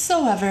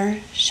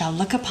whosoever shall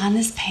look upon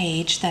this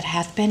page that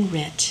hath been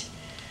writ,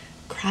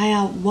 cry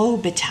out woe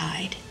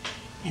betide,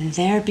 and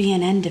there be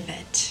an end of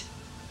it.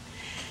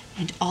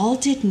 And all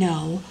did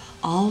know,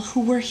 all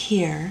who were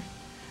here,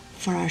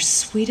 for our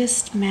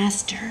sweetest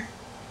master,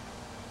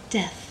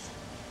 death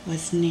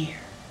was near.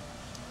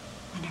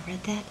 When I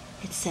read that,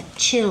 it sent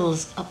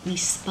chills up my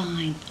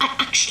spine. I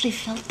actually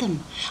felt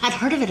them. I'd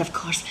heard of it, of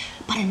course,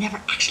 but I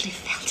never actually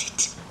felt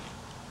it.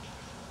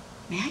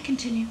 May I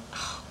continue?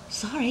 Oh,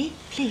 sorry.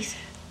 Please.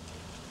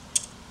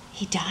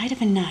 He died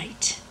of a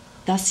night,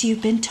 thus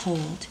you've been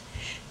told,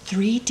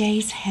 3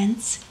 days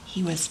hence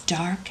he was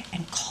dark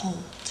and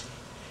cold.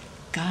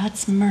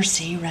 God's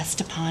mercy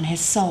rest upon his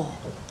soul.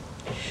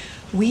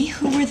 We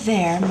who were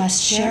there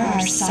must share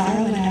our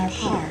sorrow and our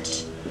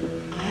part.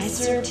 I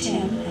served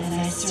him as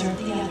I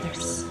served the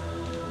others.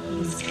 He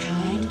was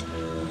kind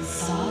and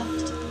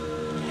soft,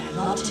 and I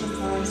loved him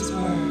for his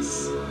words.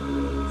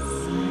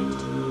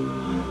 Signed,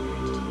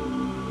 Margaret.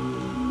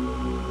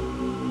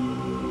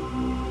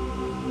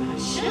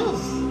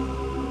 Chills.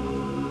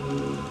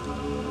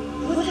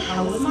 Who the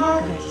hell was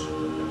Margaret?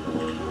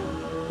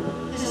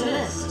 There's a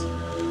list.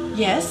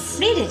 Yes?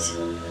 Read it.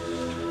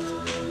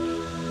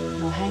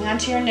 Well, hang on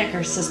to your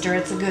knickers, sister.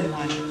 It's a good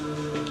one.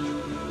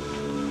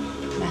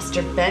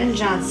 Master Ben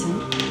Jonson,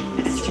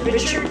 Master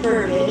Richard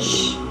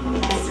Burbage,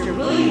 Master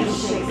William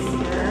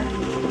Shakespeare,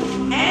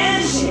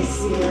 and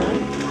Shakespeare.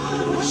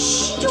 What's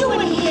she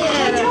doing here?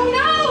 I don't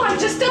know. I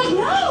just don't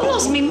know.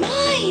 Lost me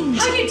mind.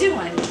 How you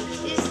doing?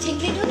 Is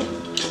Tinkley good?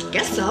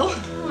 Guess so.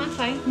 Oh, I'm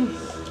fine.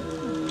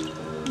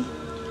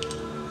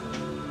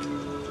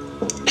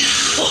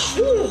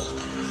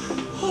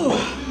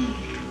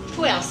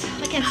 Who else?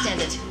 I can't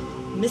stand it.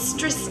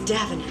 Mistress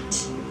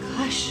Davenant.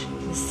 Gosh,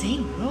 the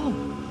same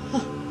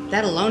room.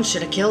 That alone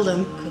should have killed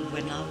him.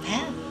 Could not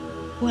have.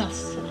 Who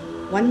else?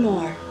 One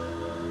more.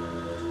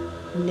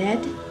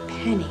 Ned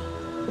Penny.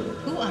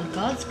 Who on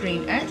God's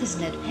green earth is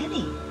Ned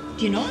Penny?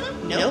 Do you know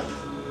him? Nope.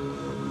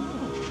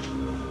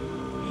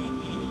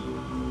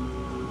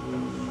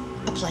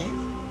 A player.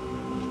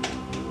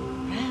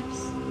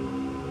 Perhaps.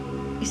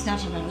 He's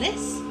not on our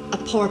list. A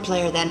poor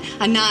player, then.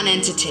 A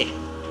non-entity.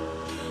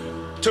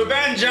 To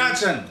Ben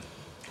Jonson,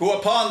 who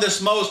upon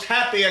this most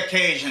happy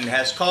occasion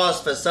has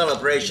caused for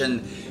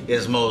celebration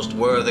his most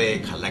worthy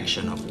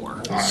collection of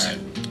works. All right.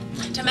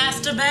 To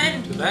Master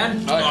Ben.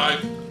 Ben? All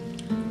right.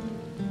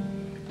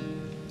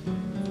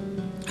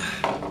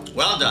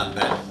 Well done,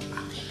 Ben.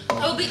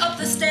 I will be up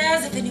the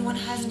stairs if anyone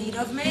has need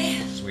of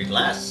me. Sweet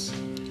lass,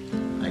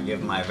 I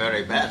give my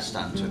very best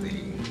unto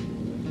thee.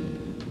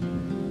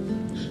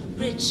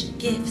 Rich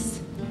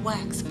gifts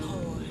wax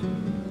poor,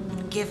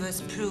 and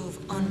givers prove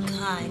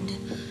unkind.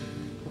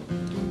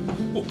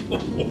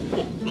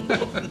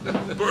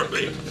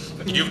 Burley,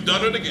 you've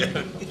done it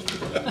again.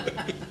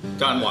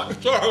 Done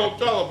what? Sorry,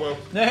 tell him, Will.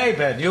 Hey,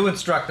 Ben, you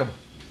instruct him.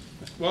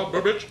 Well,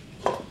 Burbage,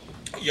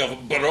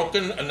 you've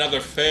broken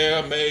another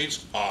fair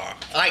maid's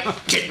heart. I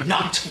did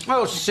not.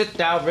 Oh, sit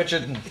down,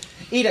 Richard, and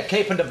eat a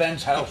cape into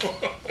Ben's house.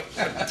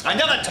 I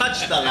never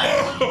touched the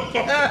lad.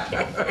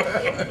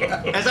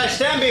 As I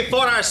stand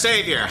before our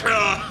Savior,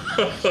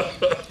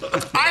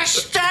 I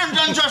stand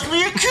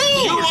unjustly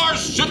accused. You are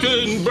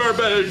sitting,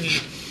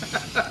 Burbage.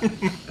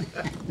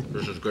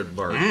 This is good,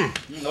 Bart.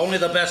 Only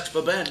the best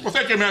for Ben. Well,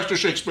 thank you, Master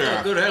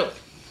Shakespeare. Good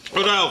health.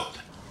 Good health.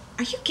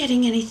 Are you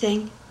getting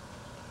anything?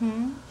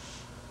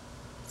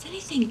 Is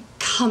anything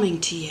coming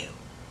to you?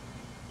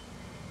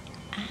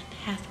 Anne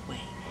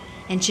Hathaway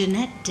and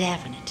Jeanette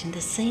Davenant in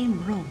the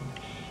same room,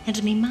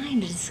 and me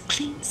mind is a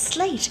clean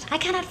slate. I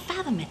cannot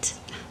fathom it.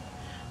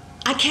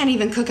 I can't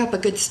even cook up a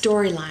good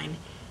storyline,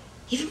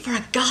 even for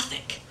a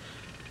Gothic.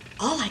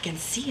 All I can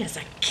see is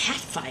a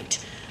catfight.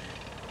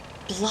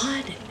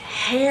 Blood and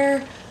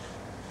hair.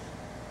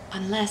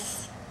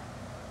 Unless...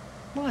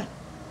 What?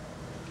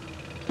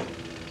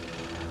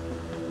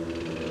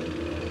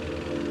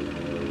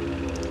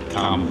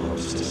 Come,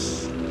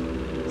 hostess,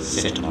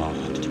 sit a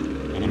moment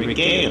and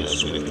regale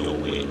us with your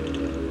wit.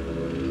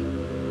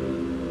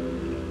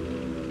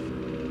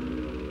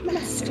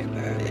 Master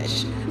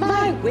Burbage,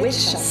 my wit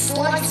shall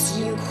slice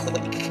you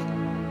quick.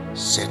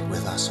 Sit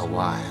with us a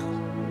while.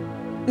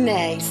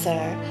 Nay,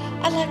 sir,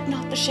 I like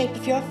not the shape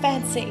of your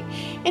fancy.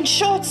 In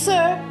short,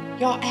 sir,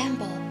 your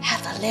amble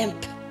hath a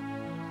limp.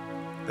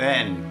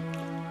 Then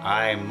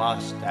I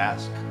must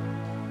ask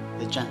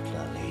the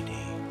gentler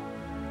lady.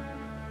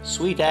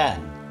 Sweet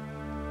Anne,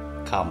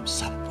 come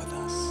sup with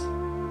us.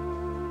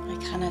 I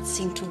cannot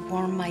seem to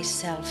warm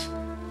myself.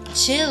 A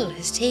chill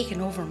has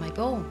taken over my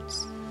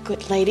bones.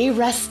 Good lady,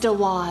 rest a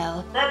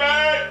while.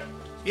 Burbage!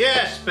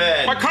 Yes,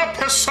 Ben. My cup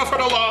has suffered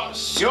a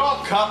loss. Your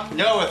cup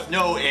knoweth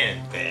no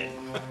end, Ben.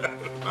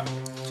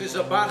 'Tis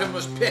a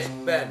bottomless pit,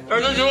 Ben.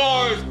 And it's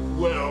yours,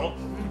 Will.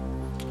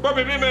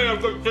 Burbage, be made a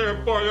good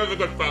care for you. You're a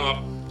good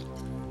fellow.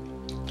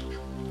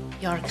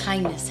 Your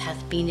kindness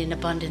hath been in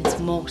abundance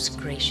most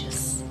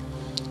gracious.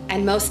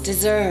 And most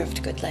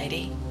deserved, good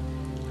lady.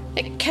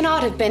 It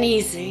cannot have been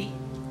easy,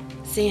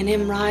 seeing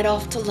him ride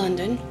off to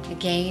London.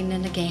 Again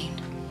and again.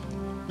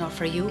 Not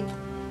for you.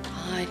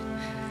 Aye,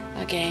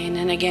 again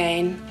and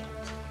again.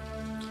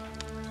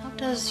 How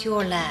does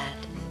your lad?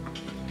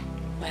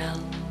 Well,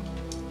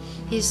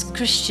 His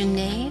Christian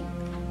name?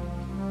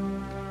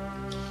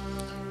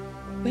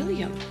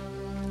 William.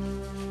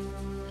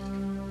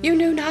 You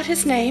knew not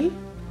his name?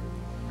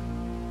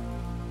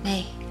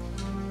 Nay.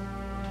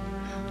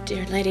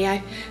 Dear lady,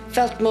 I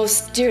felt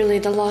most dearly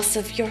the loss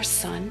of your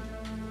son.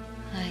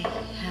 I,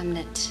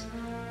 Hamnet.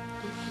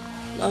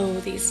 Oh,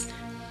 these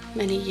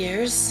many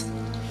years.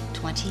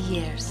 20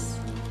 years.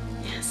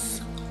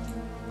 Yes,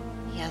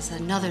 He has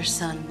another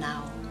son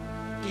now.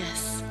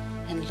 yes.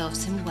 and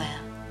loves him well.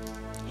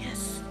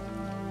 Yes.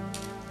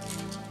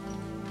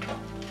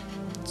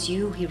 It's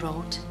you he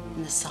wrote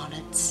in the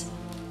sonnets.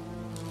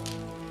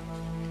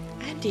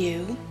 And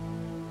you.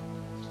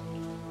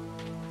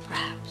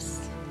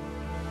 Perhaps.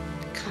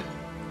 Come.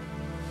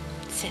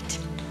 Sit.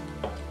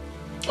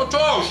 A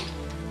toast!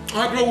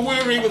 I grow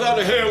weary without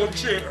a hail of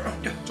cheer.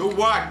 To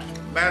what,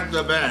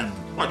 Master Ben?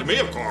 Why, to me,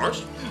 of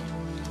course.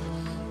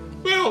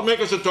 Will,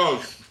 make us a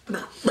toast.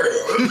 Good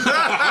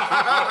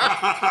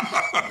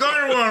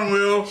one,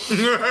 Will.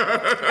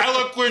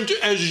 Eloquent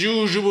as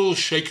usual,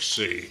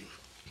 Shakespeare.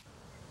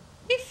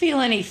 You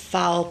feel any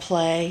foul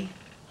play?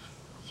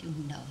 You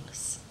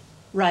knows.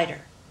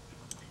 Writer.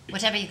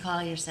 Whatever you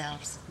call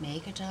yourselves,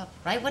 make it up.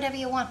 Write whatever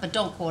you want, but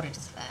don't quote it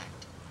as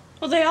fact.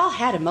 Well, they all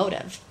had a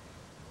motive.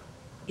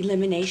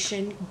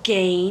 Elimination,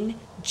 gain,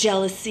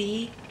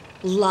 jealousy,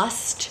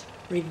 lust,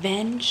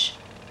 revenge,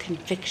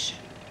 conviction.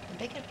 I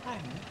beg your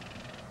pardon?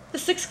 The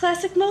 6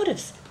 classic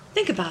motives.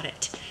 Think about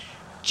it.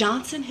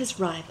 Johnson, his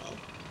rival.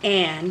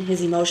 Anne,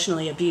 his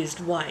emotionally abused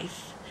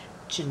wife.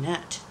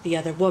 Jeanette, the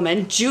other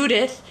woman.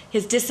 Judith,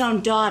 his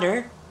disowned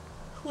daughter.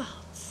 Who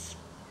else?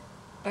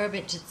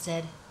 Burbage had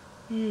said.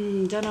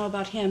 Don't know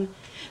about him.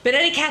 But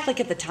any Catholic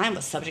at the time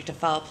was subject to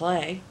foul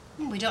play.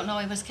 We don't know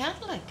he was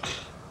Catholic.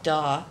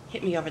 Duh.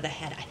 Hit me over the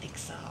head. I think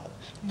so.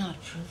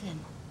 Not proven.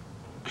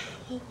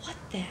 Well, what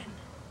then?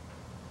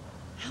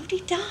 How'd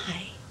he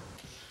die?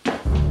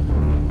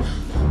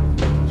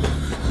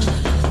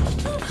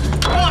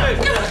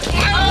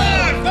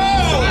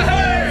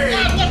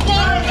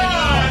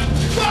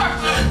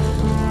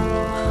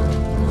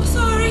 Oh,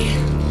 sorry.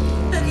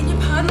 Begging your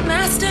pardon,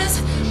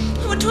 masters.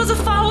 Oh, 'twas a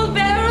foul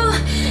barrel,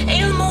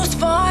 ale most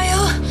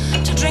vile.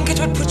 To drink it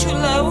would put you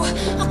low.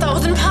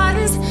 1,000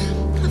 pardons.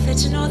 I'll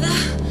fetch another.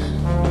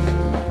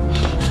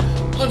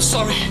 I'm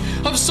sorry.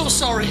 I'm so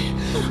sorry.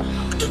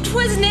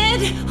 'Twas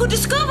Ned who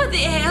discovered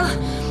the ale.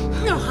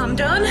 No harm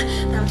done.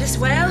 Now 'tis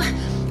well.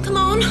 Come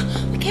on,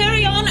 we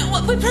carry on.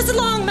 We press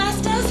along,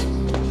 masters.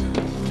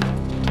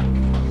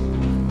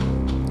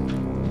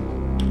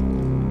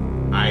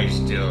 I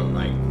still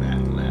like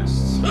that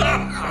less.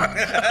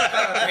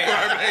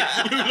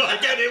 You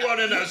like anyone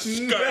in a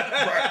skirt,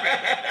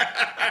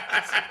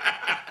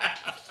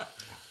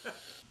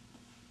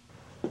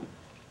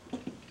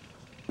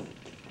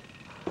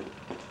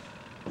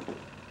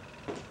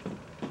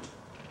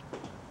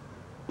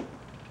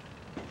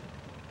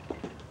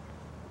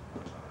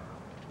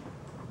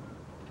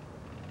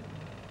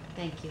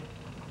 Thank you.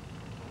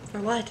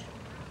 For what?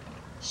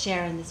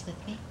 Sharing this with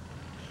me.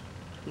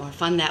 More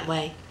fun that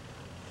way.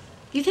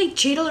 You think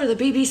Cheadle or the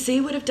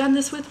BBC would have done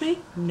this with me?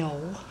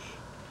 No.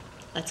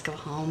 Let's go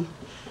home.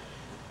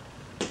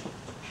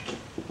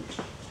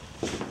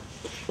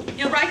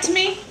 You'll write to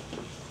me?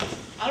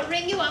 I'll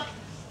ring you up.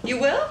 You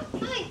will?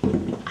 Aye.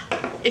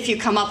 If you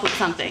come up with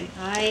something.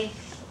 Aye.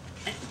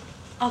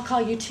 I'll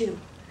call you too.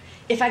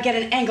 If I get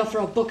an angle for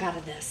a book out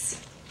of this.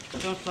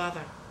 Don't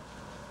bother.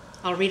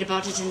 I'll read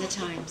about it in the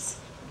Times.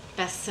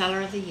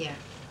 Bestseller of the year.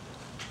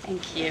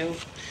 Thank you.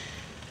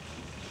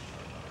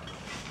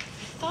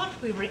 I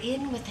thought we were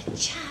in with a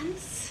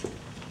chance.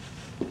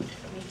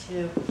 Me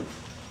too.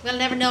 We'll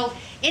never know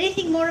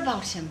anything more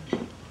about him.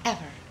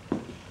 Ever.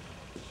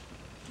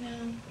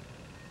 No.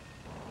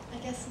 I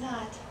guess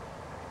not.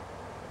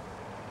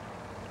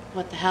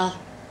 What the hell?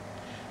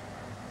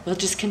 We'll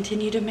just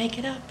continue to make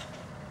it up.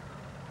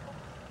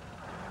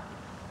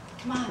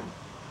 Come on.